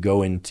cold that you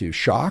go into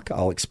shock.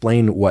 I'll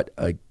explain what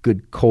a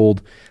good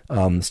cold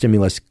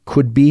stimulus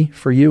could be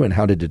for you and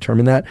how to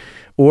determine that.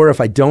 Or if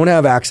I don't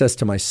have access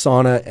to my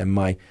sauna and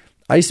my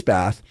ice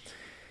bath,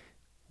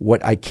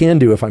 what I can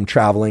do if I'm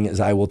traveling is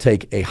I will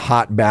take a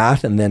hot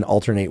bath and then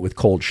alternate with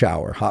cold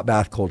shower. Hot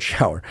bath, cold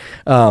shower.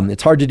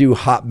 It's hard to do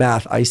hot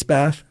bath, ice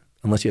bath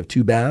unless you have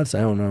two baths.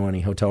 I don't know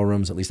any hotel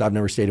rooms. At least I've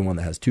never stayed in one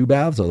that has two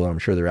baths, although I'm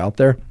sure they're out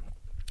there.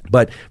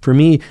 But for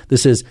me,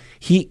 this is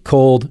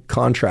heat-cold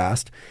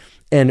contrast.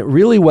 And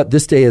really what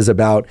this day is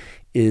about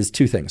is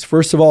two things.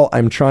 First of all,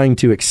 I'm trying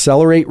to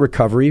accelerate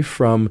recovery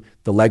from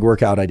the leg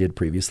workout I did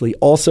previously.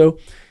 Also,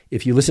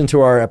 if you listen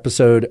to our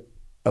episode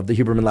of the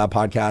Huberman Lab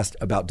podcast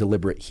about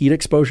deliberate heat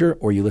exposure,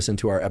 or you listen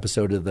to our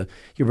episode of the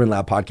Huberman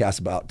Lab podcast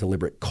about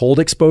deliberate cold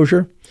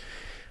exposure,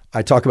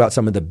 I talk about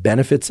some of the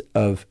benefits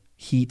of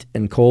heat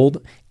and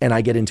cold, and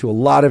I get into a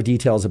lot of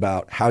details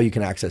about how you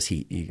can access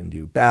heat. You can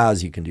do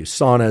baths, you can do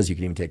saunas, you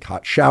can even take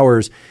hot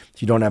showers.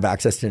 If you don't have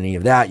access to any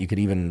of that, you could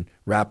even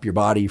wrap your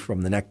body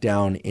from the neck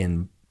down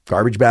in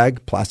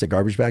plastic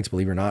garbage bags.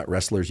 Believe it or not,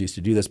 wrestlers used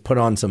to do this. Put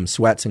on some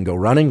sweats and go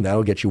running.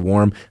 That'll get you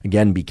warm.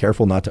 Again, be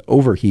careful not to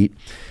overheat.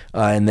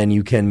 And then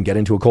you can get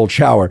into a cold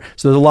shower.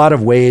 So there's a lot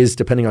of ways,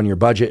 depending on your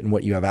budget and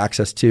what you have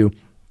access to.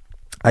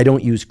 I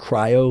don't use these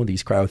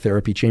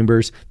cryotherapy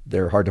chambers.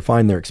 They're hard to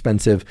find. They're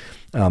expensive.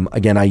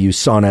 Again, I use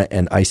sauna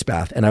and ice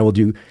bath. And I will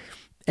do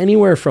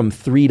anywhere from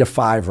 3 to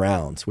 5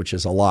 rounds, which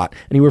is a lot.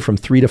 Anywhere from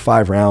 3 to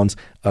 5 rounds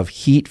of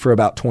heat for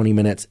about 20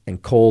 minutes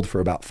and cold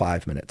for about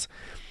 5 minutes.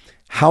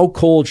 How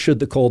cold should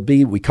the cold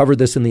be? We covered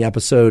this in the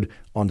episode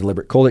on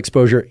deliberate cold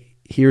exposure.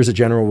 Here's a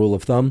general rule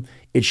of thumb.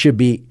 It should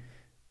be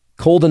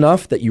cold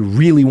enough that you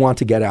really want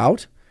to get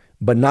out,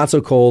 but not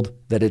so cold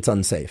that it's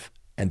unsafe.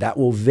 And that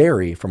will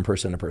vary from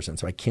person to person.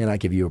 So I cannot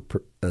give you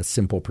a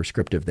simple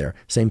prescriptive there.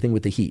 Same thing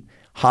with the heat.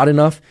 Hot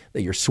enough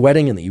that you're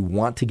sweating and that you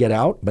want to get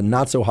out, but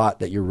not so hot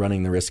that you're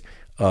running the risk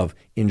of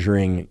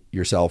injuring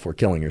yourself or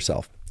killing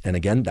yourself. And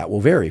again, that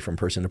will vary from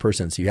person to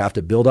person. So you have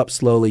to build up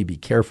slowly, be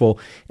careful,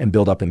 and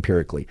build up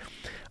empirically.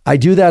 I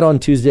do that on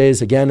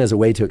Tuesdays, again, as a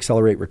way to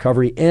accelerate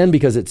recovery and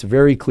because it's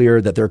very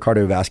clear that there are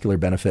cardiovascular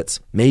benefits,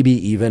 maybe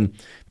even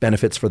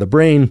benefits for the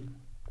brain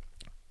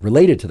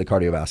related to the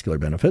cardiovascular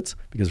benefits,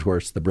 because of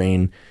course the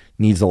brain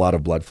needs a lot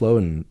of blood flow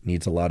and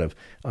needs a lot of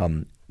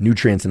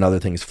nutrients and other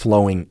things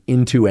flowing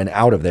into and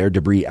out of there,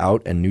 debris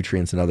out and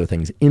nutrients and other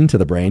things into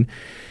the brain.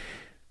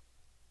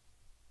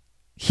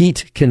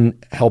 Heat can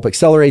help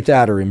accelerate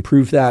that or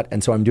improve that.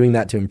 And so I'm doing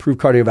that to improve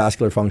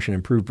cardiovascular function,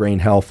 improve brain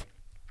health.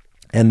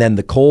 And then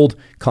the cold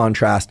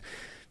contrast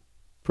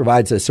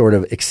provides a sort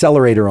of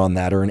accelerator on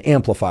that, or an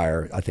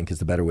amplifier, I think is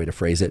the better way to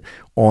phrase it,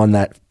 on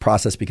that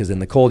process, because in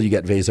the cold you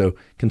get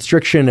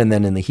vasoconstriction, and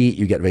then in the heat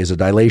you get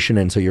vasodilation.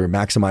 And so you're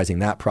maximizing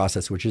that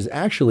process, which is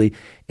actually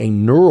a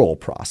neural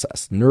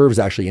process. Nerves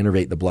actually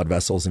innervate the blood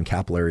vessels and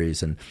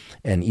capillaries and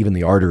even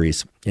the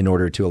arteries in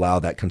order to allow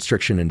that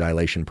constriction and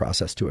dilation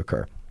process to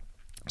occur.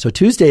 So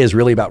Tuesday is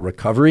really about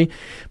recovery,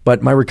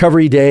 but my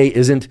recovery day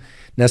isn't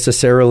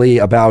necessarily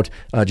about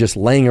just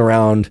laying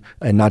around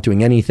and not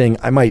doing anything.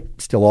 I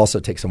might still also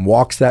take some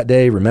walks that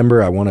day.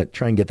 Remember, I want to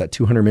try and get that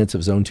 200 minutes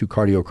of zone 2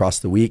 cardio across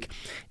the week.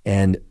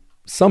 And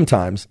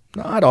sometimes,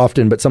 not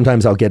often, but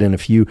sometimes I'll get in a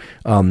few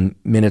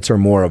minutes or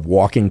more of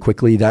walking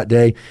quickly that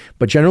day.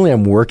 But generally,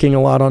 I'm working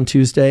a lot on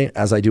Tuesday,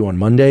 as I do on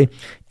Monday.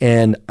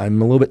 And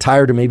I'm a little bit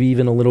tired or maybe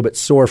even a little bit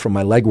sore from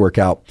my leg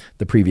workout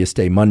the previous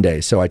day,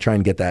 Monday. So I try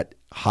and get that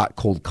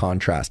hot-cold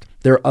contrast.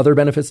 There are other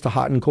benefits to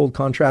hot and cold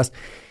contrast.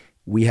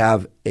 We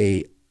have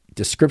a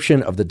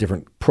description of the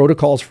different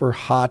protocols for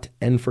hot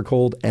and for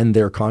cold and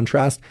their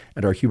contrast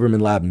at our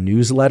Huberman Lab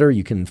newsletter.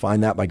 You can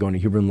find that by going to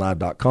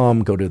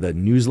hubermanlab.com, go to the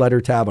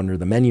newsletter tab under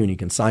the menu, and you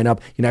can sign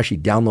up. You can actually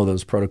download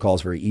those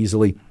protocols very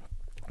easily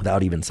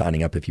without even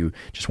signing up if you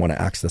just want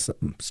to access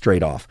them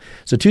straight off.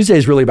 So Tuesday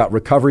is really about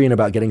recovery and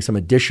about getting some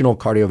additional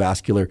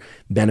cardiovascular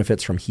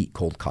benefits from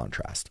heat-cold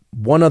contrast.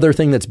 One other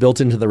thing that's built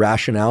into the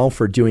rationale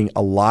for doing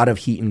a lot of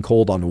heat and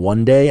cold on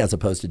one day as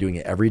opposed to doing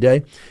it every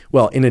day,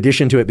 well, in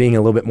addition to it being a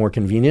little bit more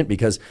convenient,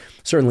 because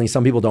certainly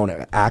some people don't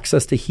have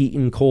access to heat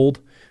and cold,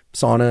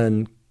 sauna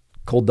and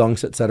cold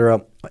dunks, et cetera,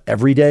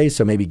 every day.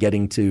 So maybe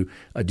getting to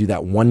do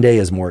that one day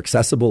is more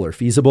accessible or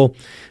feasible.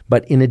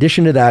 But in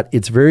addition to that,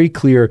 it's very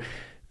clear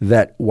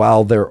that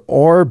while there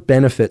are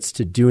benefits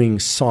to doing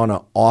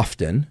sauna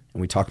often, and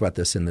we talk about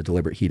this in the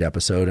Deliberate Heat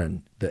episode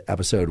and the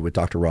episode with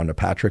Dr. Rhonda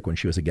Patrick when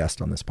she was a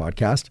guest on this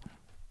podcast,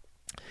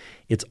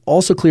 it's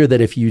also clear that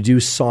if you do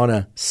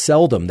sauna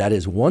seldom, that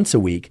is once a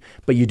week,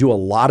 but you do a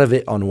lot of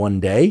it on one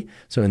day,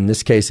 so in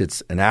this case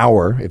it's an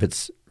hour, if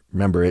it's,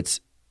 remember it's,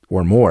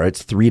 or more,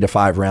 it's 3 to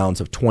 5 rounds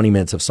of 20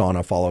 minutes of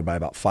sauna followed by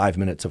about 5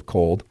 minutes of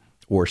cold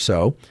or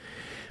so.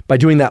 By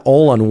doing that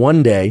all on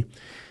one day,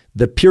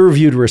 the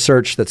peer-reviewed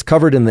research that's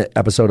covered in the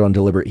episode on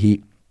Deliberate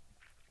Heat,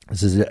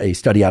 this is a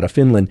study out of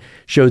Finland,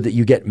 showed that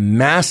you get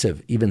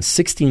massive, even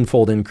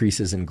 16-fold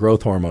increases in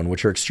growth hormone,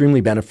 which are extremely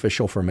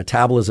beneficial for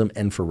metabolism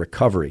and for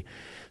recovery.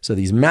 So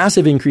these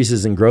massive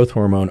increases in growth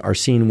hormone are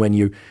seen when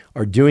you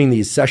are doing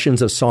these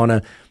sessions of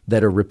sauna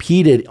that are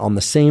repeated on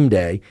the same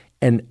day,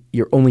 and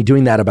you're only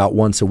doing that about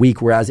once a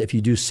week. Whereas if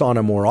you do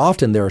sauna more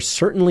often, there are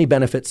certainly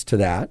benefits to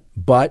that,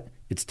 but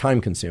it's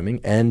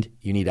time-consuming and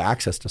you need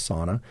access to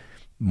sauna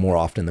more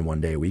often than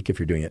one day a week if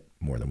you're doing it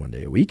more than one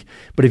day a week.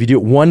 But if you do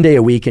it one day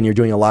a week and you're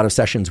doing a lot of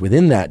sessions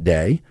within that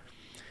day,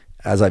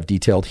 as I've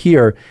detailed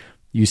here,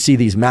 you see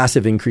these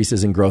massive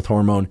increases in growth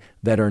hormone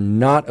that are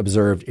not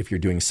observed if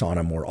you're doing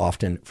sauna more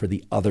often for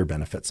the other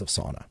benefits of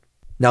sauna.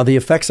 Now, the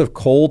effects of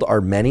cold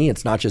are many.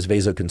 It's not just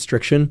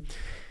vasoconstriction,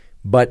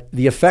 but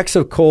the effects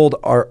of cold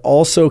are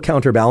also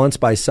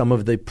counterbalanced by some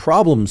of the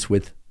problems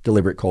with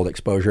deliberate cold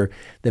exposure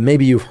that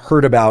maybe you've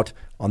heard about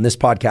on this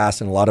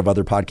podcast and a lot of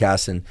other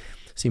podcasts, and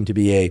seem to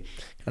be a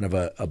kind of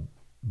a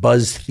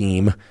buzz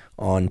theme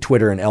on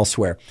Twitter and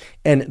elsewhere.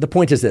 And the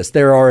point is this: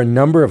 there are a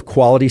number of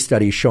quality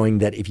studies showing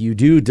that if you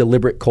do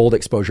deliberate cold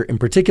exposure, in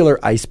particular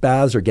ice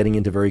baths or getting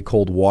into very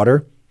cold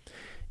water,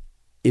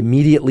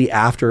 immediately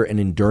after an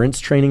endurance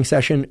training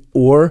session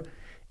or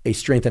a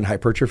strength and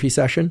hypertrophy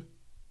session,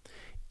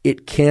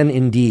 it can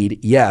indeed,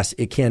 yes,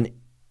 it can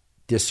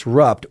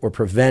disrupt or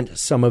prevent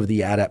some of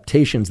the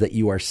adaptations that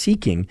you are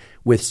seeking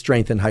with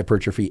strength and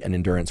hypertrophy and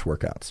endurance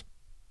workouts.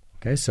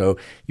 Okay, so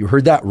you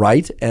heard that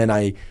right, and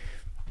I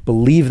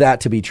believe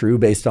that to be true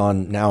based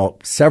on now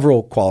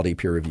several quality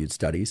peer-reviewed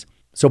studies.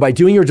 So by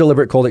doing your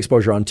deliberate cold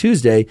exposure on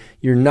Tuesday,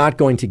 you're not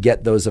going to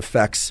get those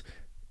effects,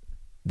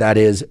 that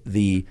is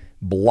the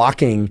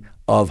blocking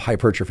of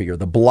hypertrophy or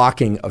the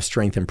blocking of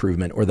strength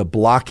improvement or the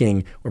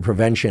blocking or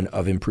prevention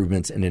of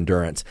improvements in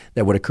endurance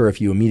that would occur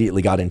if you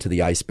immediately got into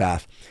the ice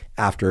bath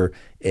after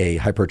a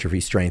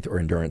hypertrophy, strength, or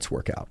endurance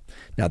workout.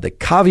 Now, the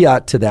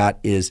caveat to that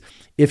is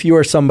if you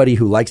are somebody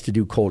who likes to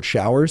do cold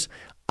showers,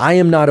 I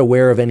am not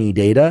aware of any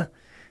data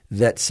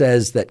that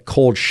says that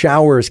cold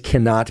showers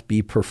cannot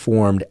be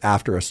performed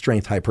after a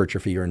strength,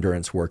 hypertrophy, or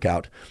endurance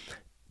workout.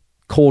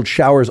 Cold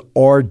showers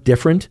are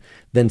different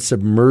than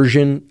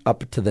submersion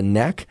up to the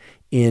neck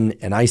in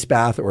an ice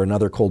bath or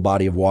another cold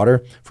body of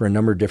water for a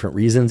number of different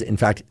reasons. In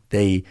fact,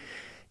 they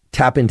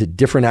tap into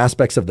different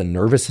aspects of the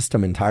nervous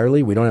system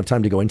entirely. We don't have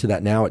time to go into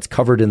that now. It's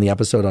covered in the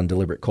episode on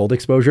deliberate cold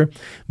exposure.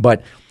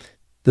 But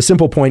the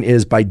simple point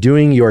is by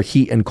doing your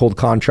heat and cold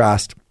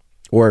contrast,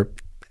 or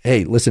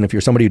hey, listen, if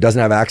you're somebody who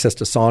doesn't have access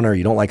to sauna or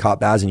you don't like hot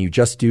baths and you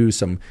just do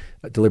some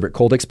deliberate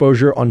cold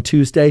exposure on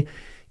Tuesday,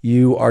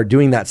 you are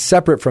doing that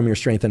separate from your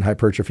strength and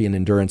hypertrophy and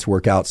endurance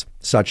workouts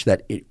such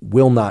that it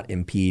will not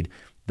impede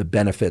the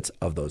benefits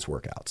of those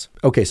workouts.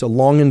 Okay, so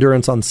long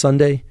endurance on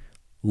Sunday,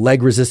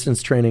 leg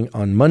resistance training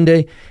on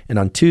Monday, and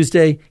on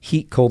Tuesday,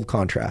 heat cold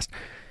contrast.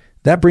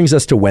 That brings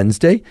us to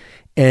Wednesday.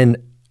 And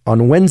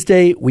on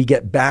Wednesday, we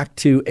get back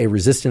to a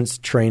resistance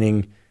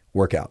training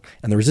workout.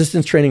 And the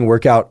resistance training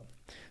workout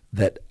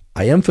that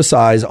I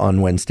emphasize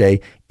on Wednesday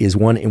is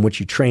one in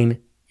which you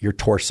train your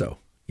torso.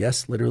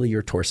 Yes, literally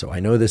your torso. I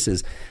know this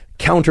is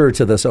counter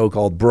to the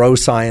so-called bro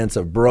science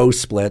of bro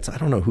splits. I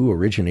don't know who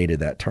originated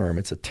that term.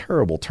 It's a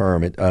terrible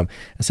term. It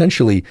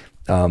essentially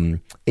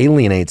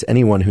alienates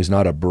anyone who's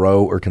not a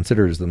bro or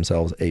considers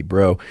themselves a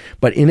bro.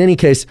 But in any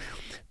case,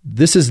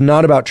 this is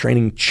not about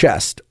training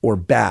chest or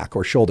back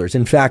or shoulders.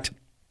 In fact,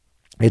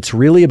 it's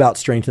really about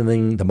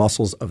strengthening the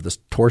muscles of the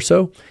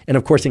torso, and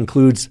of course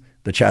includes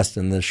the chest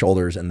and the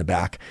shoulders and the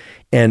back.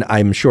 And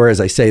I'm sure as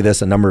I say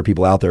this, a number of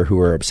people out there who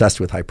are obsessed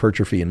with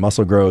hypertrophy and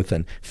muscle growth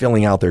and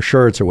filling out their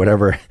shirts or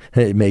whatever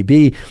it may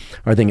be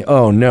are thinking,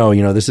 oh no,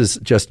 this is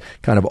just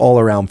kind of all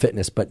around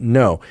fitness. But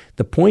no,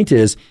 the point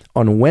is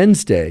on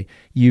Wednesday,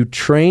 you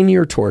train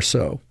your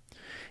torso,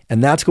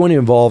 and that's going to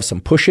involve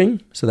some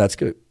pushing. So that's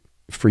good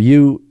for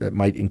you. That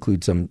might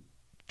include some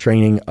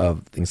training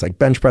of things like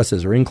bench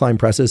presses or incline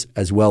presses,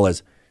 as well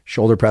as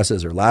shoulder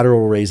presses or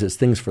lateral raises,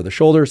 things for the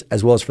shoulders,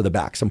 as well as for the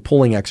back. Some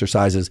pulling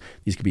exercises.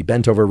 These could be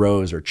bent over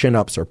rows or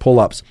chin-ups or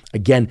pull-ups.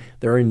 Again,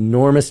 there are an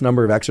enormous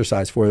number of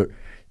exercises for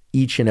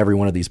each and every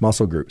one of these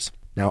muscle groups.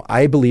 Now,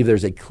 I believe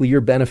there's a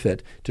clear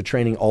benefit to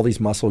training all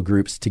these muscle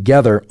groups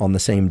together on the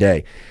same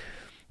day,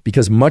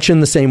 because much in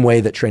the same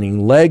way that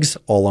training legs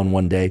all on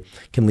one day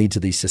can lead to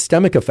these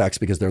systemic effects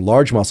because they're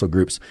large muscle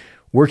groups,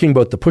 working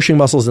both the pushing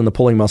muscles and the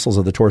pulling muscles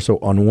of the torso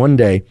on one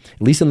day,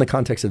 at least in the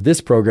context of this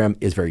program,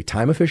 is very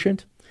time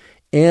efficient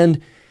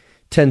and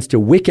tends to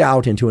wick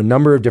out into a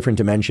number of different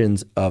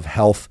dimensions of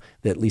health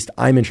that at least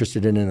I'm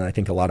interested in, and I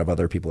think a lot of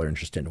other people are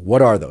interested in.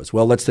 What are those?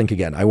 Well, let's think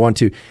again. I want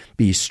to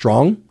be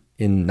strong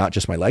in not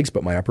just my legs,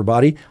 but my upper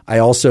body. I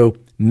also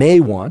may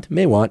want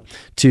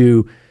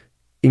to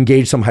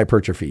engage some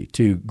hypertrophy,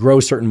 to grow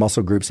certain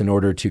muscle groups in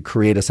order to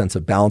create a sense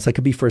of balance. That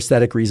could be for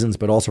aesthetic reasons,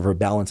 but also for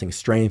balancing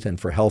strength and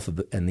for health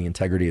and the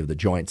integrity of the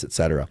joints, et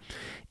cetera.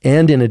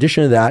 And in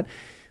addition to that,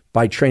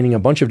 by training a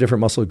bunch of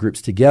different muscle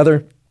groups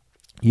together,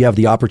 you have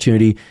the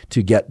opportunity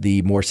to get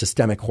the more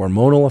systemic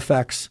hormonal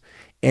effects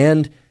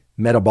and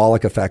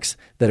metabolic effects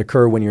that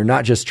occur when you're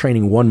not just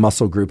training one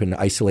muscle group and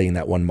isolating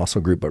that one muscle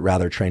group, but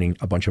rather training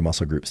a bunch of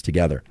muscle groups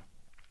together.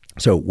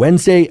 So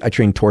Wednesday, I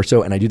train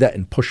torso, and I do that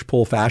in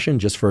push-pull fashion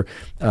just for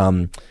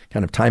kind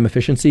of time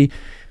efficiency.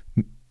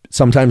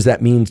 Sometimes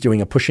that means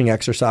doing a pushing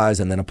exercise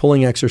and then a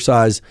pulling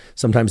exercise.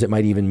 Sometimes it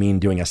might even mean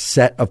doing a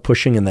set of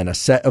pushing and then a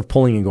set of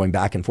pulling and going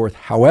back and forth.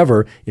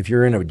 However, if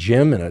you're in a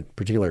gym, in a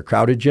particular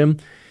crowded gym,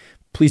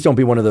 please don't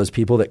be one of those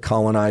people that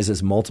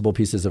colonizes multiple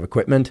pieces of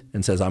equipment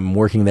and says, I'm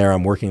working there.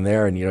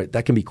 And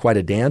that can be quite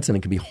a dance, and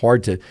it can be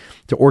hard to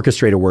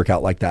orchestrate a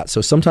workout like that. So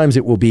sometimes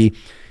it will be,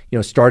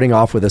 starting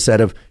off with a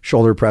set of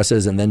shoulder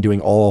presses and then doing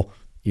all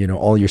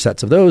your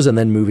sets of those, and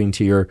then moving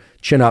to your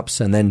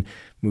chin-ups, and then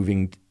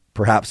moving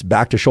perhaps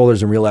back to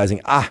shoulders and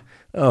realizing,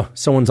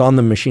 someone's on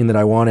the machine that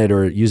I wanted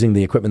or using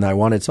the equipment that I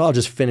wanted, so I'll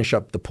just finish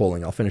up the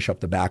pulling. I'll finish up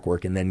the back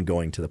work and then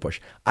going to the push.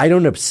 I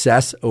don't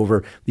obsess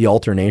over the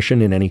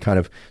alternation in any kind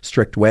of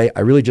strict way. I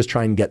really just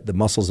try and get the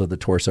muscles of the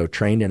torso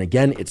trained. And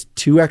again, it's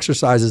 2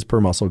 exercises per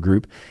muscle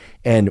group.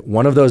 And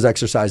one of those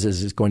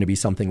exercises is going to be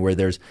something where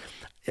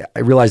I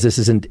realize this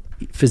isn't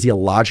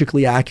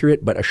physiologically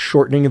accurate, but a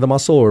shortening of the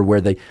muscle, or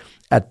where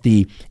at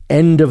the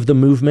end of the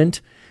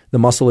movement, the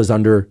muscle is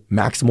under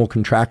maximal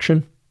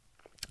contraction.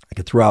 I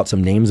could throw out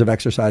some names of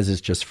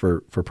exercises just for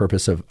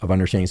purpose of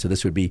understanding. So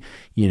this would be,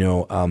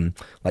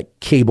 like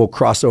cable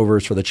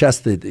crossovers for the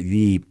chest.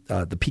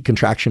 The peak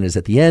contraction is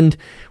at the end,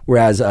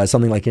 whereas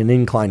something like an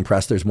incline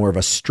press, there's more of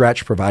a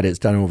stretch, provided it's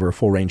done over a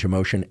full range of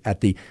motion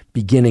at the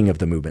beginning of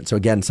the movement. So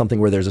again, something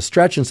where there's a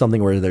stretch and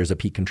something where there's a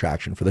peak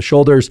contraction. For the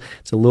shoulders,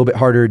 it's a little bit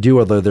harder to do,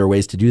 although there are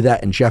ways to do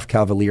that. And Jeff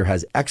Cavalier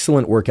has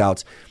excellent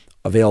workouts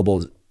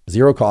available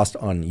zero cost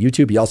on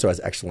YouTube. He also has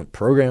excellent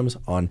programs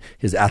on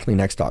his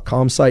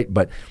athleanex.com site,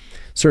 but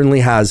certainly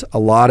has a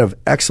lot of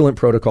excellent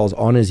protocols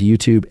on his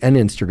YouTube and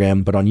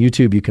Instagram. But on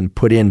YouTube, you can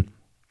put in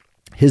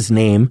his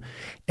name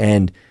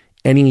and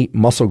any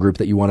muscle group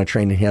that you want to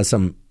train. And he has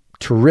some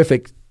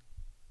terrific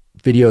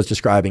videos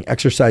describing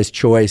exercise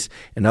choice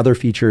and other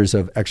features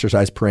of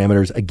exercise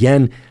parameters.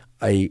 Again,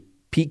 a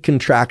peak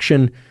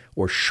contraction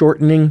or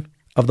shortening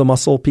of the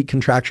muscle, peak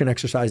contraction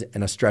exercise,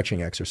 and a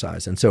stretching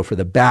exercise. And so for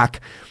the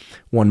back,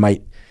 one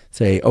might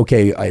say,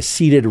 okay, a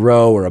seated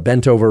row or a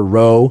bent over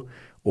row,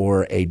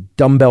 or a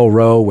dumbbell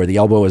row where the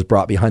elbow is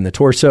brought behind the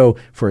torso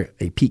for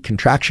a peak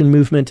contraction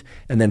movement.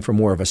 And then for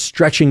more of a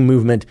stretching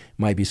movement,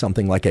 might be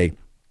something like a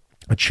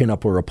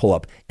chin-up or a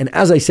pull-up. And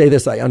as I say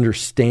this, I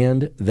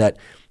understand that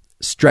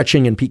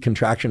stretching and peak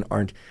contraction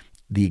aren't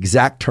the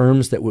exact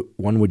terms that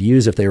one would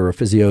use if they were a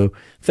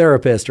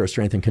physiotherapist or a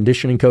strength and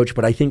conditioning coach.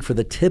 But I think for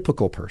the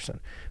typical person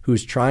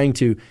who's trying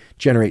to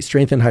generate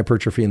strength and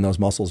hypertrophy in those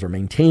muscles or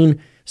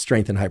maintain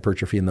strength and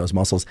hypertrophy in those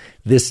muscles,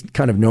 this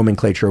kind of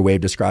nomenclature way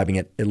of describing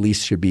it at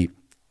least should be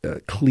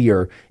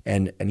clear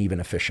and even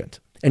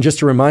efficient. And just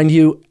to remind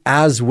you,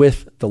 as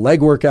with the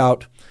leg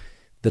workout,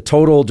 the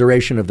total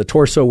duration of the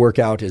torso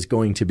workout is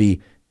going to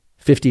be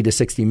 50 to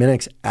 60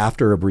 minutes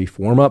after a brief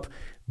warm-up.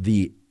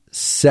 The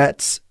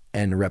sets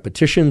and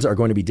repetitions are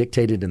going to be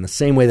dictated in the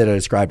same way that I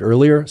described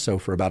earlier. So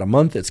for about a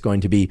month, it's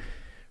going to be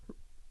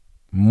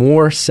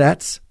more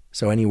sets,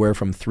 so anywhere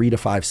from 3 to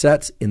 5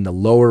 sets in the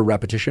lower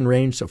repetition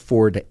range, so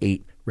 4 to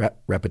 8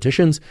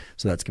 repetitions.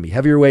 So that's going to be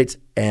heavier weights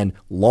and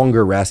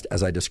longer rest,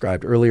 as I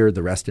described earlier,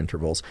 the rest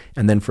intervals.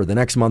 And then for the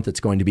next month, it's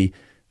going to be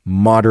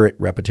moderate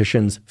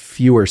repetitions,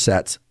 fewer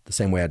sets, the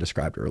same way I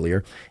described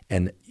earlier.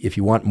 And if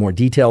you want more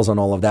details on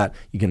all of that,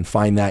 you can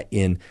find that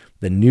in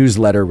the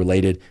newsletter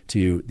related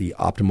to the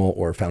optimal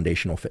or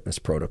foundational fitness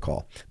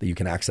protocol that you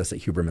can access at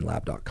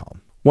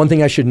hubermanlab.com. One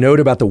thing I should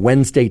note about the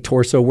Wednesday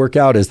torso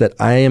workout is that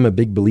I am a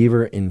big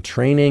believer in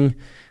training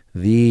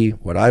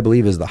what I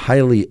believe is the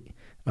highly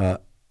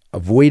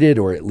avoided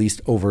or at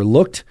least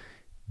overlooked,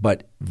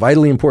 but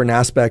vitally important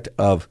aspect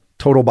of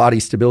total body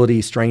stability,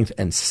 strength,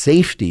 and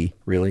safety,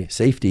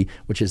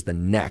 which is the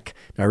neck.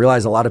 Now, I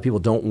realize a lot of people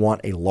don't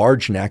want a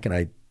large neck, and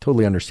I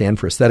totally understand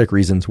for aesthetic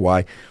reasons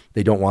why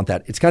they don't want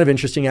that. It's kind of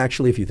interesting,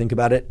 actually, if you think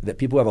about it, that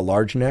people who have a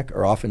large neck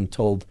are often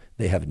told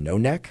they have no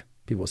neck.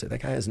 People will say,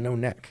 that guy has no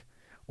neck,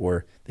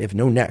 or they have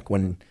no neck,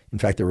 when in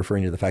fact they're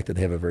referring to the fact that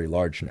they have a very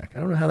large neck. I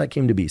don't know how that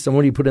came to be.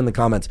 Somebody put in the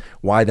comments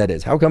why that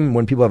is. How come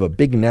when people have a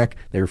big neck,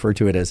 they refer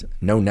to it as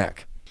no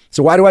neck?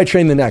 So why do I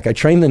train the neck? I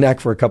train the neck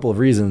for a couple of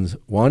reasons.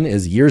 One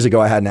is years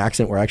ago, I had an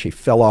accident where I actually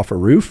fell off a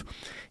roof,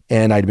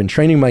 and I'd been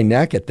training my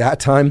neck at that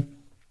time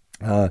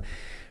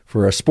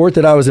for a sport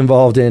that I was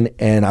involved in,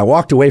 and I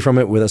walked away from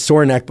it with a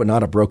sore neck, but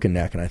not a broken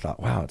neck. And I thought,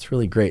 wow, it's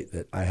really great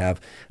that I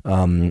have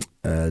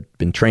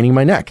been training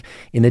my neck.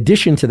 In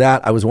addition to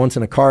that, I was once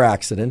in a car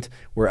accident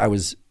where I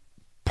was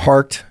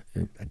parked.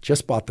 I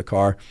just bought the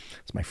car.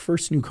 It's my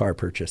first new car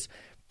purchase.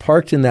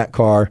 Parked in that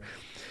car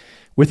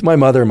with my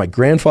mother and my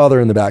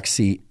grandfather in the back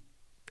seat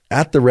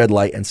at the red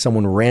light, and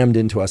someone rammed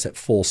into us at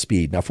full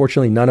speed. Now,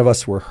 fortunately, none of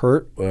us were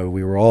hurt.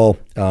 We were all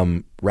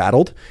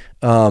rattled.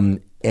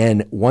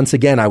 And once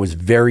again, I was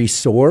very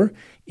sore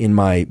in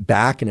my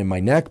back and in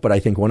my neck. But I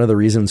think one of the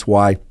reasons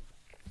why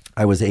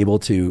I was able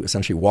to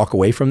essentially walk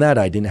away from that,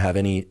 I didn't have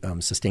any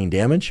sustained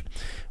damage,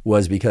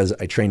 was because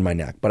I trained my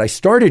neck. But I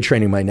started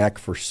training my neck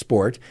for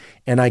sport,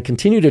 and I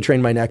continue to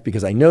train my neck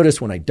because I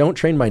notice when I don't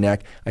train my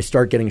neck, I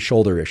start getting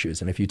shoulder issues.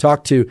 And if you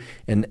talk to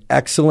an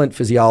excellent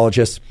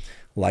physiologist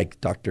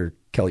like Dr.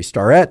 Kelly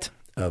Starrett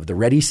of the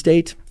Ready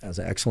State, has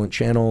an excellent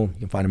channel. You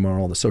can find him on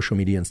all the social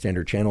media and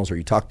standard channels, or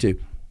you talk to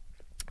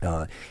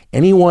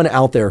anyone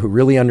out there who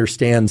really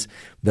understands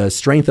the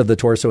strength of the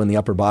torso and the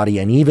upper body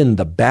and even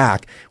the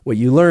back. What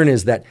you learn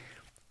is that,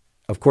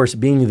 of course,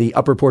 being the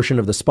upper portion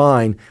of the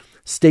spine,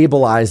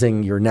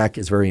 stabilizing your neck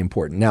is very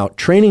important. Now,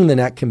 training the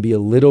neck can be a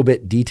little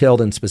bit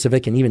detailed and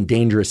specific and even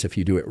dangerous if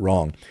you do it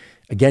wrong.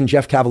 Again,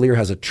 Jeff Cavaliere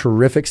has a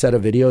terrific set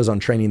of videos on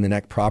training the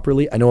neck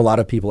properly. I know a lot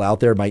of people out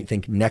there might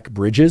think neck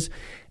bridges,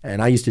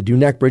 and I used to do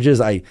neck bridges.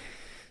 I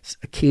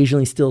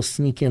occasionally still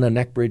sneak in a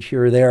neck bridge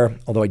here or there,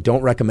 although I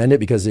don't recommend it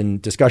because in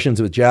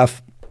discussions with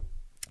Jeff,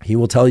 he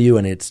will tell you,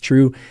 and it's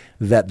true,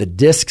 that the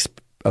discs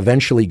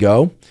eventually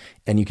go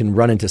and you can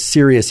run into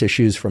serious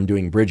issues from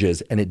doing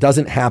bridges, and it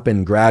doesn't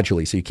happen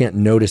gradually. So you can't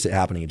notice it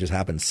happening. It just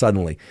happens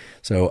suddenly.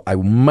 So I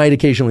might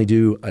occasionally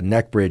do a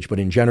neck bridge, but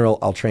in general,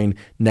 I'll train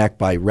neck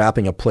by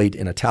wrapping a plate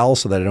in a towel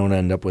so that I don't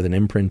end up with an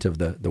imprint of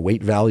the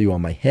weight value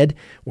on my head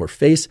or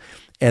face,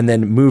 and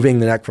then moving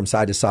the neck from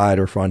side to side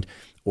or front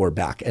or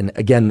back. And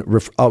again,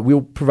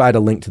 we'll provide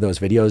a link to those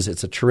videos.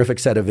 It's a terrific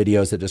set of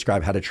videos that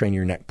describe how to train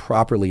your neck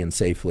properly and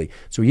safely.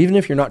 So even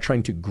if you're not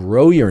trying to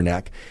grow your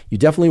neck, you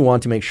definitely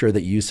want to make sure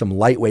that you use some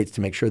light weights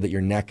to make sure that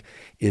your neck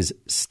is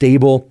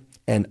stable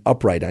and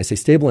upright. And I say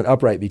stable and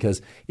upright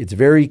because it's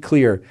very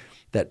clear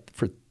that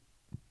for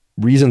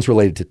reasons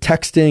related to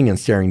texting and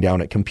staring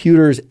down at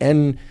computers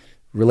and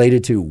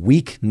related to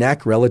weak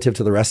neck relative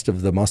to the rest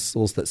of the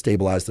muscles that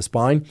stabilize the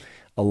spine,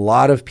 a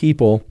lot of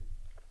people,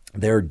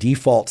 their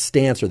default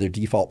stance or their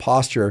default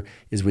posture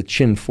is with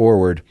chin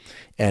forward,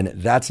 and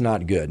that's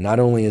not good. Not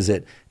only is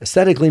it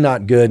aesthetically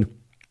not good,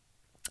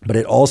 but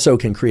it also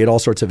can create all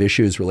sorts of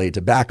issues related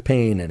to back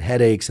pain and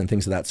headaches and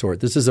things of that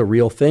sort. This is a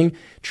real thing.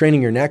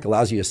 Training your neck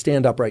allows you to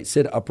stand upright,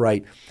 sit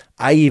upright.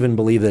 I even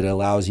believe that it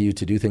allows you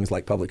to do things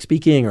like public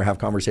speaking or have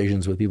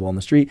conversations with people on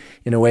the street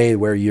in a way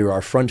where you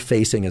are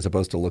front-facing as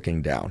opposed to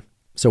looking down.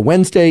 So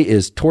Wednesday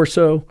is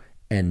torso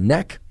and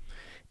neck.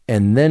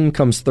 And then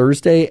comes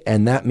Thursday,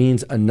 and that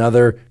means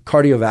another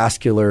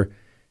cardiovascular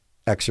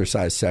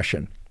exercise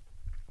session,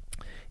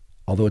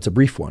 although it's a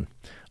brief one.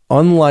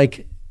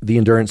 Unlike the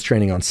endurance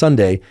training on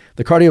Sunday,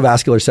 the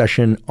cardiovascular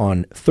session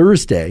on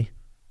Thursday,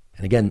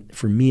 and again,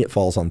 for me it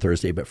falls on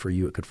Thursday, but for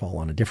you it could fall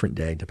on a different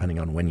day depending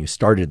on when you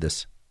started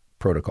this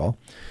protocol.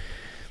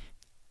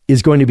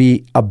 is going to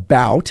be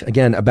about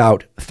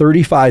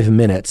 35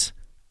 minutes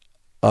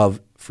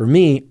of, for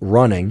me,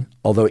 running,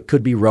 although it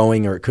could be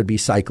rowing or it could be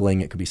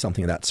cycling, it could be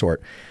something of that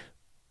sort.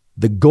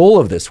 The goal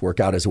of this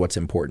workout is what's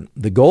important.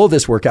 The goal of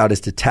this workout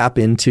is to tap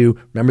into,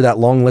 remember that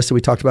long list that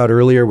we talked about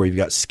earlier where you've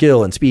got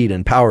skill and speed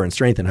and power and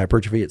strength and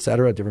hypertrophy, et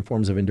cetera, different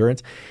forms of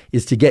endurance,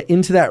 is to get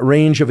into that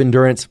range of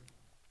endurance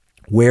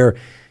where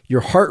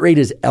your heart rate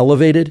is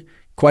elevated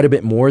quite a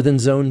bit more than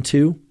zone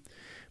 2,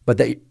 but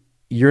that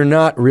you're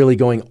not really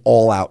going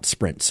all out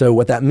sprint. So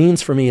what that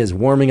means for me is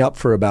warming up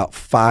for about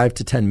 5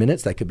 to 10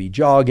 minutes. That could be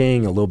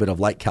jogging, a little bit of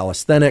light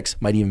calisthenics,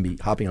 might even be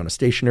hopping on a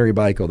stationary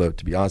bike, although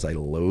to be honest, I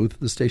loathe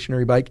the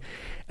stationary bike.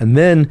 And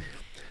then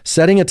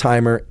setting a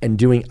timer and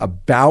doing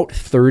about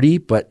 30,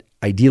 but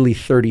ideally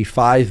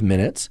 35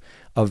 minutes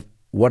of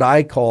what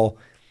I call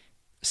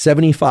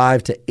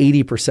 75 to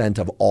 80%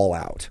 of all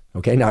out.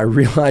 Okay. Now I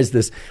realize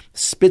this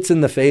spits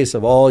in the face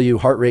of all you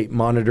heart rate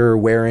monitor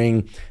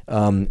wearing,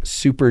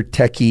 super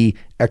techie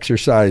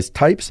exercise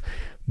types.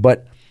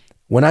 But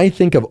when I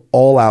think of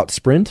all out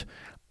sprint,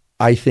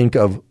 I think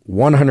of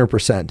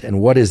 100%.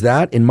 And what is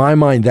that? In my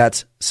mind,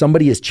 that's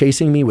somebody is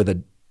chasing me with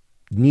a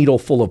needle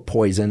full of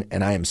poison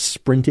and I am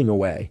sprinting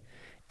away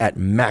at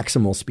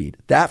maximal speed.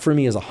 That for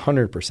me is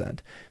 100%.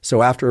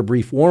 So after a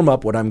brief warm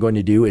up, what I'm going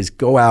to do is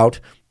go out,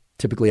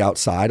 typically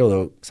outside,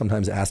 although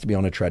sometimes it has to be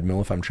on a treadmill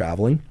if I'm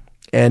traveling,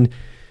 and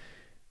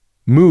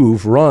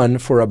run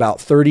for about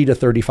 30 to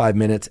 35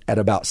 minutes at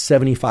about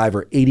 75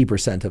 or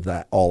 80% of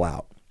that all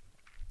out.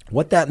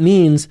 What that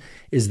means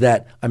is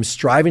that I'm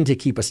striving to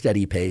keep a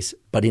steady pace,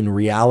 but in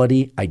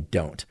reality, I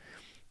don't.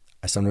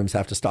 I sometimes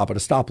have to stop at a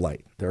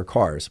stoplight. There are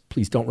cars.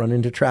 Please don't run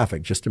into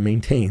traffic just to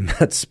maintain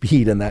that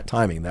speed and that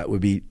timing. That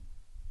would be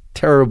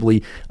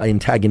terribly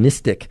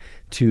antagonistic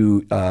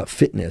to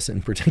fitness,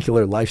 in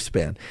particular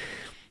lifespan.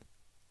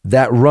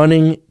 That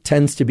running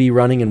tends to be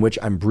running in which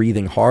I'm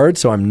breathing hard,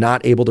 so I'm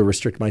not able to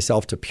restrict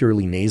myself to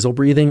purely nasal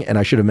breathing. And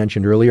I should have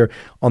mentioned earlier,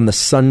 on the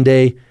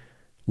Sunday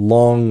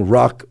long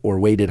ruck or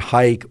weighted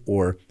hike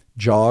or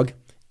jog,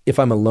 if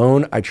I'm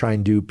alone, I try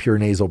and do pure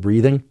nasal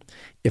breathing.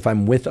 If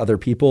I'm with other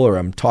people or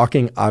I'm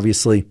talking,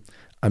 obviously,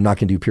 I'm not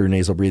going to do pure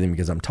nasal breathing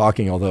because I'm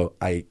talking, although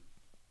I'm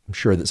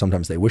sure that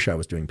sometimes they wish I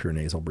was doing pure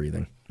nasal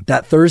breathing.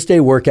 That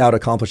Thursday workout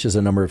accomplishes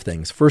a number of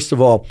things. First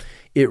of all,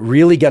 it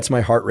really gets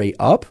my heart rate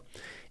up.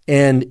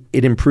 And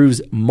it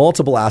improves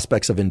multiple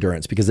aspects of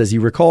endurance because as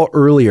you recall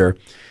earlier,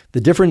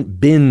 the different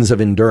bins of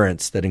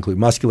endurance that include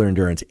muscular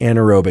endurance,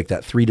 anaerobic,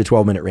 that 3 to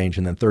 12 minute range,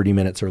 and then 30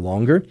 minutes or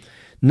longer,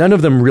 none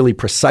of them really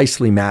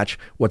precisely match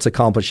what's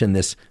accomplished in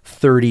this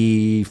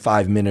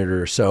 35 minute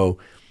or so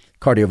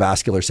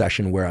cardiovascular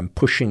session where I'm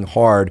pushing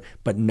hard,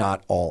 but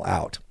not all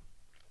out.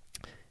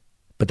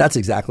 But that's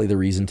exactly the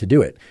reason to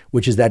do it,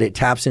 which is that it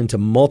taps into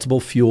multiple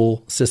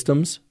fuel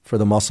systems for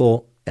the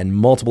muscle and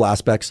multiple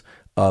aspects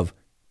of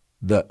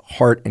the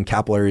heart and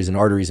capillaries and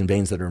arteries and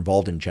veins that are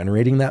involved in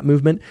generating that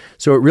movement.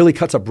 So it really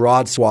cuts a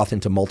broad swath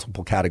into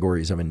multiple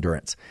categories of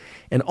endurance.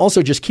 And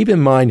also just keep in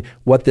mind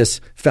what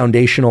this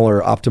foundational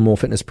or optimal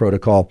fitness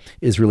protocol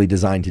is really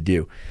designed to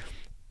do.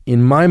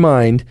 In my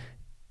mind,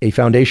 a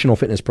foundational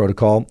fitness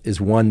protocol is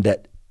one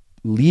that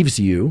leaves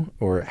you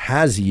or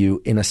has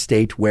you in a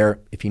state where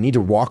if you need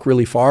to walk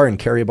really far and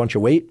carry a bunch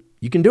of weight,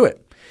 you can do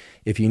it.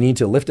 If you need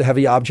to lift a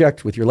heavy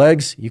object with your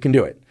legs, you can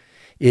do it.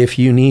 If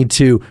you need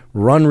to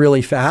run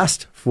really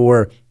fast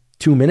for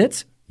 2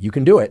 minutes, you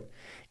can do it.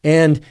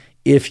 And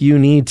if you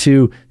need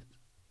to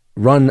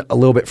run a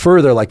little bit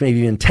further, like maybe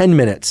even 10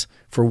 minutes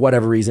for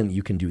whatever reason,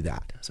 you can do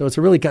that. So it's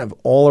a really kind of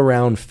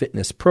all-around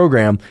fitness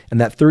program.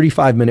 And that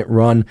 35-minute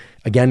run,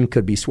 again,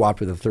 could be swapped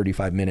with a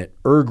 35-minute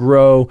erg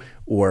row,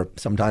 or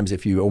sometimes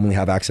if you only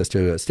have access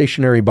to a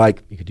stationary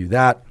bike, you could do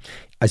that.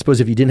 I suppose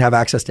if you didn't have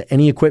access to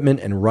any equipment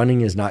and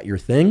running is not your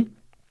thing,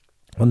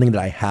 one thing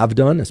that I have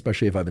done,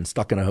 especially if I've been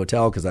stuck in a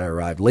hotel because I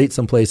arrived late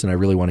someplace and I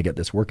really want to get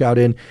this workout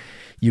in,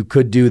 you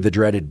could do the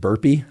dreaded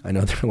burpee. I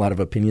know there are a lot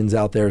of opinions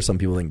out there. Some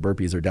people think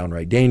burpees are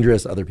downright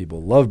dangerous. Other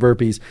people love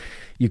burpees.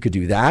 You could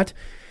do that.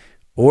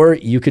 Or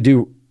you could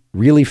do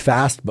really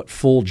fast but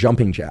full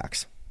jumping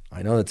jacks.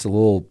 I know that's a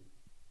little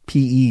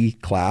PE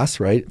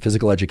class, right?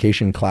 Physical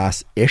education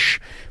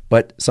class-ish.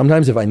 But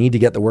sometimes if I need to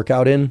get the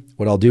workout in,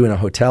 what I'll do in a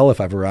hotel if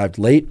I've arrived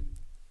late,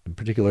 a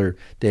particular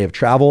day of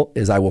travel,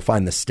 is I will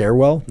find the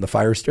stairwell, the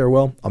fire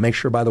stairwell. I'll make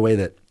sure, by the way,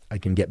 that I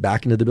can get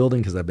back into the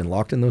building because I've been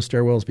locked in those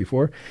stairwells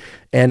before.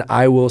 And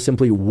I will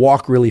simply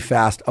walk really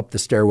fast up the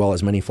stairwell,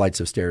 as many flights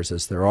of stairs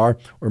as there are,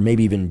 or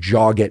maybe even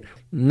jog it,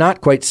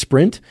 not quite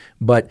sprint,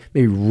 but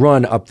maybe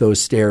run up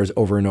those stairs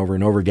over and over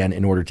and over again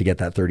in order to get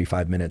that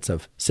 35 minutes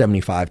of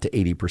 75 to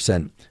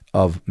 80%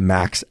 of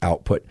max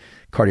output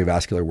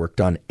cardiovascular work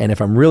done. And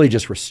if I'm really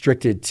just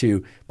restricted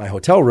to my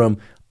hotel room,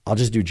 I'll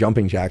just do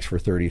jumping jacks for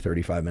 30,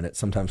 35 minutes,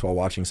 sometimes while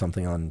watching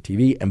something on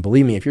TV. And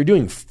believe me, if you're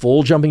doing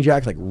full jumping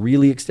jacks, like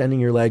really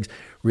extending your legs,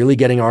 really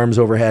getting arms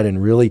overhead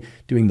and really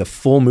doing the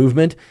full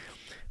movement,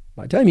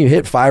 by the time you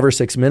hit 5 or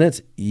 6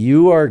 minutes,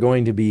 you are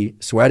going to be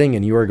sweating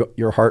and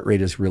your heart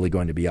rate is really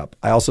going to be up.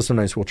 I also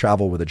sometimes will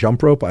travel with a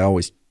jump rope. I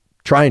always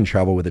try and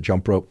travel with a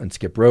jump rope and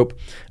skip rope,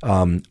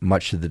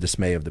 much to the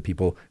dismay of the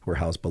people who are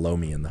housed below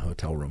me in the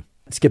hotel room.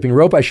 Skipping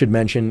rope, I should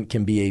mention,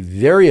 can be a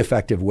very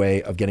effective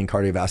way of getting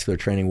cardiovascular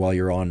training while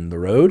you're on the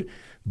road.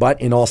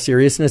 But in all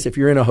seriousness, if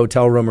you're in a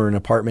hotel room or an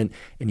apartment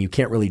and you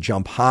can't really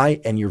jump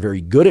high and you're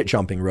very good at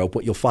jumping rope,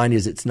 what you'll find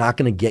is it's not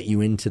going to get you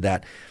into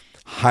that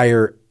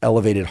higher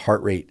elevated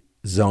heart rate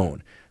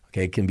zone.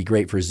 Okay, it can be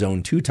great for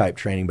zone 2 type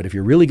training, but if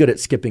you're really good at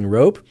skipping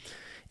rope,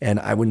 and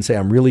I wouldn't say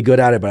I'm really good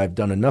at it, but I've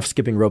done enough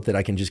skipping rope that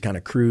I can just kind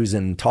of cruise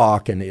and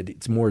talk, and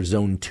it's more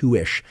zone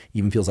 2-ish.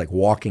 Even feels like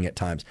walking at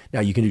times. Now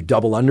you can do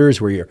double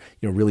unders where you're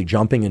really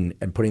jumping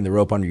and putting the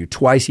rope under you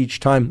twice each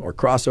time, or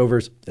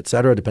crossovers, et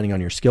cetera, depending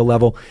on your skill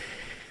level.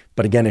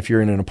 But again, if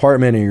you're in an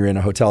apartment or you're in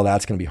a hotel,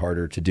 that's going to be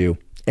harder to do.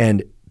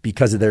 And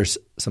because there's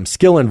some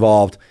skill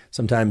involved,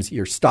 sometimes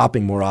you're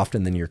stopping more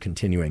often than you're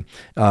continuing.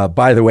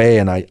 By the way,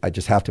 and I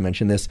just have to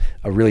mention this,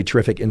 a really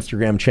terrific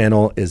Instagram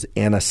channel is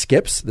Anna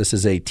Skips. This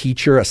is a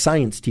teacher, a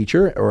science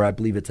teacher, or I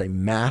believe it's a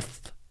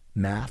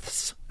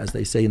maths, as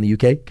they say in the UK,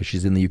 because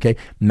she's in the UK,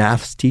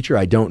 maths teacher.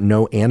 I don't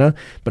know Anna,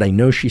 but I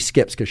know she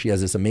skips because she has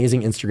this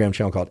amazing Instagram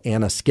channel called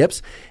Anna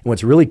Skips. And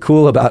what's really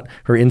cool about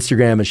her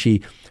Instagram is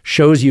she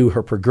shows you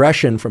her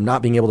progression from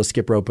not being able to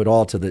skip rope at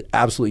all to the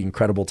absolutely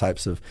incredible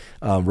types of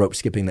rope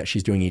skipping that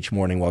she's doing each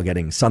morning while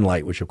getting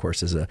sunlight, which of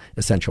course is an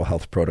essential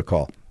health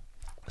protocol.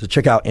 So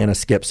check out Anna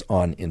Skips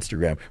on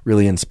Instagram.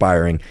 Really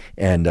inspiring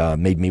and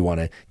made me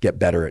want to get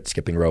better at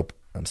skipping rope.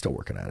 I'm still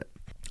working at it.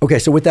 Okay,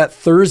 so with that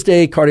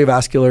Thursday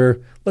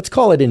cardiovascular, let's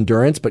call it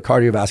endurance, but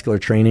cardiovascular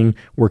training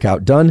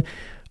workout done,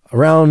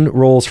 around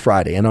rolls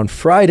Friday. And on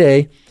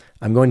Friday,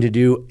 I'm going to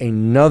do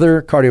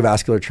another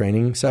cardiovascular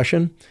training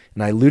session.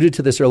 And I alluded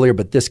to this earlier,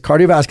 but this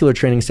cardiovascular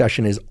training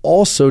session is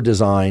also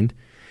designed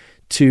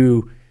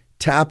to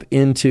tap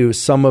into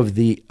some of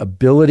the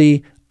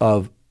ability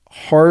of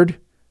high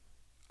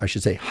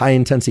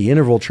intensity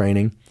interval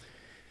training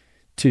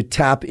to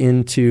tap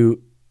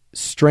into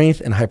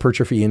strength and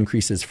hypertrophy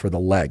increases for the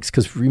legs.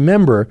 Because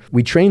remember,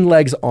 we train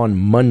legs on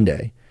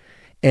Monday,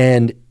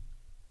 and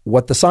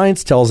what the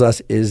science tells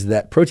us is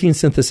that protein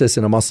synthesis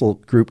in a muscle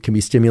group can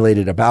be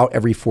stimulated about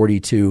every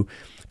 42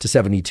 to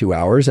 72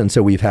 hours. And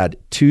so we've had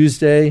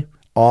Tuesday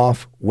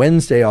off,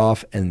 Wednesday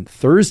off, and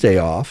Thursday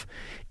off.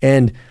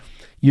 And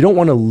you don't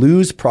want to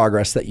lose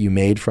progress that you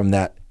made from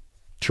that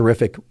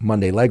terrific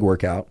Monday leg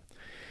workout.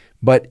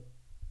 But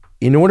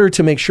in order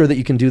to make sure that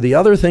you can do the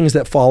other things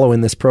that follow in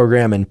this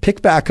program and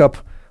pick back up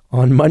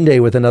on Monday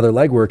with another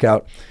leg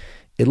workout,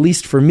 at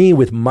least for me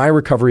with my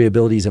recovery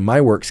abilities and my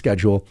work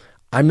schedule,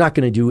 I'm not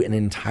going to do an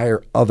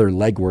entire other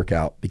leg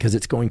workout because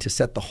it's going to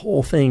set the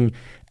whole thing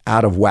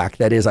out of whack.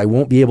 That is, I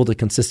won't be able to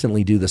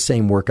consistently do the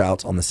same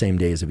workouts on the same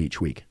days of each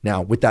week.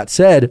 Now, with that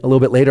said, a little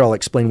bit later, I'll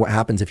explain what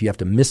happens if you have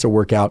to miss a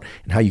workout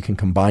and how you can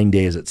combine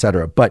days, et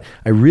cetera. But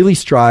I really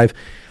strive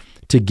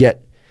to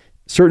get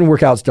certain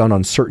workouts done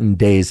on certain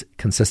days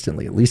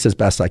consistently, at least as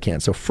best I can.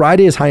 So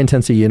Friday is high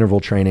intensity interval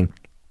training,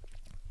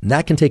 and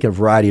that can take a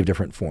variety of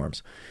different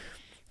forms.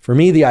 For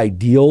me, the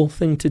ideal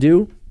thing to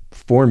do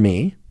for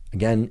me,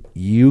 again,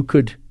 you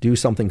could do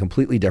something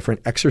completely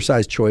different.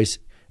 Exercise choice,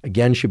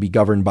 again, should be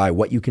governed by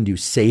what you can do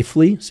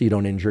safely so you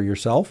don't injure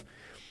yourself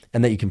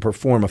and that you can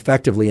perform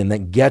effectively and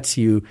that gets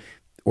you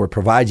or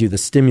provides you the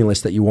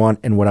stimulus that you want.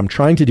 And what I'm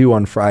trying to do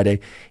on Friday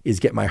is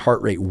get my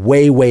heart rate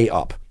way, way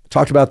up.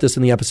 Talked about this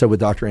in the episode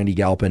with Dr. Andy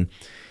Galpin.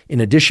 In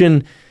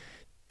addition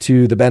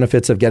to the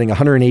benefits of getting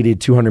 180 to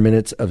 200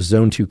 minutes of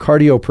zone 2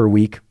 cardio per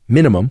week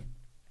minimum,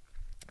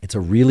 it's a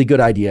really good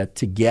idea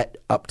to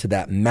get up to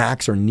that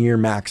max or near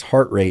max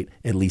heart rate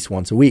at least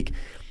once a week.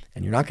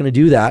 And you're not going to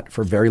do that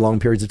for very long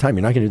periods of time.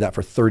 You're not going to do that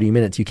for 30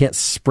 minutes. You can't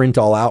sprint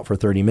all out for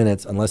 30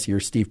 minutes unless you're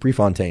Steve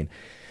Prefontaine.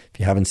 If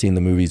you haven't seen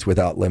the movies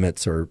Without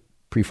Limits or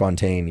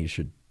Prefontaine, you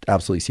should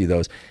absolutely see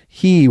those.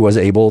 He was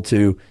able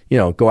to,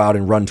 go out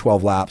and run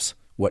 12 laps,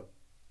 what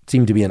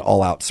seemed to be an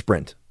all-out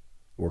sprint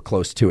or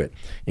close to it.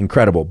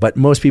 Incredible. But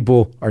most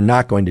people are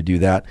not going to do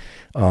that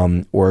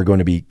or are going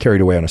to be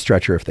carried away on a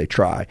stretcher if they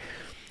try.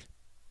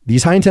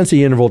 These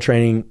high-intensity interval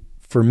training,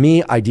 for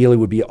me, ideally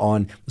would be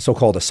on the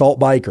so-called assault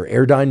bike or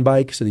Airdyne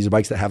bike. So these are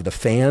bikes that have the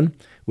fan,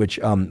 which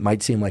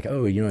might seem like,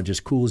 it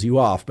just cools you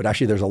off. But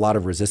actually, there's a lot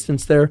of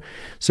resistance there.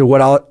 So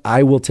what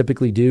I will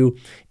typically do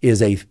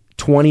is a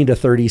 20 to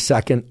 30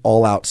 second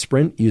all-out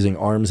sprint using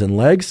arms and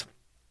legs,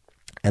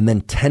 and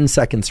then 10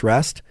 seconds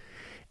rest,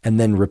 and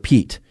then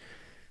repeat.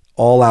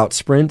 All-out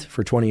sprint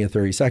for 20 to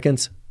 30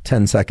 seconds,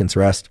 10 seconds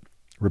rest,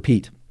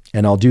 repeat.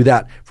 And I'll do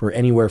that for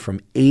anywhere from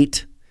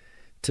 8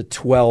 to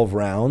 12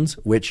 rounds,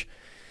 which,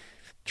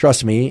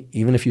 trust me,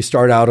 even if you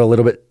start out a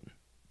little bit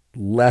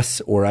less,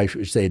 or I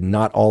should say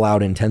not all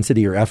out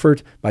intensity or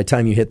effort, by the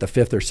time you hit the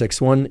 5th or 6th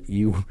one,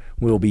 you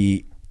will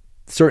be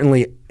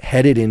certainly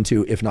headed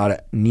into, if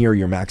not near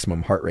your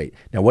maximum heart rate.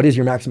 Now, what is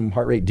your maximum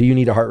heart rate? Do you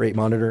need a heart rate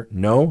monitor?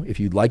 No. If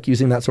you'd like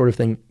using that sort of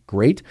thing,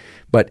 great.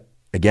 But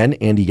again,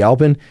 Andy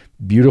Galpin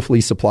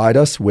beautifully supplied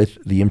us with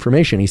the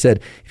information. He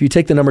said, if you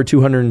take the number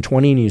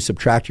 220 and you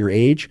subtract your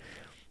age,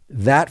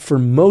 That for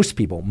most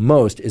people,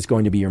 is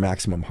going to be your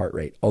maximum heart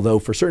rate. Although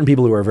for certain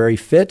people who are very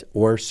fit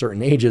or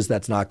certain ages,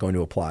 that's not going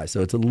to apply.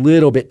 So it's a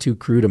little bit too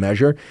crude to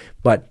measure,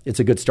 but it's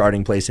a good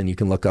starting place, and you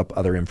can look up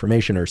other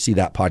information or see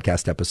that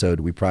podcast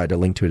episode. We provided a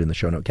link to it in the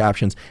show note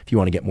captions if you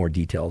want to get more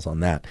details on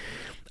that.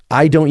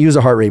 I don't use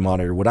a heart rate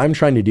monitor. What I'm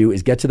trying to do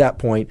is get to that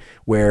point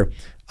where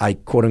I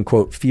quote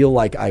unquote feel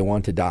like I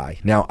want to die.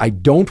 Now, I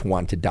don't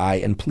want to die,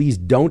 and please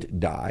don't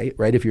die,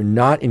 right? If you're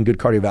not in good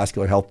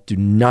cardiovascular health, do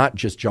not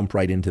just jump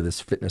right into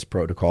this fitness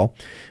protocol.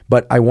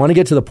 But I want to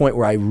get to the point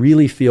where I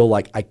really feel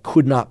like I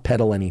could not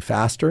pedal any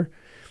faster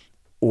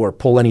or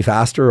pull any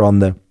faster on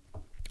the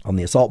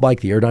assault bike,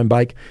 the Airdyne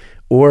bike,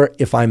 or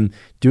if I'm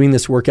doing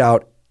this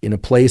workout in a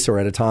place or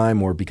at a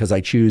time, or because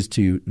I choose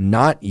to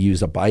not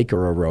use a bike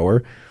or a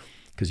rower,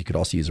 because you could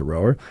also use a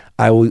rower,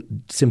 I will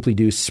simply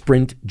do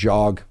sprint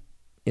jog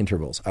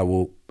intervals. I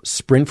will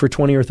sprint for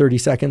 20 or 30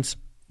 seconds,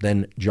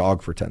 then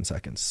jog for 10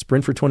 seconds.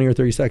 Sprint for 20 or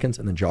 30 seconds,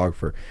 and then jog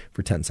for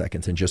 10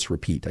 seconds, and just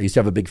repeat. I used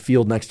to have a big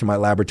field next to my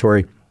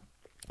laboratory,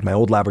 my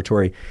old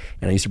laboratory,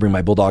 and I used to bring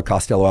my bulldog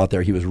Costello out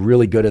there. He was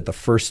really good at the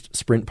first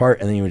sprint part,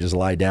 and then he would just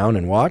lie down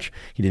and watch.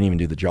 He didn't even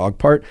do the jog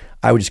part.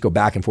 I would just go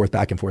back and forth,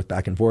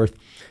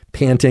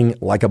 panting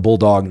like a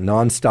bulldog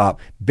nonstop,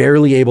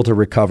 barely able to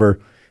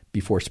recover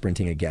before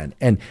sprinting again.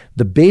 And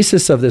the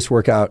basis of this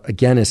workout,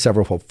 again, is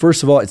severalfold.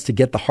 First of all, it's to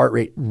get the heart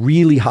rate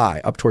really high,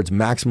 up towards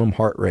maximum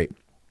heart rate,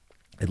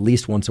 at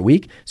least once a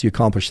week. So you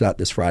accomplish that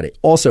this Friday.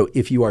 Also,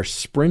 if you are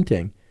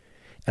sprinting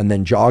and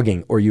then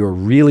jogging, or you're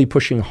really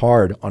pushing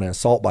hard on an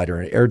assault bike or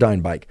an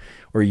Airdyne bike,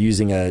 or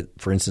using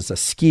for instance, a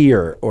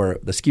skier or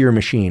the skier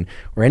machine,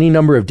 or any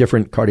number of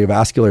different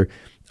cardiovascular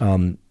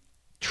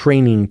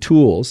training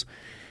tools,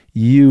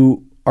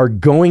 you are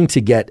going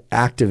to get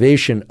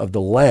activation of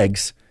the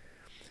legs.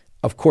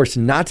 Of course,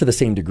 not to the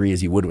same degree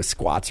as you would with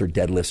squats or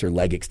deadlifts or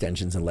leg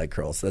extensions and leg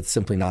curls. That's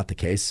simply not the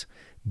case.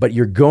 But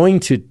you're going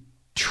to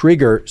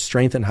trigger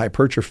strength and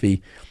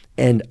hypertrophy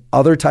and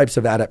other types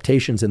of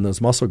adaptations in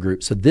those muscle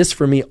groups. So this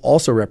for me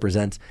also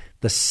represents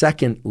the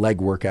second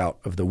leg workout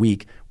of the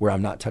week where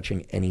I'm not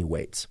touching any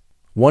weights.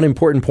 One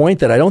important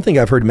point that I don't think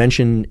I've heard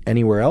mentioned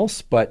anywhere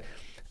else, but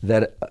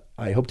that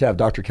I hope to have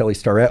Dr. Kelly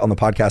Starrett on the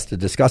podcast to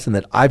discuss, and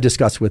that I've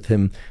discussed with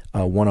him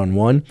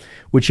one-on-one,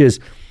 which is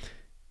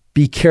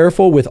be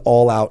careful with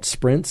all-out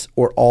sprints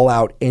or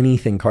all-out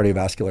anything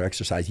cardiovascular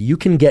exercise. You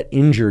can get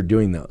injured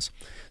doing those.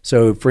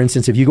 So for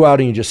instance, if you go out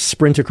and you just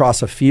sprint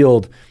across a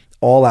field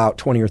all out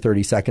 20 or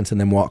 30 seconds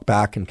and then walk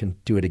back and can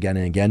do it again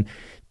and again,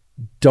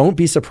 don't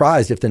be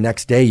surprised if the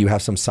next day you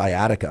have some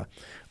sciatica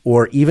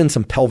or even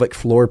some pelvic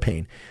floor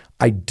pain.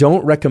 I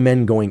don't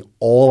recommend going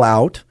all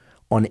out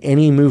on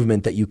any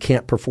movement that you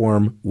can't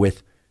perform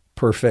with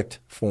perfect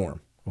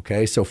form.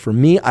 Okay, so for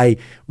me, I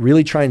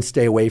really try and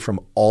stay away from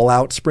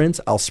all-out sprints.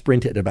 I'll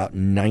sprint at about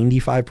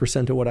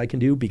 95% of what I can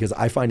do, because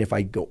I find if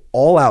I go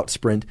all-out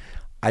sprint,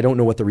 I don't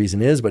know what the reason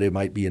is, but it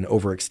might be an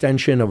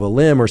overextension of a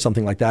limb or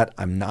something like that.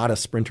 I'm not a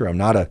sprinter. I'm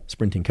not a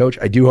sprinting coach.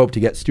 I do hope to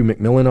get Stu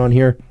McMillan on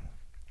here,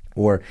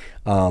 or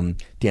Dan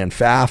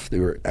Pfaff. They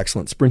were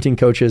excellent sprinting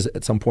coaches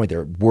at some point.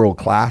 They're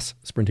world-class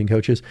sprinting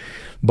coaches.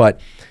 But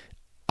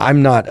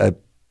I'm not a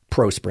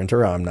pro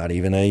sprinter. I'm not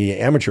even a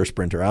amateur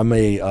sprinter. I'm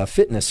a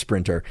fitness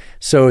sprinter.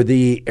 So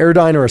the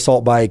Airdyne or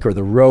assault bike or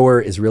the rower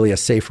is really a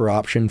safer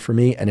option for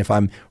me. And if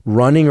I'm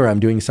running or I'm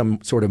doing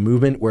some sort of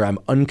movement where I'm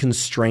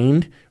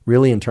unconstrained,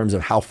 really in terms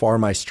of how far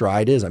my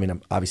stride is, I mean,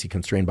 I'm obviously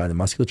constrained by the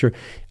musculature,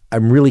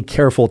 I'm really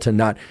careful to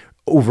not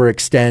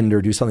overextend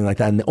or do something like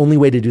that. And the only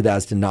way to do that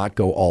is to not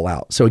go all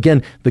out. So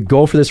again, the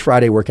goal for this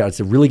Friday workout is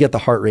to really get the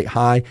heart rate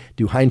high,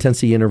 do high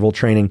intensity interval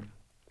training.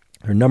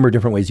 There are a number of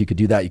different ways you could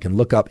do that. You can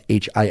look up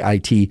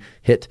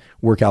HIIT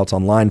workouts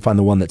online, find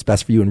the one that's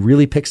best for you, and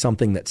really pick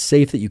something that's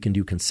safe that you can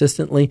do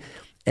consistently.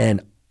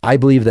 And I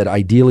believe that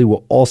ideally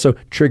will also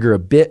trigger a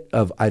bit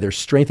of either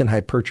strength and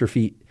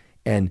hypertrophy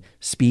and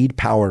speed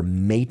power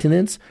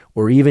maintenance,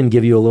 or even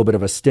give you a little bit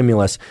of a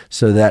stimulus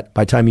so that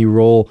by the time you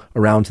roll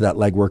around to that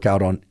leg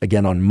workout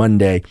on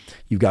Monday,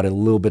 you've got a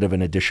little bit of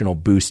an additional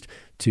boost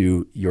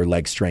to your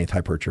leg strength,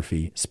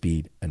 hypertrophy,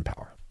 speed, and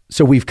power.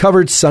 So we've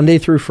covered Sunday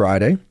through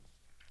Friday.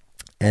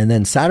 And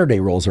then Saturday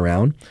rolls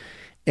around,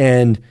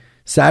 and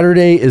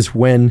Saturday is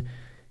when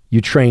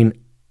you train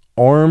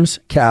arms,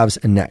 calves,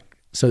 and neck.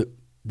 So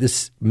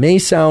this may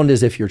sound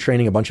as if you're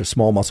training a bunch of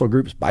small muscle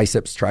groups,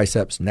 biceps,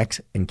 triceps,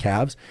 necks, and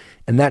calves.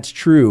 And that's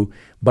true,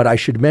 but I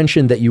should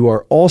mention that you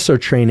are also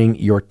training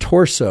your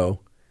torso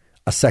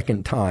a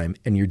second time,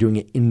 and you're doing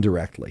it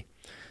indirectly,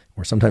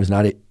 or sometimes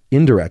not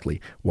indirectly.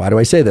 Why do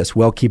I say this?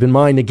 Well, keep in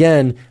mind,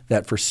 again,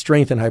 that for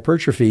strength and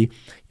hypertrophy,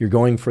 you're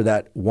going for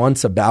that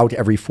once about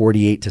every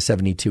 48 to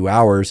 72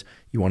 hours.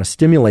 You want to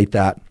stimulate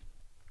that.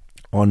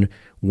 On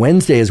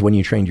Wednesday is when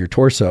you trained your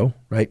torso,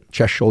 right?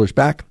 Chest, shoulders,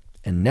 back,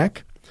 and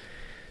neck.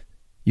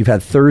 You've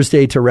had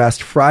Thursday to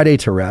rest, Friday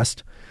to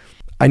rest.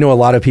 I know a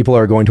lot of people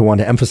are going to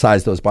want to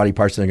emphasize those body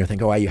parts, and they're going to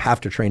think, oh, you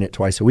have to train it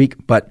twice a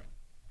week. But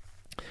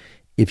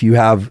if you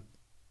have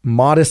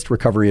modest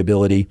recovery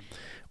ability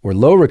or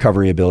low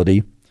recovery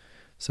ability,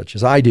 such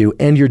as I do,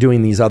 and you're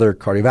doing these other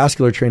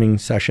cardiovascular training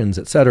sessions,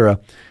 etc.,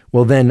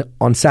 well, then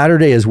on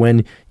Saturday is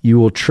when you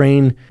will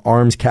train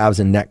arms, calves,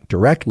 and neck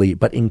directly,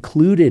 but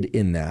included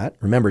in that,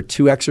 remember,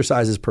 2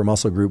 exercises per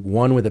muscle group,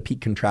 one with a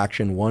peak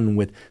contraction, one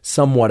with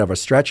somewhat of a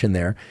stretch in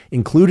there.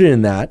 Included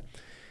in that,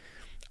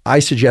 I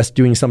suggest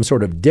doing some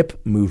sort of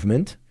dip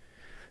movement,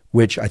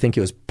 which I think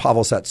it was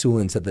Pavel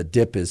Satsulin said the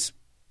dip is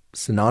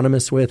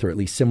synonymous with, or at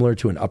least similar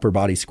to, an upper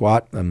body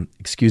squat.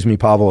 Excuse me,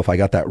 Pavel, if I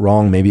got that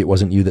wrong. Maybe it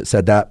wasn't you that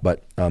said that,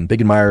 but big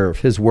admirer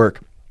of his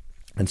work.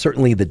 And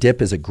certainly the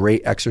dip is a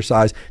great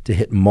exercise to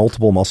hit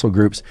multiple muscle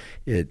groups,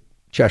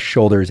 chest,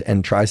 shoulders,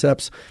 and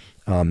triceps,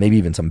 maybe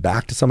even some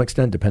back to some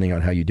extent, depending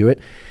on how you do it.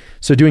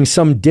 So doing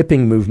some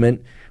dipping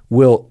movement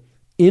will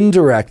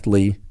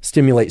indirectly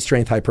stimulate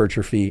strength,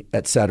 hypertrophy,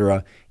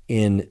 etc.,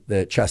 in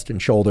the chest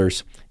and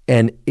shoulders,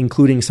 and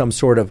including some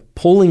sort of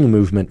pulling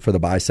movement for the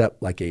bicep,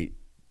 like a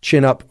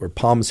chin up or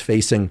palms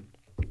facing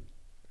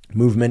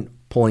movement,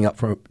 pulling up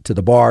to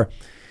the bar,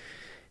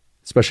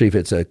 especially if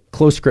it's a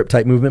close grip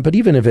type movement. But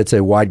even if it's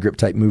a wide grip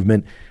type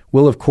movement,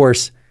 will of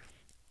course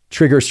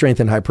trigger strength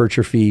and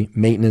hypertrophy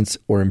maintenance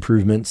or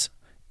improvements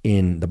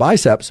in the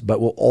biceps, but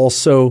will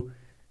also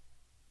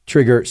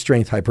trigger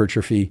strength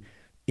hypertrophy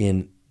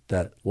in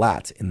the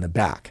lats, in the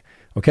back.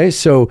 Okay,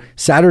 so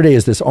Saturday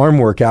is this arm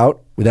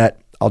workout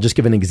that I'll just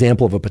give an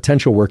example of a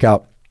potential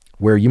workout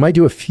where you might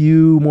do a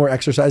few more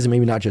exercises,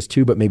 maybe not just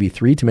 2, but maybe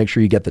 3 to make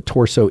sure you get the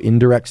torso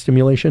indirect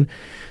stimulation.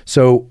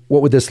 So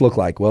what would this look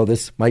like? Well,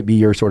 this might be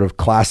your sort of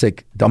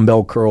classic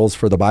dumbbell curls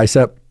for the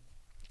bicep,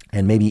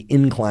 and maybe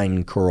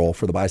incline curl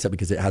for the bicep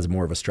because it has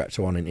more of a stretch,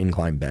 so on an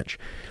incline bench.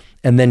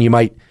 And then you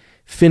might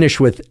finish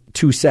with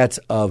 2 sets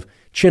of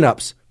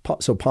chin-ups,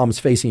 so palms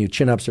facing you,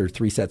 chin-ups, or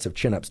 3 sets of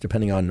chin-ups,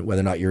 depending on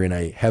whether or not you're in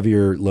a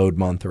heavier load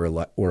month or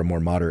a more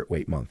moderate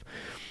weight month.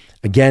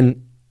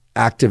 Again,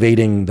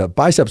 activating the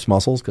biceps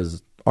muscles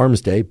because arms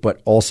day,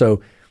 but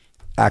also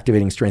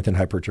activating strength and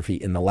hypertrophy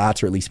in the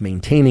lats, or at least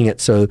maintaining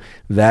it so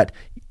that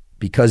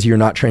because you're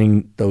not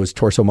training those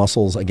torso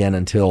muscles again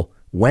until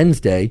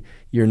Wednesday,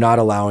 you're not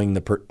allowing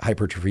the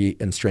hypertrophy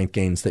and strength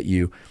gains that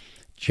you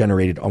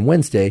generated on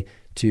Wednesday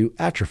to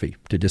atrophy,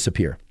 to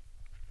disappear.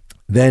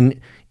 Then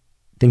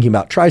thinking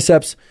about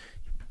triceps,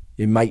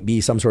 it might be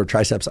some sort of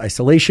triceps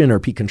isolation or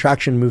peak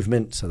contraction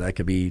movement. So that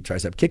could be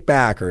tricep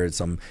kickback, or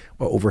some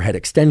overhead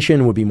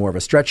extension would be more of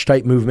a stretch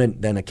type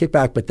movement than a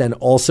kickback, but then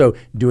also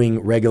doing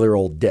regular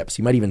old dips.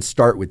 You might even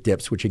start with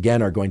dips, which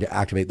again are going to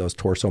activate those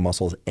torso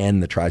muscles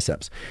and the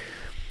triceps.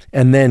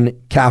 And then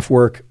calf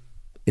work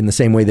in the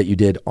same way that you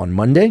did on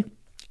Monday.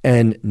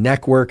 And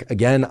neck work,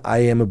 again, I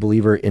am a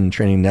believer in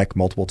training neck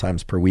multiple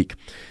times per week.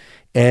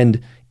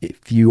 And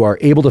if you are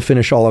able to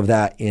finish all of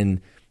that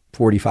in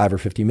 45 or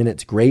 50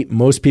 minutes, great.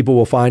 Most people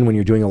will find when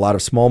you're doing a lot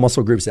of small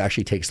muscle groups, it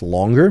actually takes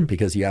longer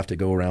because you have to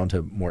go around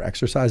to more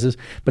exercises.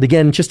 But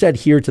again, just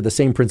adhere to the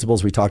same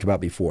principles we talked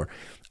about before.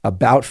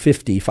 About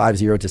 50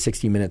 to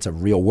 60 minutes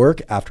of real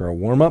work after a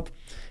warm-up,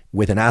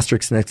 with an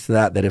asterisk next to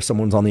that if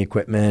someone's on the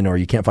equipment or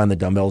you can't find the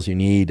dumbbells you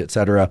need,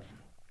 etc.,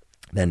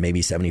 then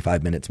maybe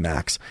 75 minutes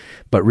max.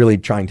 But really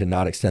trying to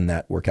not extend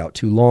that workout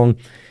too long,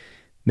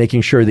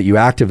 making sure that you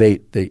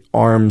activate the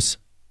arms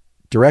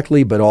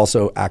directly, but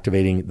also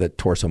activating the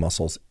torso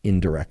muscles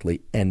indirectly.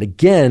 And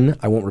again,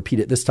 I won't repeat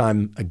it this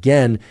time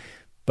again,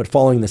 but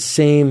following the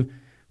same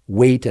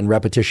weight and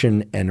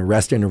repetition and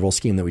rest interval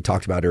scheme that we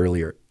talked about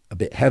earlier. A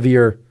bit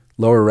heavier,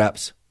 lower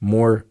reps,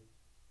 more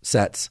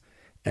sets,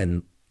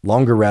 and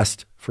longer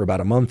rest for about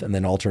a month, and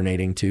then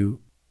alternating to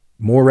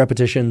more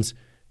repetitions,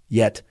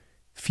 yet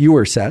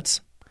fewer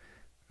sets,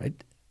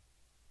 right?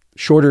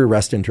 Shorter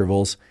rest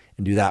intervals,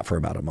 and do that for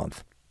about a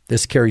month.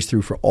 This carries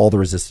through for all the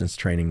resistance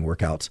training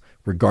workouts,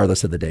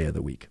 regardless of the day of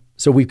the week.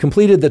 So we've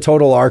completed the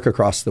total arc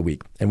across the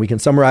week, and we can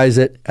summarize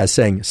it as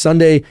saying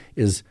Sunday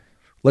is,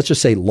 let's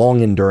just say,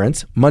 long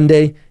endurance.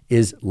 Monday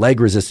is leg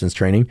resistance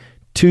training.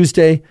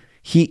 Tuesday,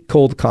 heat,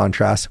 cold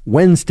contrast.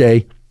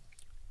 Wednesday,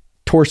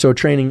 torso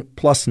training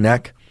plus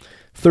neck.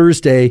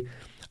 Thursday,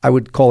 I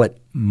would call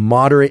it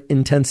moderate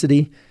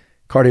intensity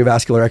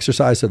cardiovascular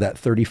exercise, so that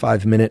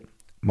 35-minute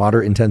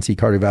moderate intensity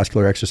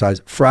cardiovascular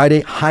exercise. Friday,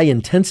 high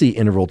intensity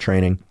interval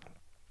training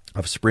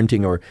of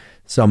sprinting or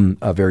some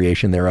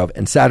variation thereof.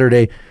 And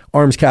Saturday,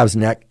 arms, calves,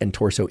 neck, and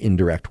torso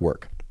indirect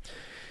work.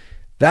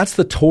 That's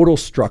the total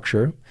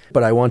structure.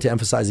 But I want to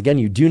emphasize again,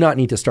 you do not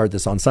need to start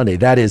this on Sunday.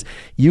 That is,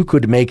 you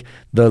could make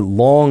the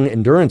long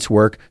endurance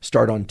work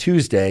start on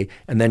Tuesday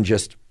and then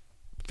just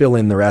fill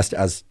in the rest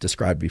as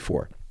described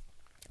before.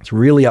 It's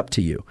really up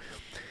to you.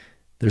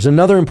 There's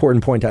another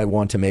important point I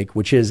want to make,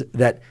 which is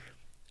that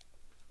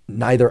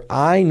neither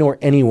I nor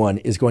anyone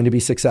is going to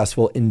be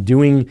successful in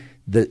doing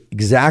the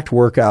exact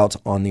workouts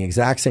on the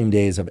exact same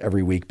days of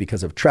every week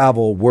because of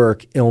travel,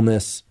 work,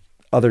 illness,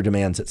 other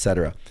demands,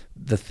 etc.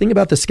 The thing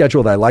about the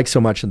schedule that I like so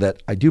much and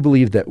that I do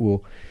believe that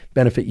will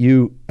benefit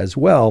you as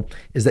well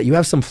is that you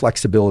have some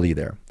flexibility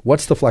there.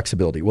 What's the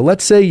flexibility? Well,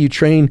 let's say you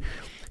train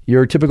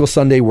your typical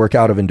Sunday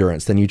workout of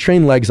endurance, then you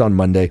train legs on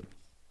Monday,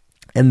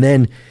 and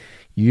then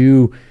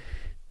you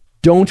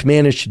don't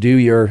manage to do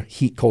your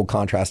heat cold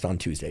contrast on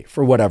Tuesday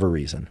for whatever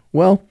reason.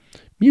 Well,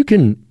 you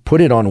can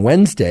put it on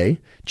Wednesday.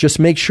 Just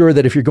make sure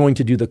that if you're going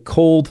to do the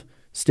cold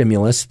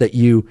stimulus, that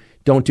you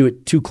don't do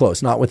it too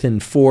close, not within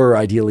 4 or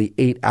ideally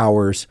 8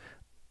 hours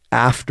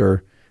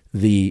after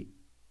the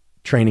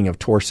training of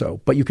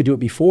torso. But you could do it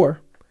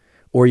before,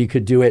 or you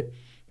could do it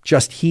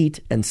just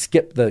heat and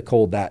skip the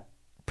cold that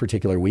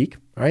particular week.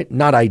 All right,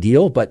 not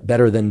ideal, but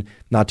better than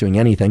not doing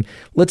anything.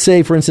 Let's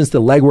say, for instance,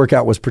 the leg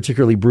workout was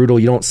particularly brutal.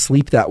 You don't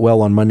sleep that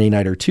well on Monday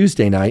night or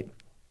Tuesday night.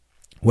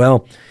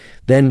 Well,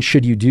 then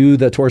should you do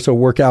the torso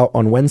workout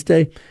on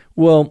Wednesday?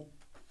 Well,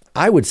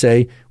 I would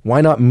say,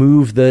 why not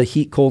move the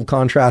heat cold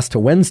contrast to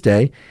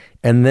Wednesday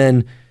and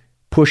then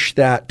push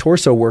that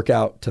torso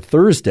workout to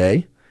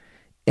Thursday,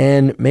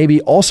 and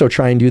maybe also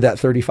try and do that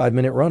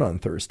 35-minute run on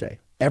Thursday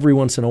every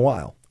once in a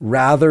while,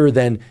 rather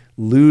than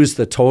lose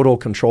the total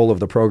control of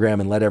the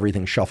program and let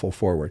everything shuffle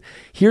forward.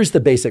 Here's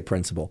the basic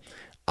principle.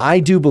 I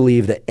do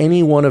believe that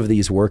any one of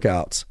these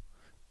workouts,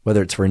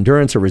 whether it's for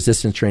endurance or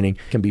resistance training,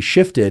 can be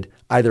shifted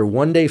either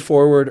one day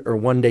forward or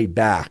one day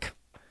back,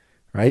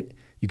 right?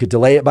 You could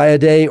delay it by a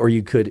day, or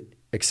you could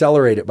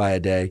accelerate it by a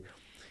day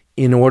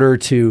in order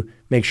to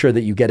make sure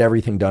that you get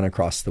everything done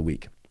across the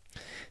week.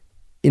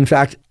 In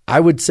fact, I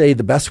would say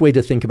the best way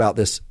to think about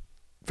this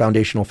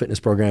foundational fitness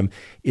program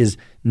is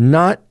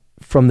not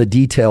from the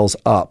details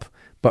up,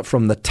 but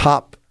from the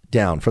top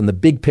down, from the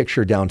big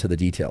picture down to the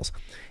details.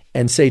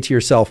 And say to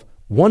yourself,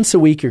 once a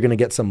week, you're going to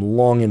get some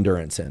long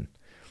endurance in.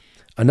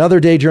 Another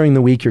day during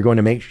the week, you're going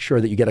to make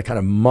sure that you get a kind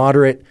of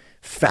moderate,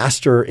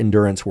 faster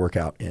endurance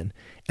workout in.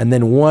 And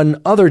then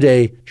one other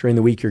day during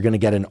the week, you're going to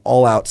get an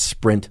all-out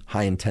sprint,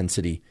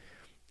 high-intensity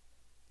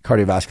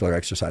cardiovascular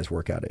exercise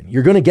workout in.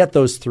 You're going to get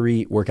those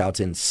 3 workouts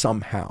in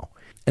somehow.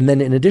 And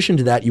then in addition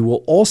to that, you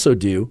will also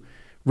do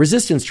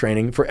resistance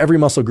training for every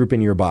muscle group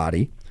in your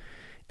body.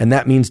 And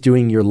that means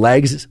doing your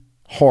legs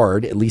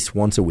hard at least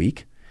once a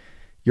week,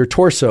 your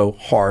torso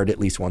hard at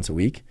least once a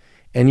week,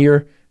 and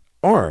your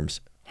arms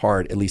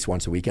hard at least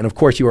once a week. And of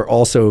course, you are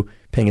also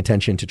paying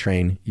attention to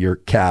train your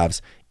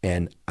calves.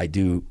 And I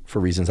do, for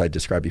reasons I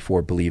described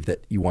before, believe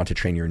that you want to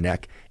train your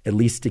neck, at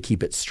least to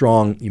keep it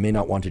strong. You may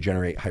not want to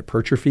generate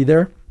hypertrophy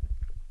there.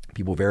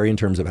 People vary in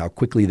terms of how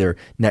quickly their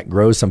neck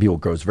grows. Some people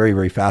grows very,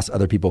 very fast.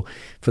 Other people,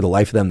 for the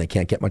life of them, they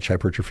can't get much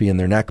hypertrophy in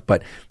their neck.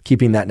 But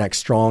keeping that neck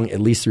strong, at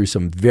least through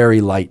some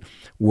very light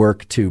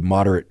work to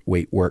moderate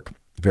weight work,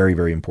 very,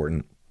 very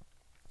important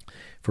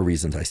for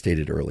reasons I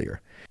stated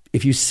earlier.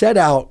 If you set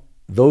out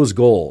those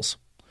goals,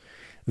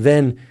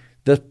 then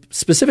the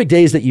specific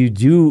days that you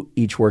do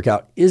each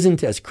workout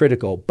isn't as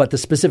critical, but the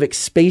specific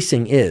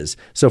spacing is.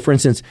 So for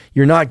instance,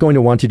 you're not going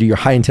to want to do your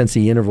high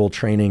intensity interval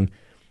training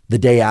the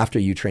day after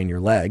you train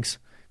your legs,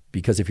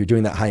 because if you're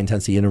doing that high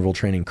intensity interval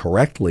training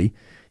correctly,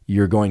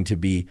 you're going to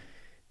be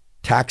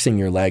taxing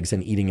your legs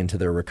and eating into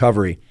their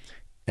recovery.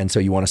 And so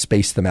you want to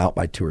space them out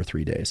by 2 or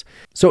 3 days.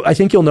 So I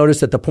think you'll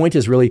notice that the point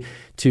is really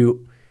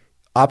to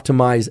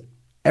optimize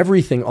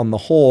everything on the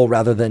whole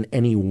rather than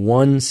any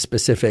one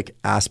specific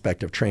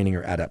aspect of training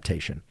or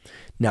adaptation.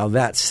 Now,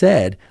 that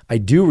said, I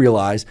do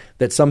realize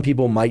that some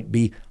people might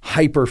be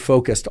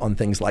hyper-focused on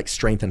things like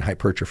strength and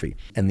hypertrophy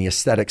and the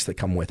aesthetics that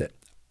come with it.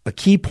 A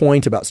key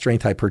point about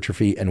strength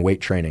hypertrophy and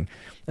weight training,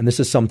 and this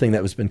is something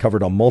that has been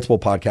covered on multiple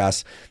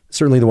podcasts,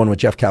 certainly the one with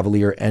Jeff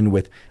Cavalier and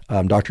with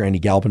Dr. Andy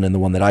Galpin, and the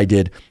one that I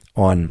did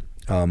on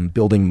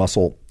building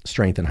muscle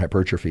strength and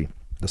hypertrophy,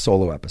 the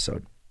solo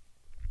episode.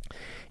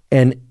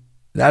 And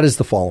that is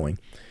the following.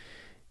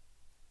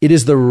 It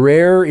is the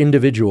rare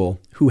individual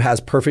who has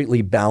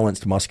perfectly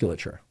balanced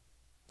musculature,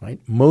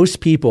 right? Most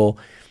people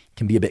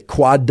can be a bit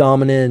quad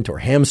dominant or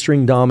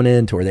hamstring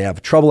dominant, or they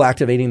have trouble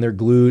activating their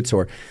glutes,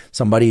 or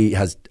somebody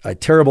has a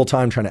terrible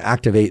time trying to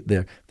activate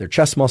their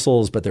chest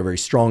muscles, but they're very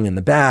strong in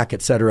the back,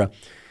 etc.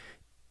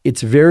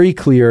 It's very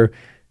clear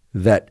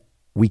that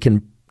we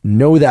can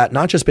know that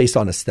not just based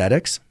on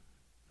aesthetics,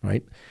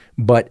 right,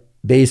 but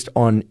based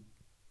on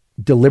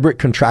deliberate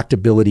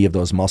contractibility of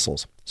those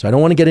muscles. So I don't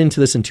want to get into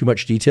this in too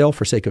much detail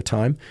for sake of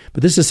time,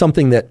 but this is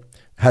something that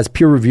has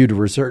peer-reviewed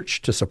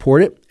research to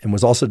support it and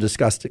was also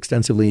discussed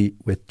extensively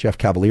with Jeff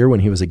Cavalier when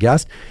he was a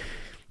guest.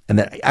 And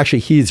that actually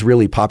he's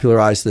really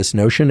popularized this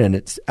notion, and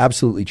it's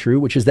absolutely true,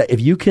 which is that if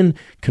you can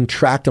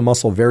contract a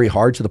muscle very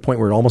hard to the point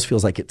where it almost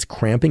feels like it's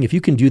cramping, if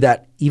you can do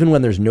that even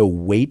when there's no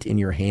weight in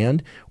your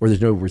hand or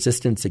there's no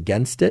resistance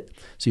against it,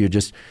 so you're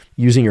just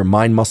using your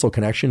mind-muscle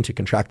connection to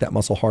contract that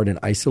muscle hard and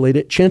isolate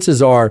it,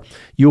 chances are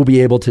you'll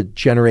be able to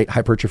generate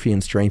hypertrophy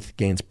and strength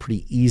gains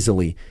pretty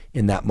easily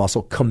in that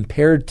muscle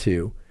compared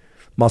to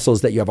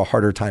muscles that you have a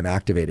harder time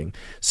activating.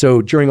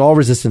 So during all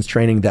resistance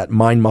training, that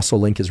mind-muscle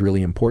link is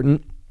really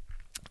important.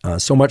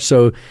 So much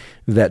so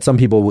that some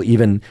people will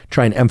even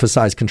try and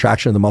emphasize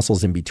contraction of the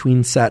muscles in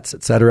between sets,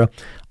 etc.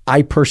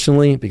 I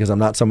personally, because I'm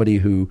not somebody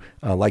who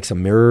likes a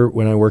mirror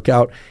when I work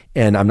out,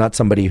 and I'm not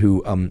somebody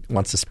who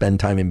wants to spend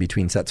time in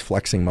between sets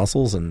flexing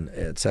muscles and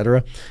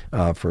etc.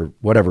 For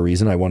whatever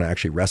reason, I want to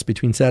actually rest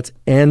between sets.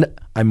 And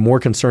I'm more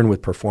concerned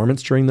with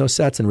performance during those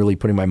sets and really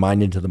putting my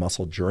mind into the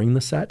muscle during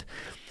the set.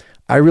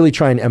 I really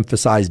try and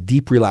emphasize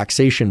deep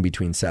relaxation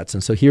between sets.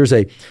 And so here's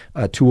a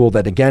tool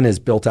that, again, is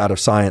built out of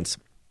science,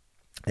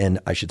 and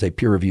I should say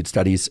peer-reviewed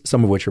studies,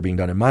 some of which are being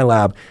done in my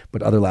lab,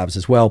 but other labs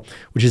as well,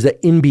 which is that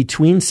in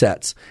between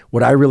sets,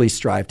 what I really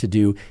strive to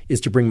do is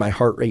to bring my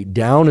heart rate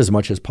down as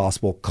much as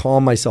possible,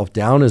 calm myself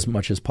down as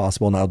much as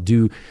possible, and I'll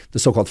do the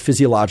so-called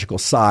physiological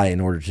sigh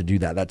in order to do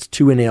that. That's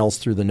 2 inhales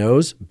through the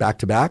nose, back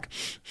to back,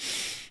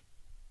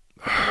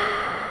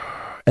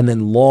 and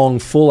then long,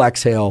 full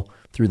exhale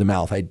through the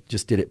mouth. I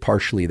just did it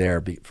partially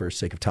there for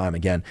sake of time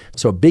again.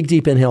 So a big,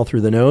 deep inhale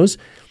through the nose,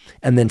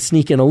 and then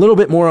sneak in a little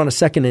bit more on a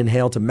second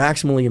inhale to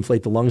maximally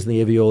inflate the lungs and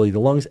the alveoli of the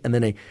lungs, and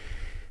then a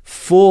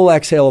full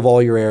exhale of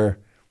all your air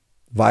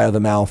via the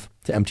mouth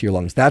to empty your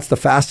lungs. That's the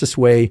fastest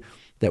way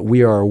that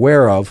we are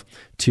aware of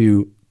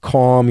to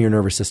calm your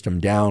nervous system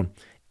down.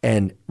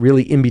 And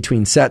really in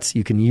between sets,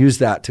 you can use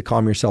that to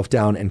calm yourself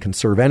down and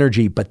conserve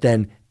energy. But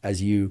then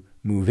as you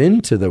move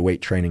into the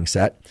weight training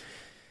set,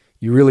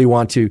 you really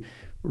want to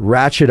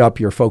ratchet up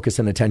your focus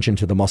and attention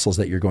to the muscles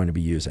that you're going to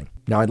be using.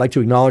 Now, I'd like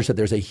to acknowledge that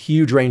there's a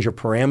huge range of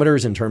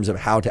parameters in terms of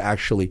how to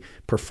actually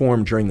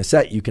perform during the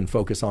set. You can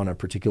focus on a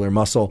particular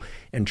muscle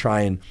and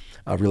try and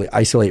really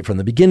isolate it from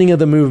the beginning of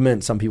the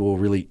movement. Some people will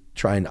really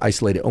try and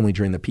isolate it only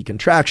during the peak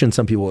contraction.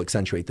 Some people will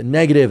accentuate the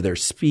negative, their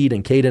speed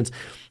and cadence.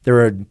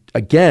 There are,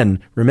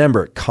 again,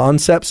 remember,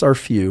 concepts are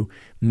few,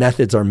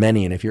 methods are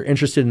many. And if you're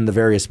interested in the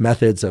various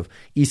methods of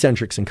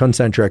eccentrics and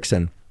concentrics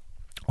and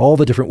all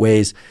the different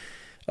ways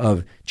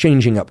of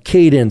changing up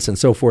cadence and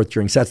so forth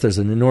during sets, there's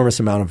an enormous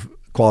amount of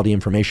quality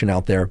information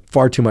out there,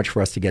 far too much for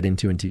us to get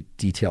into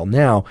detail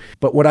now.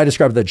 But what I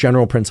describe are the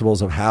general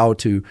principles of how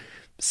to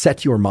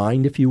set your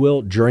mind, if you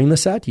will, during the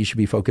set. You should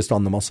be focused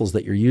on the muscles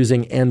that you're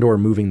using and or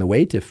moving the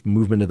weight. If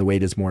movement of the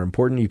weight is more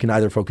important, you can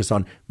either focus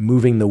on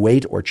moving the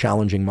weight or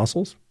challenging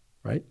muscles,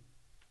 right?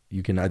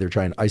 You can either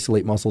try and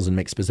isolate muscles and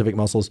make specific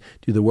muscles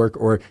do the work,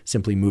 or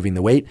simply moving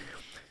the weight.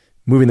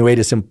 Moving the weight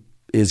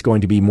is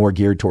going to be more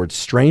geared towards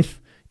strength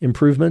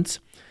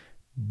improvements,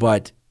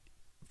 but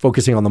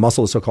focusing on the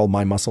muscle, the so-called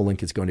mind muscle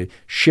link, is going to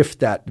shift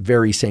that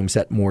very same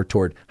set more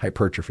toward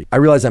hypertrophy. I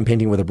realize I'm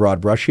painting with a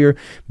broad brush here,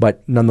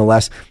 but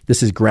nonetheless,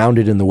 this is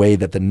grounded in the way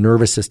that the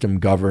nervous system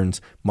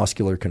governs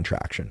muscular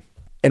contraction.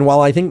 And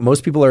while I think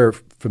most people are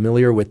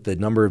familiar with the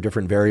number of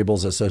different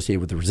variables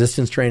associated with the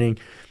resistance training,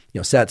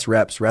 sets,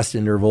 reps, rest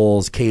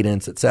intervals,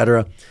 cadence,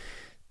 etc.,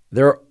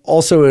 there are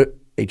also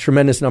a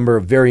tremendous number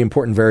of very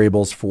important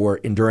variables for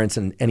endurance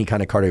and any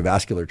kind of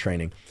cardiovascular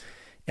training.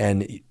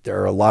 And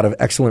there are a lot of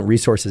excellent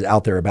resources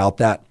out there about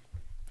that.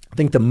 I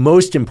think the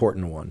most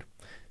important one,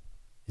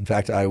 in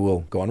fact, I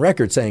will go on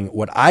record saying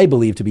what I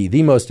believe to be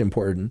the most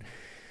important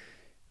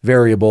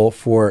variable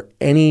for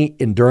any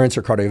endurance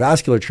or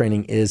cardiovascular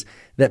training is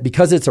that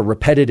because it's a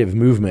repetitive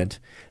movement,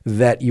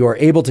 that you are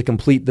able to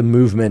complete the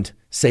movement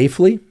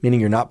safely, meaning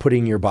you're not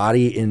putting your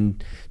body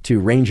into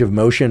range of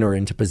motion or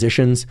into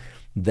positions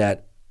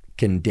that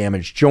can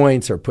damage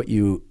joints or put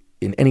you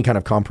in any kind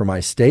of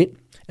compromised state.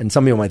 And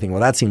some people might think,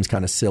 well, that seems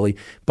kind of silly.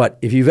 But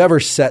if you've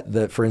ever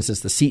set for instance,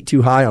 the seat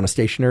too high on a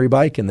stationary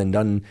bike and then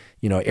done,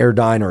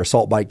 airdyne or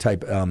assault bike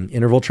type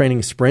interval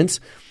training sprints,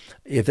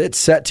 if it's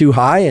set too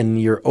high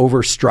and you're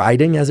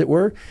overstriding, as it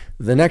were,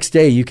 the next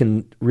day you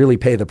can really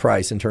pay the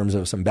price in terms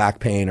of some back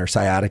pain or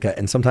sciatica.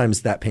 And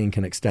sometimes that pain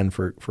can extend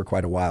for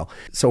quite a while.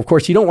 So of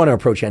course, you don't want to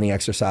approach any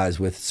exercise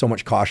with so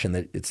much caution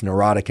that it's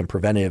neurotic and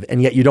preventive.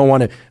 And yet you don't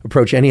want to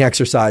approach any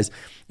exercise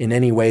in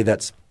any way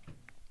that's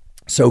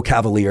so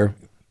cavalier,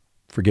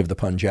 forgive the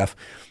pun, Jeff,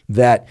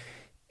 that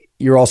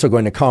you're also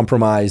going to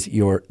compromise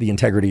the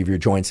integrity of your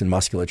joints and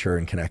musculature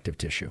and connective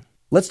tissue.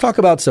 Let's talk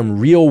about some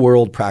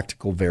real-world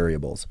practical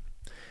variables.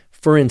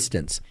 For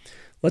instance,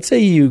 let's say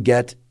you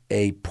get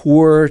a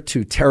poor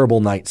to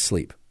terrible night's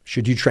sleep.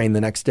 Should you train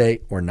the next day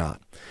or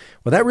not?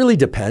 Well, that really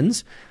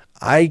depends.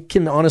 I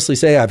can honestly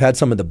say I've had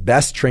some of the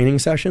best training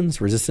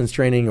sessions, resistance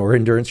training or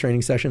endurance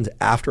training sessions,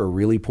 after a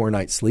really poor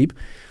night's sleep.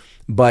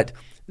 But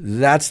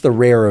that's the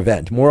rare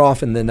event. More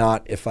often than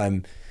not, if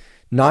I'm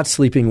not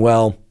sleeping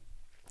well,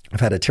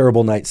 I've had a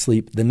terrible night's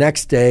sleep, the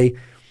next day,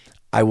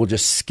 I will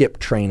just skip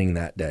training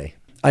that day.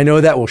 I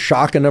know that will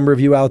shock a number of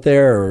you out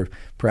there, or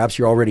perhaps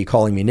you're already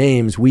calling me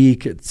names,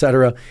 weak,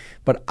 etc.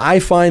 But I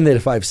find that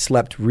if I've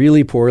slept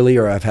really poorly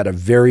or I've had a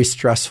very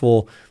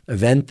stressful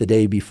event the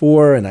day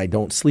before and I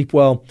don't sleep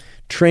well,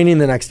 training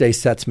the next day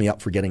sets me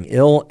up for getting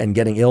ill, and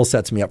getting ill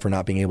sets me up for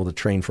not being able to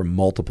train for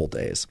multiple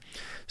days.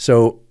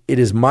 So it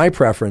is my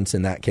preference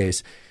in that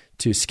case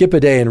to skip a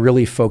day and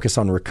really focus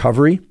on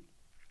recovery.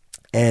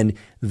 And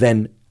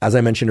then, as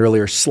I mentioned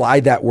earlier,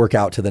 slide that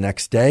workout to the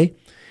next day,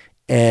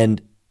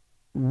 and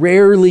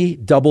rarely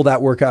double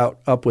that workout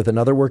up with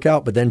another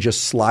workout, but then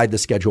just slide the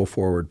schedule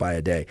forward by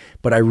a day.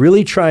 But I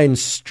really try and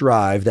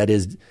strive, that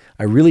is,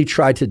 I really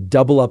try to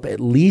double up at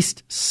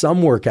least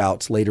some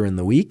workouts later in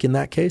the week in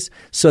that case,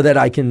 so that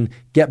I can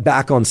get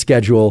back on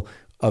schedule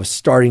of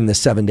starting the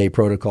 7-day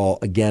protocol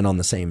again on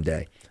the same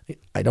day.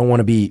 I don't want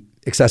to be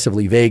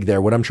excessively vague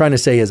there. What I'm trying to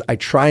say is I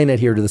try and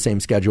adhere to the same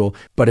schedule,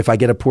 but if I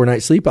get a poor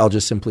night's sleep, I'll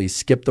just simply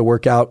skip the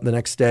workout the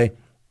next day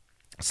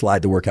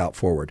slide the workout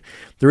forward.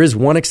 There is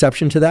one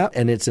exception to that,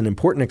 and it's an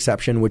important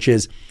exception, which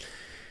is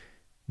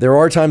there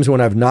are times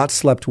when I've not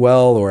slept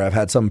well or I've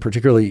had some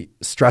particularly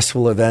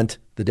stressful event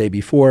the day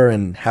before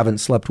and haven't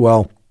slept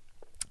well,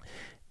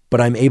 but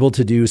I'm able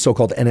to do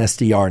so-called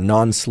NSDR,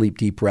 non-sleep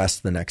deep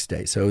rest, the next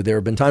day. So there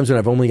have been times when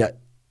I've only got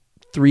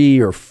 3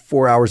 or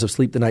 4 hours of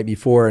sleep the night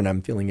before and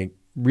I'm feeling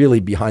really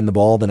behind the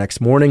ball the next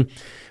morning.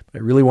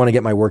 But I really want to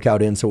get my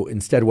workout in. So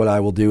instead what I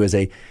will do is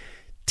a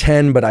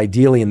 10, but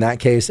ideally in that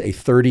case, a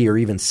 30 or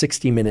even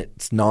 60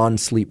 minutes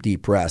non-sleep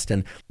deep rest.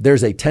 And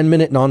there's a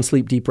 10-minute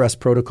non-sleep deep rest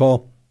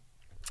protocol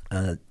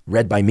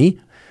read by me,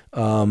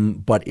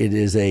 but it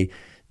is a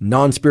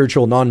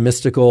non-spiritual,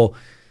 non-mystical,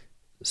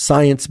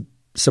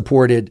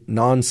 science-supported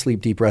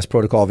non-sleep deep rest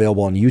protocol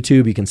available on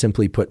YouTube. You can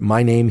simply put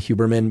my name,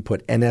 Huberman,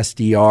 put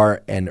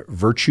NSDR and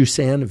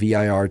Virtusan,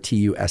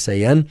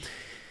 Virtusan,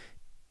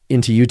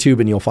 into YouTube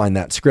and you'll find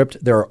that script.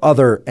 There are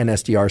other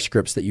NSDR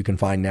scripts that you can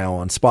find now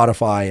on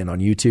Spotify and on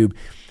YouTube.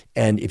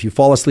 And if you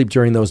fall asleep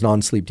during those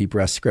non-sleep deep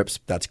rest scripts,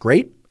 that's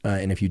great.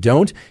 And if you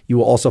don't, you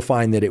will also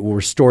find that it will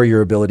restore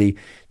your ability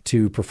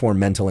to perform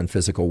mental and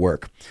physical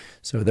work.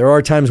 So there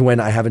are times when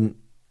I haven't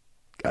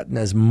gotten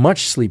as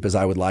much sleep as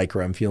I would like,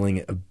 or I'm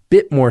feeling a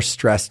bit more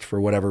stressed for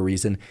whatever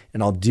reason,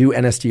 and I'll do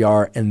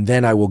NSDR and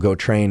then I will go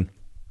train.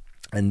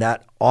 And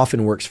that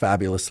often works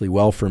fabulously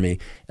well for me.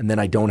 And then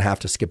I don't have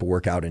to skip a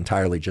workout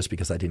entirely just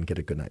because I didn't get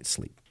a good night's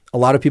sleep. A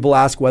lot of people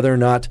ask whether or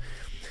not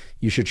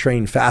you should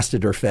train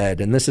fasted or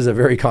fed. And this is a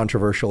very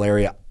controversial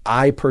area.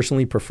 I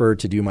personally prefer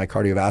to do my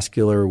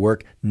cardiovascular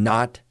work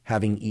not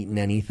having eaten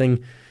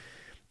anything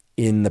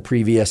in the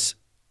previous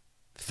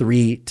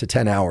 3 to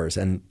 10 hours.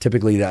 And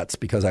typically that's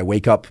because I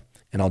wake up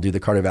and I'll do the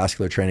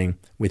cardiovascular training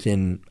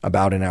within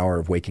about an hour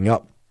of waking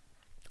up.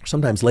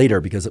 Sometimes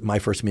later, because my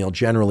first meal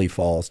generally,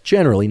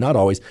 not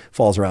always,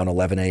 falls around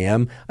 11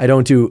 a.m. I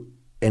don't do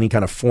any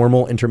kind of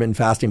formal intermittent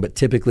fasting, but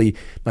typically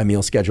my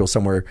meal schedule is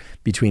somewhere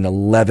between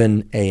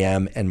 11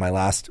 a.m. and my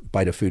last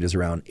bite of food is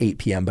around 8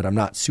 p.m., but I'm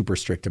not super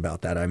strict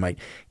about that. I might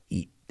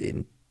eat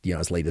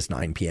as late as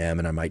 9 p.m.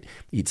 and I might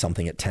eat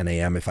something at 10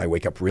 a.m. If I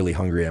wake up really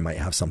hungry, I might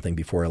have something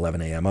before 11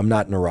 a.m. I'm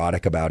not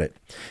neurotic about it.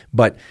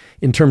 But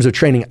in terms of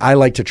training, I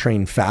like to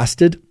train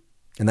fasted.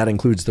 And that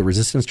includes the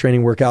resistance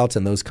training workouts,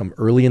 and those come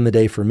early in the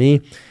day for me.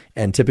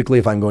 And typically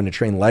if I'm going to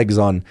train legs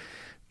on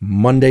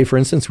Monday, for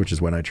instance, which is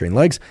when I train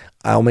legs,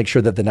 I'll make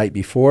sure that the night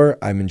before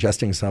I'm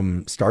ingesting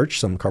some starch,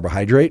 some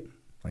carbohydrate,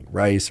 like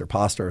rice or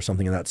pasta or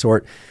something of that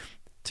sort,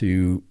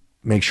 to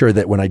make sure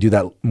that when I do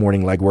that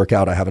morning leg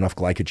workout, I have enough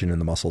glycogen in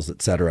the muscles,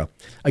 et cetera.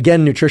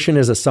 Again, nutrition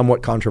is a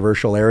somewhat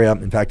controversial area.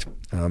 In fact,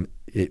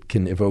 it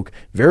can evoke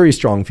very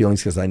strong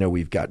feelings because I know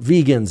we've got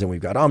vegans and we've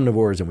got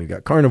omnivores and we've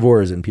got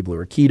carnivores and people who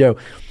are keto.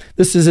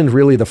 This isn't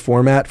really the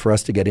format for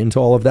us to get into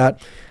all of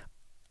that.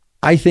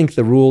 I think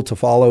the rule to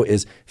follow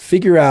is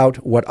figure out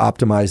what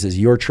optimizes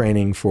your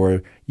training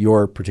for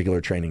your particular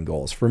training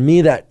goals. For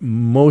me, that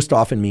most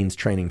often means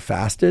training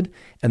fasted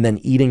and then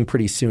eating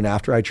pretty soon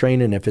after I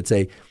train. And if it's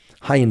a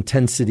high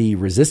intensity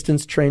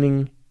resistance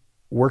training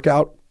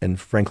workout, and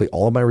frankly,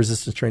 all of my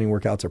resistance training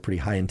workouts are pretty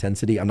high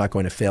intensity. I'm not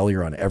going to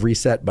failure on every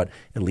set, but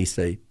at least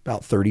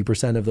about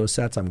 30% of those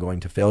sets I'm going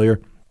to failure.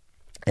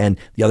 And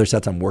the other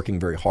sets I'm working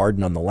very hard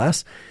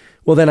nonetheless.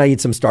 Well, then I eat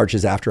some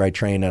starches after I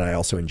train, and I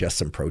also ingest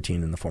some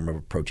protein in the form of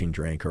a protein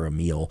drink or a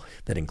meal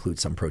that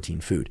includes some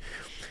protein food.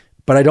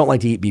 But I don't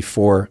like to eat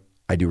before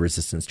I do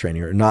resistance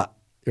training, or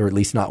at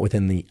least not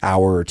within the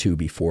hour or two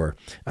before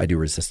I do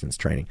resistance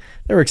training.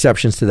 There are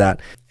exceptions to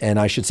that. And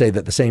I should say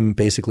that the same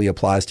basically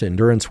applies to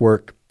endurance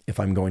work. If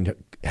I'm going to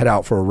head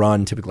out for a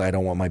run, typically I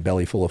don't want my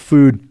belly full of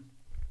food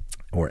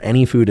or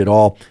any food at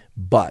all.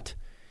 But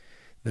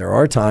there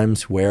are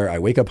times where I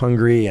wake up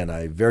hungry and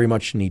I very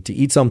much need to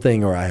eat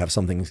something, or I have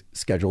something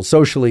scheduled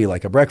socially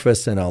like a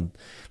breakfast, and I'll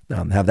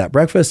have that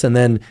breakfast. And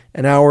then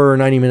an hour or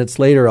 90 minutes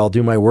later, I'll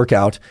do my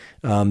workout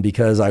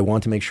because I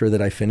want to make sure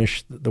that I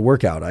finish the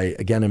workout. I,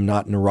 again, am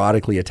not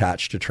neurotically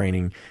attached to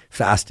training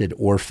fasted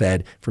or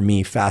fed. For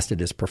me,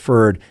 fasted is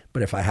preferred,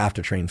 but if I have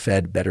to train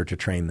fed, better to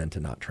train than to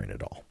not train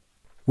at all.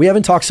 We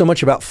haven't talked so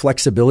much about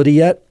flexibility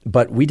yet,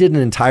 but we did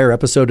an entire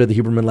episode of the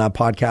Huberman Lab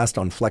podcast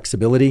on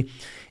flexibility.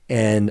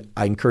 And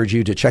I encourage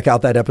you to check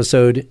out that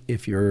episode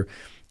if you're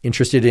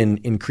interested in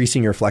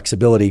increasing your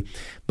flexibility.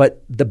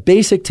 But the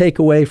basic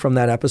takeaway from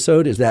that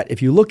episode is that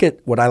if you look at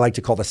what I like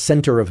to call the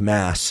center of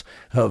mass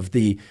of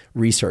the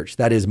research,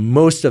 that is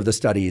most of the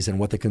studies and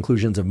what the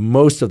conclusions of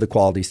most of the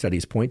quality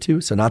studies point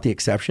to, so not the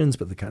exceptions,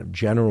 but the kind of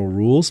general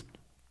rules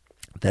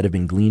that have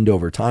been gleaned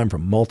over time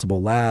from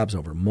multiple labs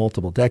over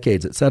multiple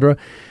decades, et cetera,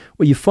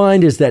 what you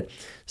find is that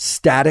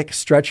static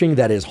stretching,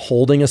 that is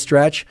holding a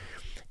stretch,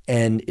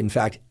 and in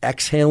fact,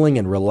 exhaling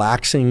and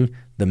relaxing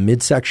the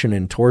midsection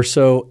and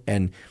torso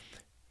and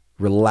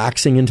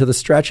relaxing into the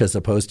stretch as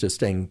opposed to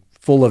staying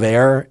full of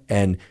air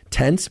and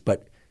tense,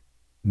 but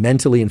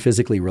mentally and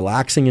physically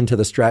relaxing into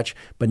the stretch,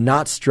 but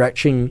not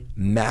stretching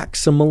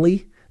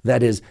maximally.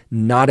 That is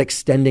not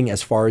extending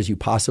as far as you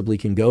possibly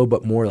can go,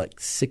 but more like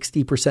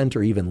 60%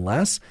 or even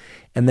less.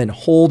 And then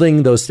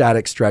holding those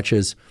static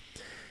stretches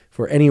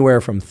for anywhere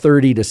from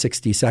 30 to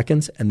 60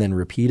 seconds and then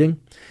repeating.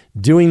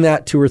 Doing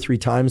that 2 or 3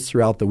 times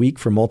throughout the week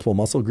for multiple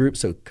muscle groups.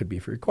 So it could be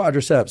for your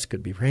quadriceps,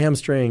 could be for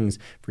hamstrings,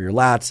 for your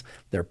lats.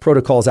 There are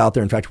protocols out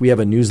there. In fact, we have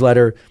a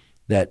newsletter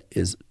that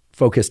is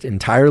focused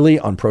entirely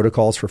on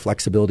protocols for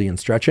flexibility and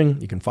stretching.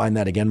 You can find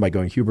that again by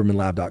going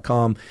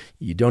hubermanlab.com.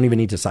 You don't even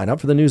need to sign up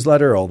for the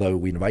newsletter, although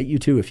we invite you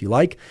to if you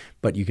like,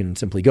 but you can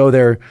simply go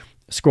there,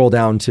 scroll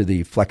down to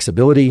the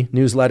flexibility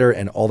newsletter,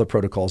 and all the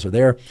protocols are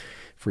there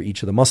for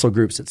each of the muscle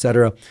groups,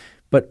 etc.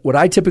 But what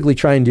I typically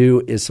try and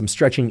do is some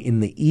stretching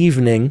in the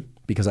evening,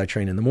 because I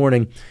train in the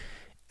morning,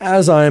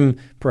 as I'm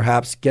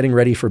perhaps getting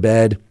ready for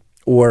bed,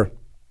 or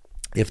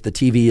if the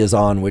TV is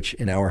on, which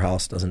in our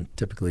house doesn't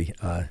typically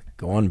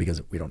go on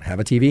because we don't have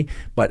a TV,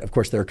 but of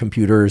course there are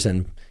computers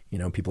and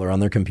people are on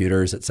their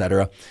computers,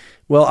 etc.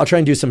 Well, I'll try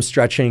and do some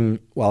stretching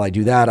while I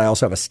do that. I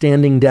also have a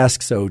standing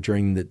desk, so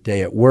during the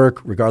day at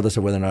work, regardless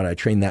of whether or not I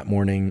train that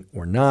morning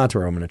or not,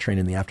 or I'm going to train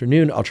in the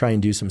afternoon, I'll try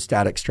and do some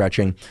static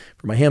stretching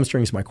for my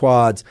hamstrings, my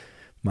quads,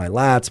 my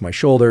lats, my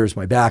shoulders,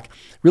 my back.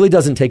 Really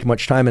doesn't take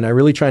much time, and I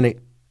really try to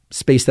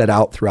space that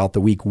out throughout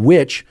the week,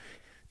 which,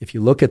 if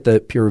you look at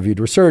the peer-reviewed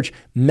research,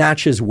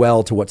 matches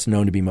well to what's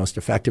known to be most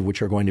effective,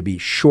 which are going to be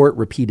short,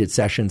 repeated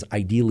sessions,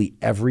 ideally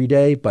every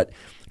day. But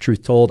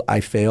truth told,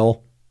 I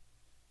fail.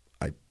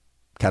 I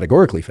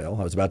categorically fail.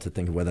 I was about to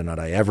think of whether or not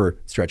I ever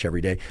stretch every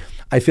day.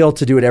 I fail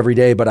to do it every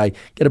day, but I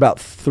get about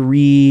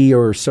 3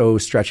 or so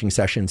stretching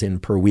sessions in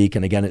per week.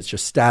 And again, it's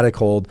just static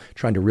hold,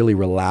 trying to really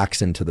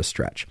relax into the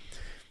stretch.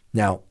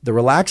 Now, the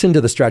relax into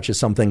the stretch is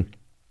something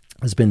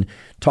has been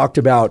talked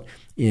about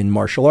in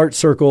martial arts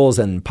circles,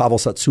 and Pavel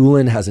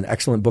Tsatsouline has an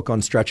excellent book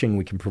on stretching.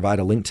 We can provide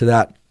a link to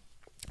that.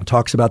 It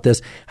talks about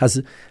this.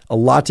 Has a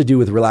lot to do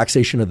with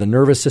relaxation of the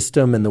nervous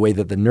system and the way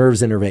that the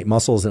nerves innervate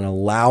muscles and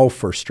allow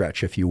for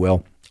stretch, if you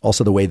will.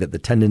 Also the way that the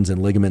tendons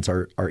and ligaments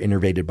are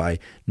innervated by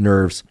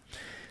nerves.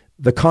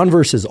 The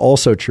converse is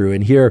also true.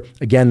 And here,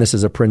 again, this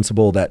is a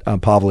principle that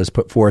Pavel has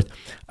put forth.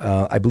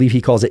 I believe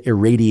he calls it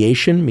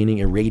irradiation, meaning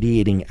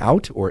irradiating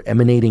out or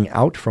emanating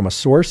out from a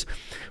source,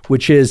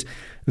 which is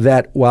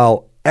that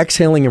while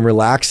exhaling and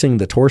relaxing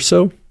the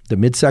torso, the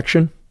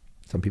midsection,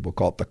 some people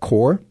call it the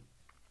core,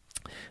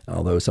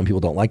 although some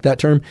people don't like that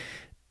term,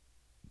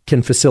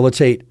 can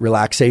facilitate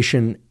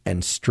relaxation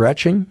and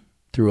stretching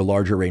through a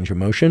larger range of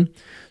motion.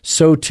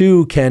 So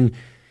too can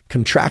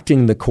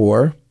contracting the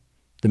core,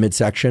 the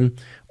midsection,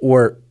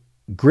 or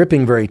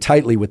gripping very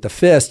tightly with the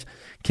fist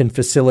can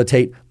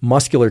facilitate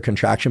muscular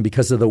contraction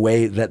because of the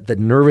way that the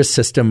nervous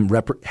system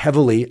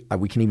heavily,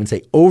 we can even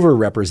say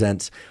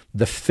over-represents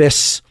the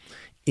fists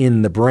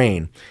in the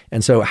brain.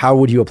 And so how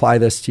would you apply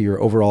this to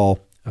your overall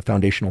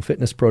foundational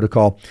fitness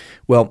protocol?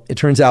 Well, it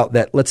turns out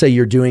that let's say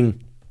you're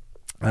doing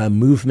a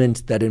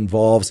movement that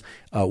involves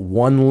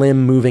one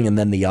limb moving and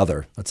then the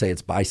other. Let's say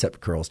it's bicep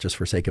curls, just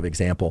for sake of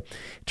example.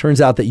 It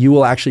turns out that you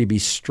will actually be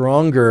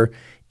stronger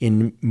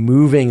in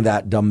moving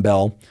that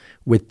dumbbell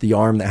with the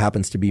arm that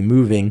happens to be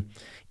moving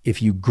if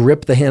you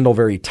grip the handle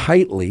very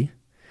tightly,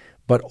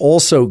 but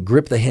also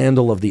grip the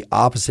handle of the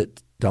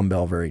opposite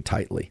dumbbell very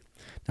tightly.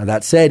 Now,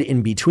 that said,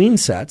 in between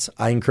sets,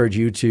 I encourage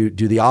you to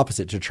do the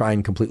opposite, to try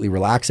and completely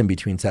relax in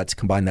between sets,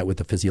 combine that with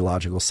the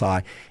physiological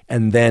sigh,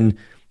 and then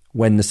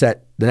when the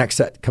next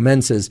set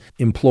commences,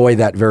 employ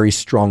that very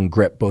strong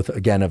grip, both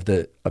again of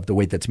the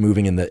weight that's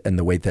moving and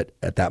the weight that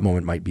at that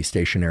moment might be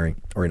stationary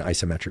or in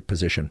isometric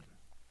position.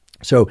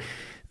 So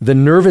the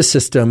nervous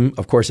system,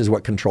 of course, is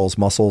what controls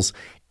muscles,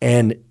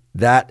 and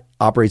that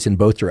operates in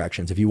both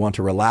directions. If you want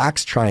to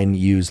relax, try and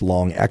use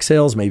long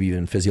exhales, maybe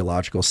even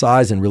physiological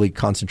sighs, and really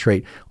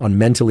concentrate on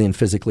mentally and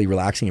physically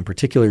relaxing, in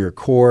particular your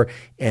core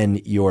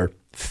and your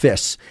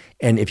fists.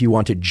 And if you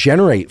want to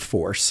generate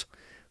force,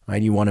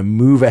 right, you want to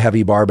move a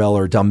heavy barbell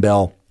or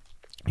dumbbell,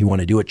 you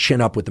want to do a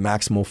chin up with the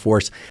maximal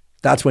force,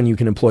 that's when you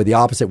can employ the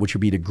opposite, which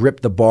would be to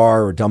grip the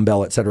bar or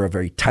dumbbell, et cetera,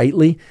 very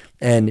tightly.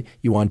 And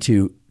you want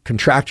to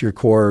contract your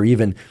core or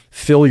even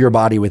fill your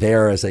body with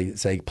air as they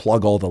say,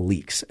 plug all the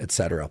leaks, et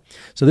cetera.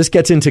 So this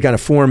gets into kind of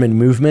form and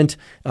movement,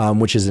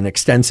 which is an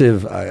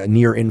extensive,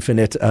 near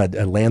infinite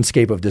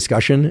landscape of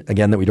discussion,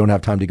 again, that we don't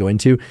have time to go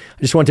into.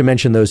 I just want to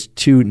mention those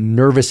 2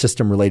 nervous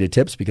system related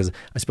tips because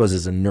I suppose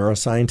as a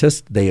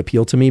neuroscientist, they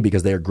appeal to me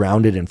because they are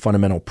grounded in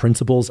fundamental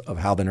principles of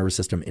how the nervous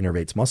system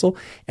innervates muscle.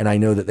 And I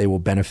know that they will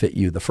benefit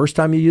you the first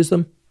time you use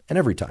them and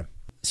every time.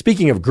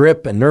 Speaking of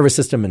grip and nervous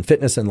system and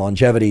fitness and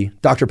longevity,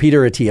 Dr.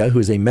 Peter Attia, who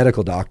is a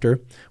medical doctor,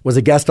 was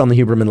a guest on the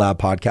Huberman Lab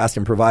podcast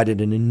and provided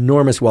an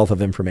enormous wealth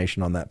of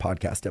information on that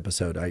podcast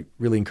episode. I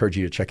really encourage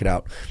you to check it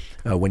out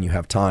when you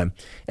have time.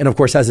 And of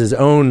course, has his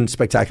own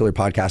spectacular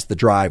podcast, The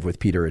Drive with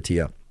Peter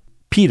Attia.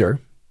 Peter,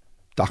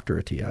 Dr.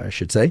 Attia, I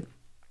should say,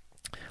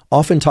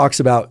 often talks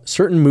about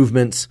certain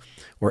movements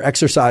or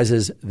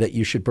exercises that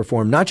you should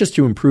perform, not just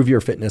to improve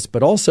your fitness,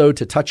 but also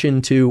to touch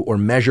into or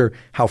measure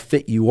how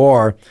fit you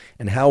are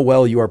and how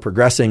well you are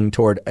progressing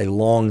toward a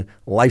long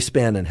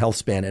lifespan and health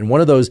span. And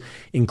one of those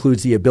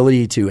includes the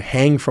ability to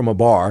hang from a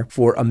bar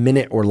for a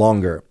minute or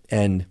longer.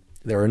 And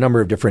there are a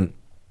number of different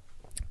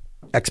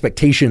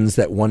expectations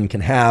that one can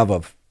have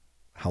of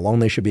how long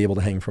they should be able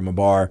to hang from a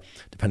bar,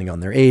 depending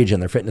on their age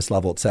and their fitness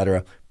level,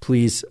 etc.,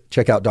 please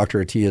check out Dr.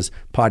 Atiya's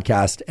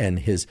podcast and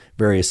his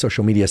various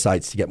social media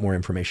sites to get more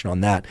information on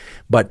that.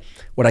 But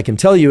what I can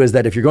tell you is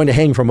that if you're going to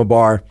hang from a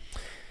bar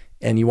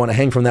and you want to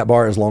hang from that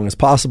bar as long as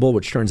possible,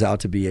 which turns out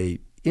to be a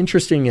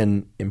interesting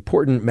and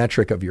important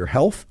metric of your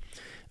health,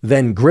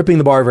 then gripping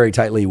the bar very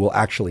tightly will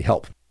actually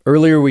help.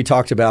 Earlier, we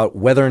talked about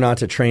whether or not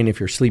to train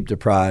if you're sleep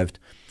deprived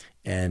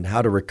and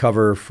how to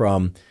recover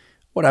from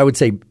what I would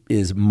say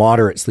is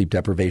moderate sleep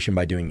deprivation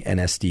by doing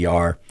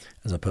NSDR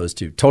as opposed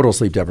to total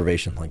sleep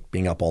deprivation, like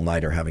being up all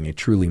night or having a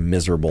truly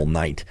miserable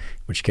night,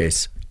 in which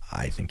case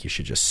I think you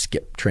should just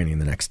skip training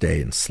the next day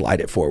and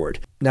slide it forward.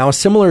 Now, a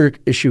similar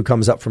issue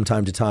comes up from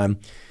time to time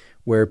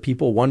where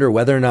people wonder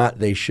whether or not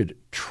they should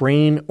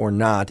train or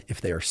not if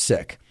they are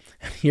sick.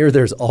 Here,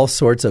 there's all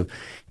sorts of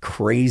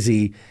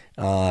crazy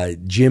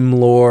gym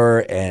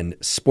lore and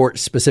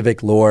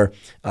sport-specific lore.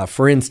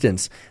 For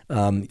instance,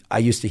 I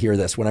used to hear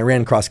this. When I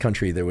ran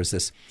cross-country, there was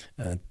this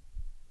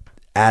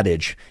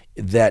adage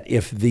that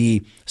if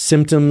the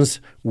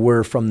symptoms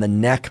were from the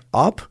neck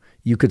up,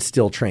 you could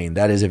still train.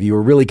 That is, if you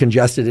were really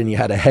congested and you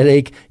had a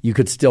headache, you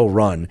could still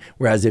run.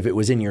 Whereas if it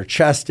was in your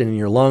chest and in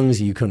your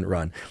lungs, you couldn't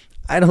run.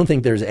 I don't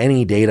think there's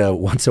any data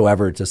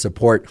whatsoever to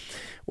support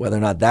whether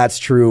or not that's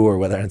true or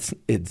whether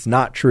it's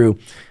not true.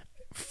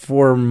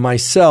 For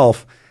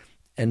myself,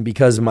 and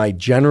because my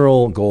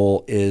general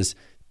goal is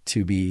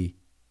to be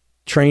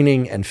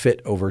training and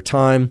fit over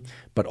time,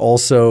 but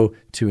also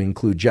to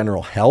include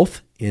general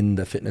health in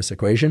the fitness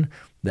equation,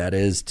 that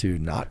is to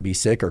not be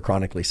sick or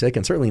chronically sick,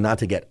 and certainly not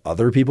to get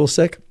other people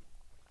sick.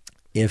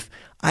 If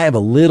I have a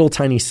little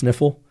tiny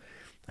sniffle,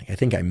 like I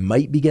think I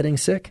might be getting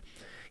sick,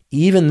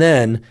 even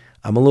then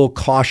I'm a little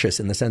cautious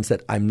in the sense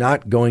that I'm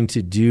not going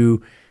to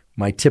do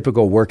my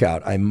typical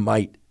workout. I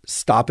might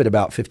stop it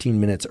about 15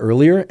 minutes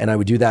earlier, and I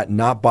would do that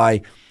not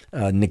by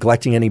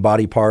neglecting any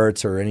body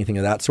parts or anything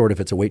of that sort if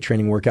it's a weight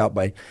training workout,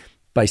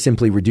 by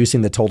simply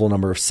reducing the total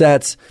number of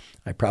sets.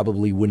 I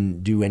probably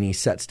wouldn't do any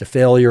sets to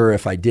failure.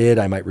 If I did,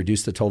 I might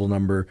reduce the total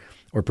number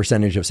or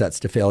percentage of sets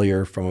to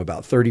failure from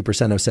about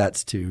 30% of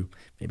sets to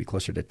maybe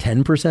closer to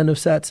 10% of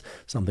sets,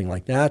 something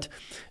like that.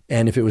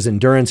 And if it was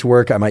endurance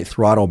work, I might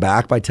throttle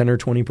back by 10 or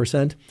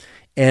 20%.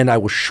 And I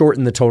will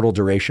shorten the total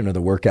duration of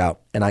the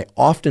workout. And I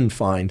often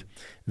find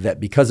that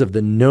because of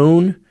the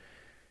known,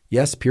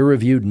 yes,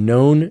 peer-reviewed,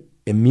 known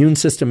immune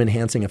system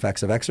enhancing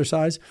effects of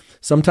exercise,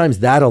 sometimes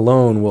that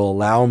alone will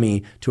allow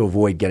me to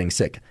avoid getting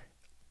sick.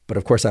 But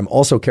of course, I'm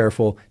also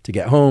careful to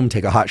get home,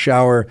 take a hot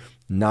shower,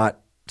 not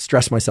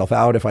stress myself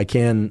out if I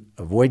can,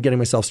 avoid getting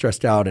myself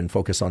stressed out, and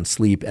focus on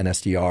sleep,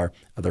 NSDR,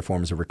 other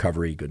forms of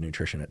recovery, good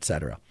nutrition,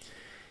 etc.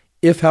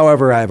 If,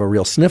 however, I have a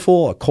real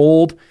sniffle, a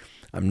cold,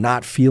 I'm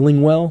not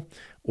feeling well,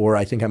 or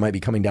I think I might be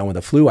coming down with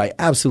a flu, I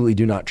absolutely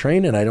do not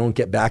train, and I don't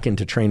get back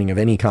into training of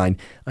any kind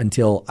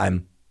until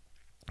I'm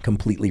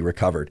completely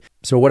recovered.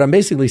 So what I'm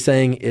basically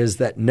saying is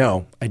that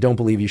no, I don't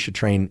believe you should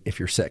train if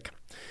you're sick.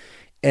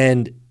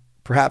 And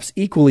perhaps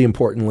equally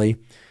importantly,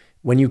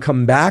 when you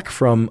come back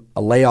from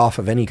a layoff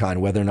of any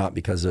kind, whether or not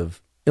because of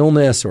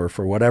illness or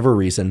for whatever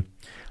reason,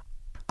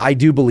 I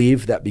do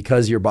believe that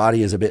because your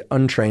body is a bit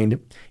untrained,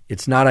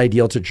 it's not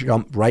ideal to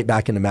jump right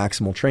back into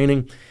maximal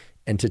training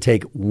and to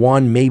take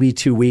 1, maybe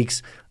 2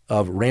 weeks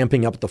of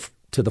ramping up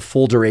to the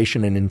full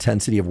duration and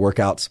intensity of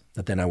workouts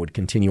that then I would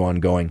continue on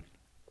going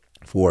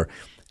for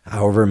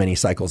however many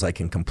cycles I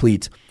can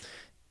complete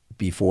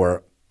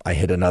before I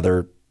hit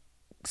another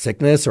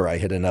sickness or I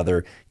hit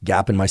another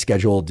gap in my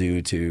schedule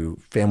due to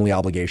family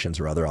obligations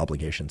or other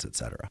obligations,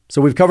 etc.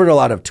 So we've covered a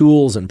lot of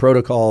tools and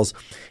protocols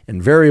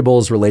and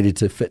variables related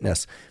to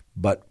fitness,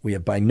 but we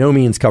have by no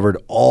means covered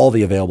all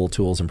the available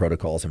tools and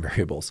protocols and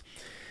variables.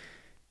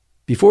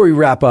 Before we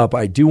wrap up,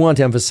 I do want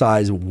to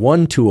emphasize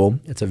one tool.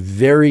 It's a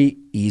very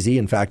easy,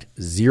 in fact,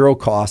 zero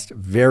cost,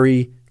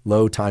 very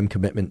low time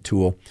commitment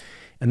tool.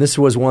 And this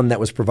was one that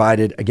was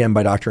provided, again,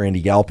 by Dr.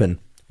 Andy Galpin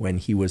when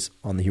he was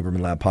on the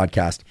Huberman Lab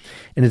podcast.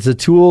 And it's a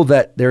tool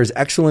that there is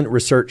excellent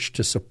research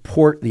to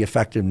support the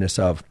effectiveness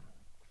of,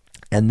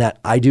 and that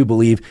I do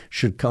believe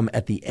should come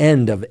at the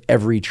end of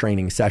every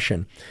training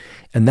session.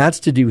 And that's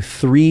to do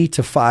 3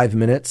 to 5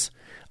 minutes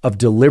of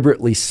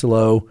deliberately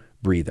slow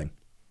breathing.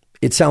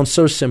 It sounds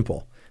so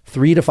simple,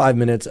 3 to 5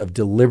 minutes of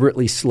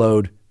deliberately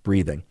slowed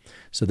breathing.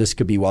 So this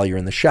could be while you're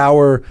in the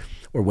shower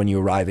or when you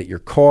arrive at your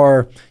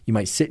car. You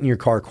might sit in your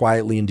car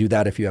quietly and do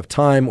that if you have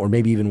time, or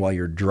maybe even while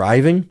you're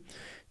driving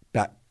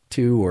back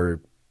to or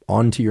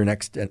on to your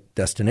next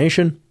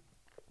destination,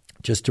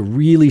 just to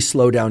really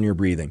slow down your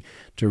breathing,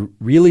 to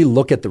really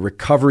look at the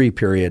recovery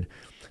period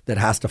that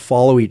has to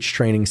follow each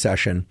training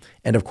session,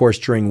 and of course,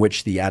 during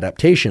which the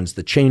adaptations,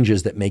 the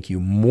changes that make you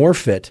more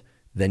fit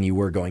than you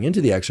were going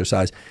into the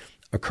exercise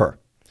occur.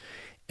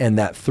 And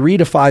that 3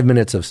 to 5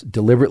 minutes of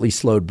deliberately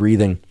slowed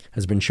breathing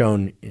has been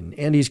shown in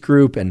Andy's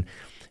group and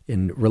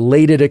in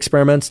related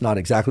experiments, not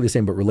exactly the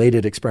same, but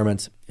related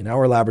experiments in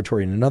our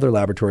laboratory and in other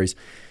laboratories,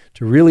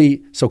 to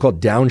really so-called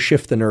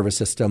downshift the nervous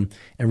system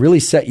and really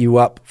set you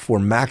up for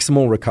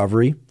maximal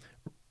recovery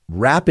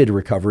rapid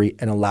recovery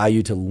and allow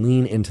you to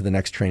lean into the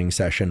next training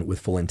session with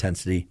full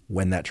intensity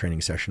when that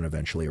training session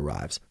eventually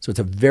arrives. So it's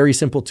a very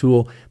simple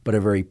tool, but a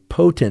very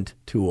potent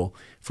tool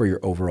for your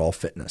overall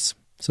fitness.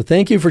 So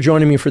thank you for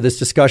joining me for this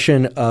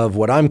discussion of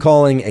what I'm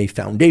calling a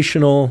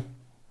foundational,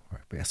 or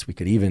I guess we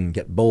could even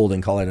get bold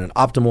and call it an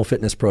optimal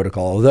fitness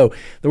protocol, although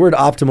the word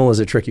optimal is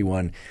a tricky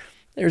one.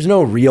 There's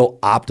no real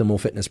optimal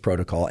fitness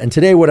protocol. And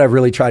today what I've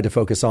really tried to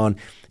focus on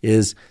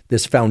is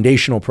this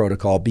foundational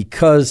protocol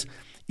because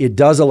it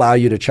does allow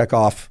you to check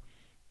off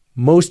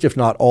most, if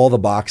not all, the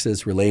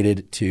boxes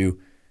related to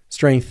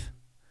strength,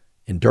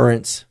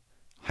 endurance,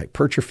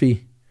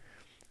 hypertrophy,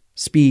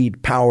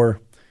 speed, power,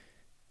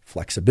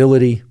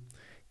 flexibility.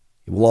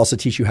 It will also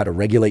teach you how to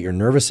regulate your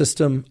nervous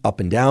system up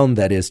and down,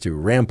 that is to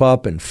ramp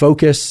up and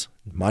focus,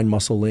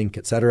 mind-muscle link,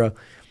 etc.,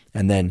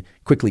 and then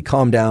quickly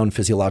calm down,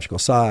 physiological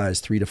size,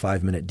 3 to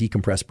 5 minute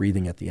decompressed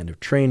breathing at the end of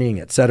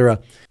training, etc.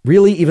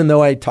 Really, even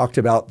though I talked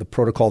about the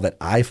protocol that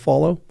I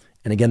follow,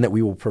 and again, that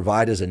we will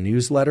provide as a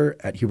newsletter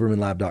at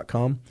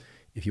hubermanlab.com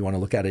if you want to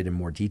look at it in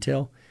more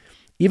detail.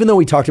 Even though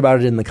we talked about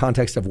it in the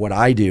context of what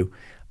I do,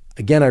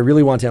 again, I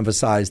really want to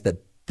emphasize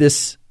that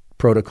this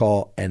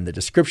protocol and the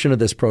description of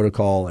this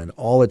protocol and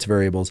all its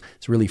variables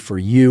is really for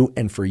you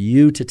and for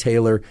you to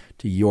tailor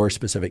to your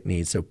specific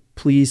needs. So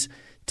please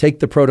take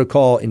the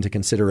protocol into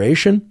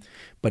consideration,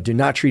 but do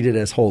not treat it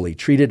as holy.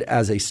 Treat it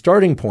as a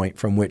starting point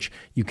from which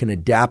you can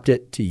adapt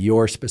it to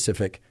your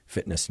specific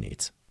fitness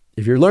needs.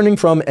 If you're learning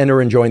from and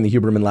are enjoying the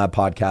Huberman Lab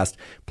podcast,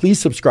 please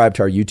subscribe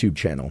to our YouTube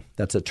channel.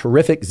 That's a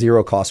terrific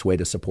zero-cost way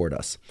to support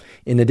us.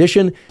 In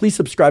addition, please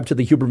subscribe to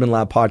the Huberman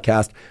Lab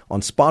podcast on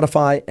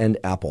Spotify and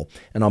Apple.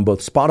 And on both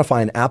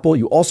Spotify and Apple,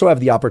 you also have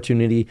the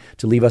opportunity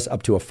to leave us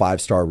up to a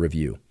 5-star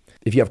review.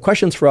 If you have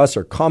questions for us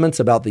or comments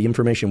about the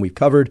information we've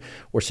covered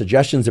or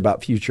suggestions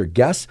about future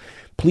guests,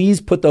 please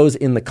put those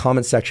in the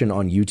comment section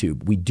on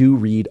YouTube. We do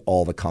read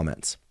all the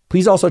comments.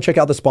 Please also check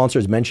out the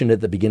sponsors mentioned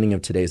at the beginning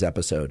of today's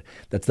episode.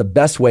 That's the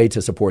best way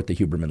to support the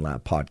Huberman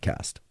Lab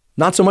podcast.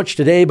 Not so much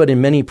today, but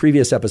in many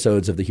previous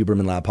episodes of the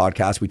Huberman Lab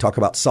podcast, we talk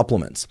about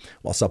supplements.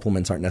 While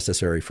supplements aren't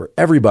necessary for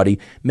everybody,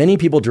 many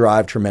people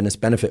derive tremendous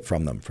benefit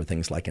from them for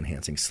things like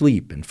enhancing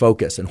sleep and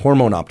focus and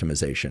hormone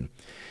optimization.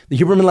 The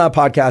Huberman Lab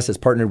podcast has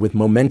partnered with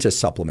Momentous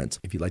supplements.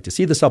 If you'd like to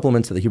see the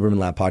supplements that the Huberman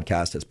Lab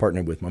podcast has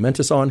partnered with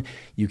Momentous on,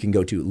 you can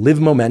go to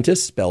Live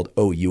Momentous, spelled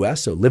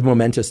O-U-S, so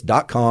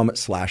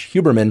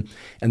livemomentous.com/Huberman,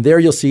 and there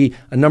you'll see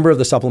a number of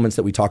the supplements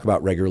that we talk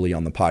about regularly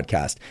on the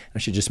podcast. I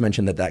should just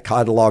mention that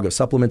catalog of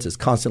supplements is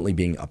constantly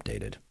being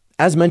updated.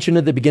 As mentioned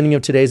at the beginning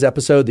of today's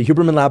episode, the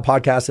Huberman Lab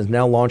podcast has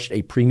now launched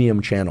a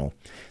premium channel.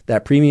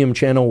 That premium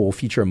channel will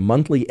feature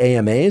monthly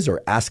AMAs,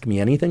 or Ask Me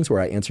Anythings, where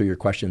I answer your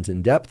questions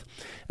in depth,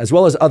 as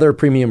well as other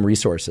premium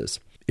resources.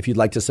 If you'd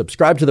like to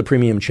subscribe to the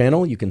premium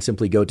channel, you can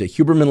simply go to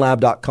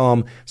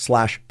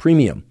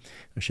hubermanlab.com/premium.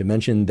 I should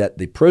mention that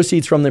the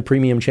proceeds from the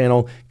premium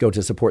channel go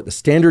to support the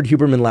standard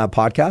Huberman Lab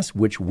podcast,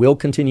 which will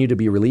continue to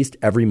be released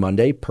every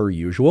Monday per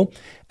usual,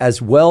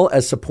 as well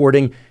as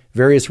supporting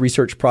various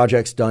research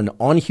projects done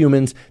on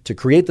humans to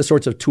create the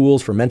sorts of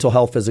tools for mental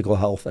health, physical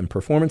health, and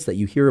performance that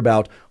you hear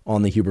about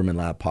on the Huberman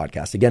Lab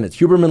podcast. Again, it's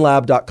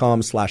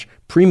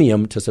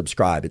hubermanlab.com/premium to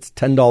subscribe. It's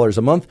 $10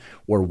 a month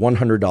or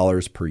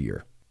 $100 per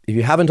year. If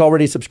you haven't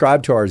already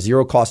subscribed to our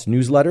zero-cost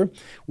newsletter,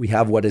 we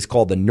have what is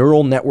called the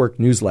Neural Network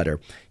newsletter.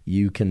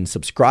 You can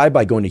subscribe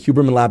by going to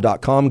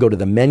hubermanlab.com, go to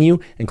the menu,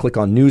 and click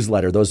on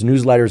newsletter. Those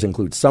newsletters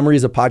include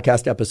summaries of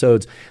podcast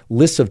episodes,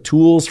 lists of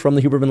tools from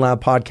the Huberman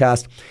Lab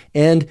podcast,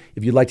 and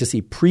if you'd like to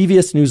see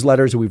previous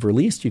newsletters we've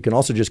released, you can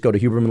also just go to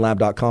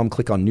hubermanlab.com,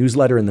 click on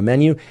newsletter in the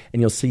menu,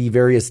 and you'll see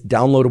various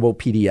downloadable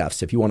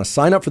PDFs. If you want to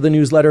sign up for the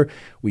newsletter,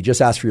 we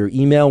just ask for your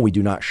email. We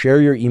do not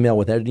share your email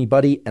with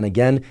anybody, and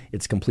again,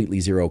 it's completely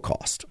zero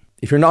cost.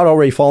 If you're not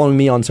already following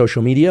me on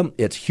social media,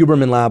 it's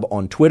Huberman Lab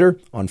on Twitter,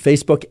 on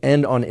Facebook,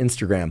 and on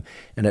Instagram.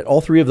 And at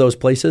all three of those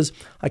places,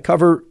 I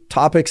cover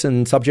topics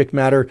and subject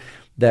matter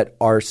that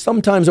are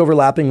sometimes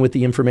overlapping with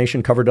the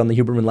information covered on the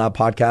Huberman Lab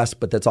podcast,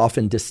 but that's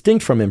often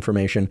distinct from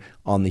information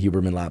on the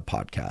Huberman Lab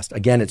podcast.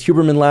 Again, it's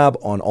Huberman Lab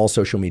on all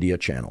social media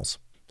channels.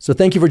 So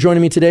thank you for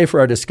joining me today for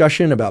our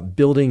discussion about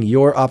building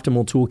your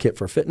optimal toolkit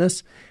for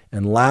fitness.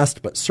 And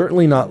last but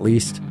certainly not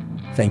least,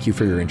 thank you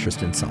for your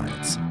interest in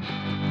science.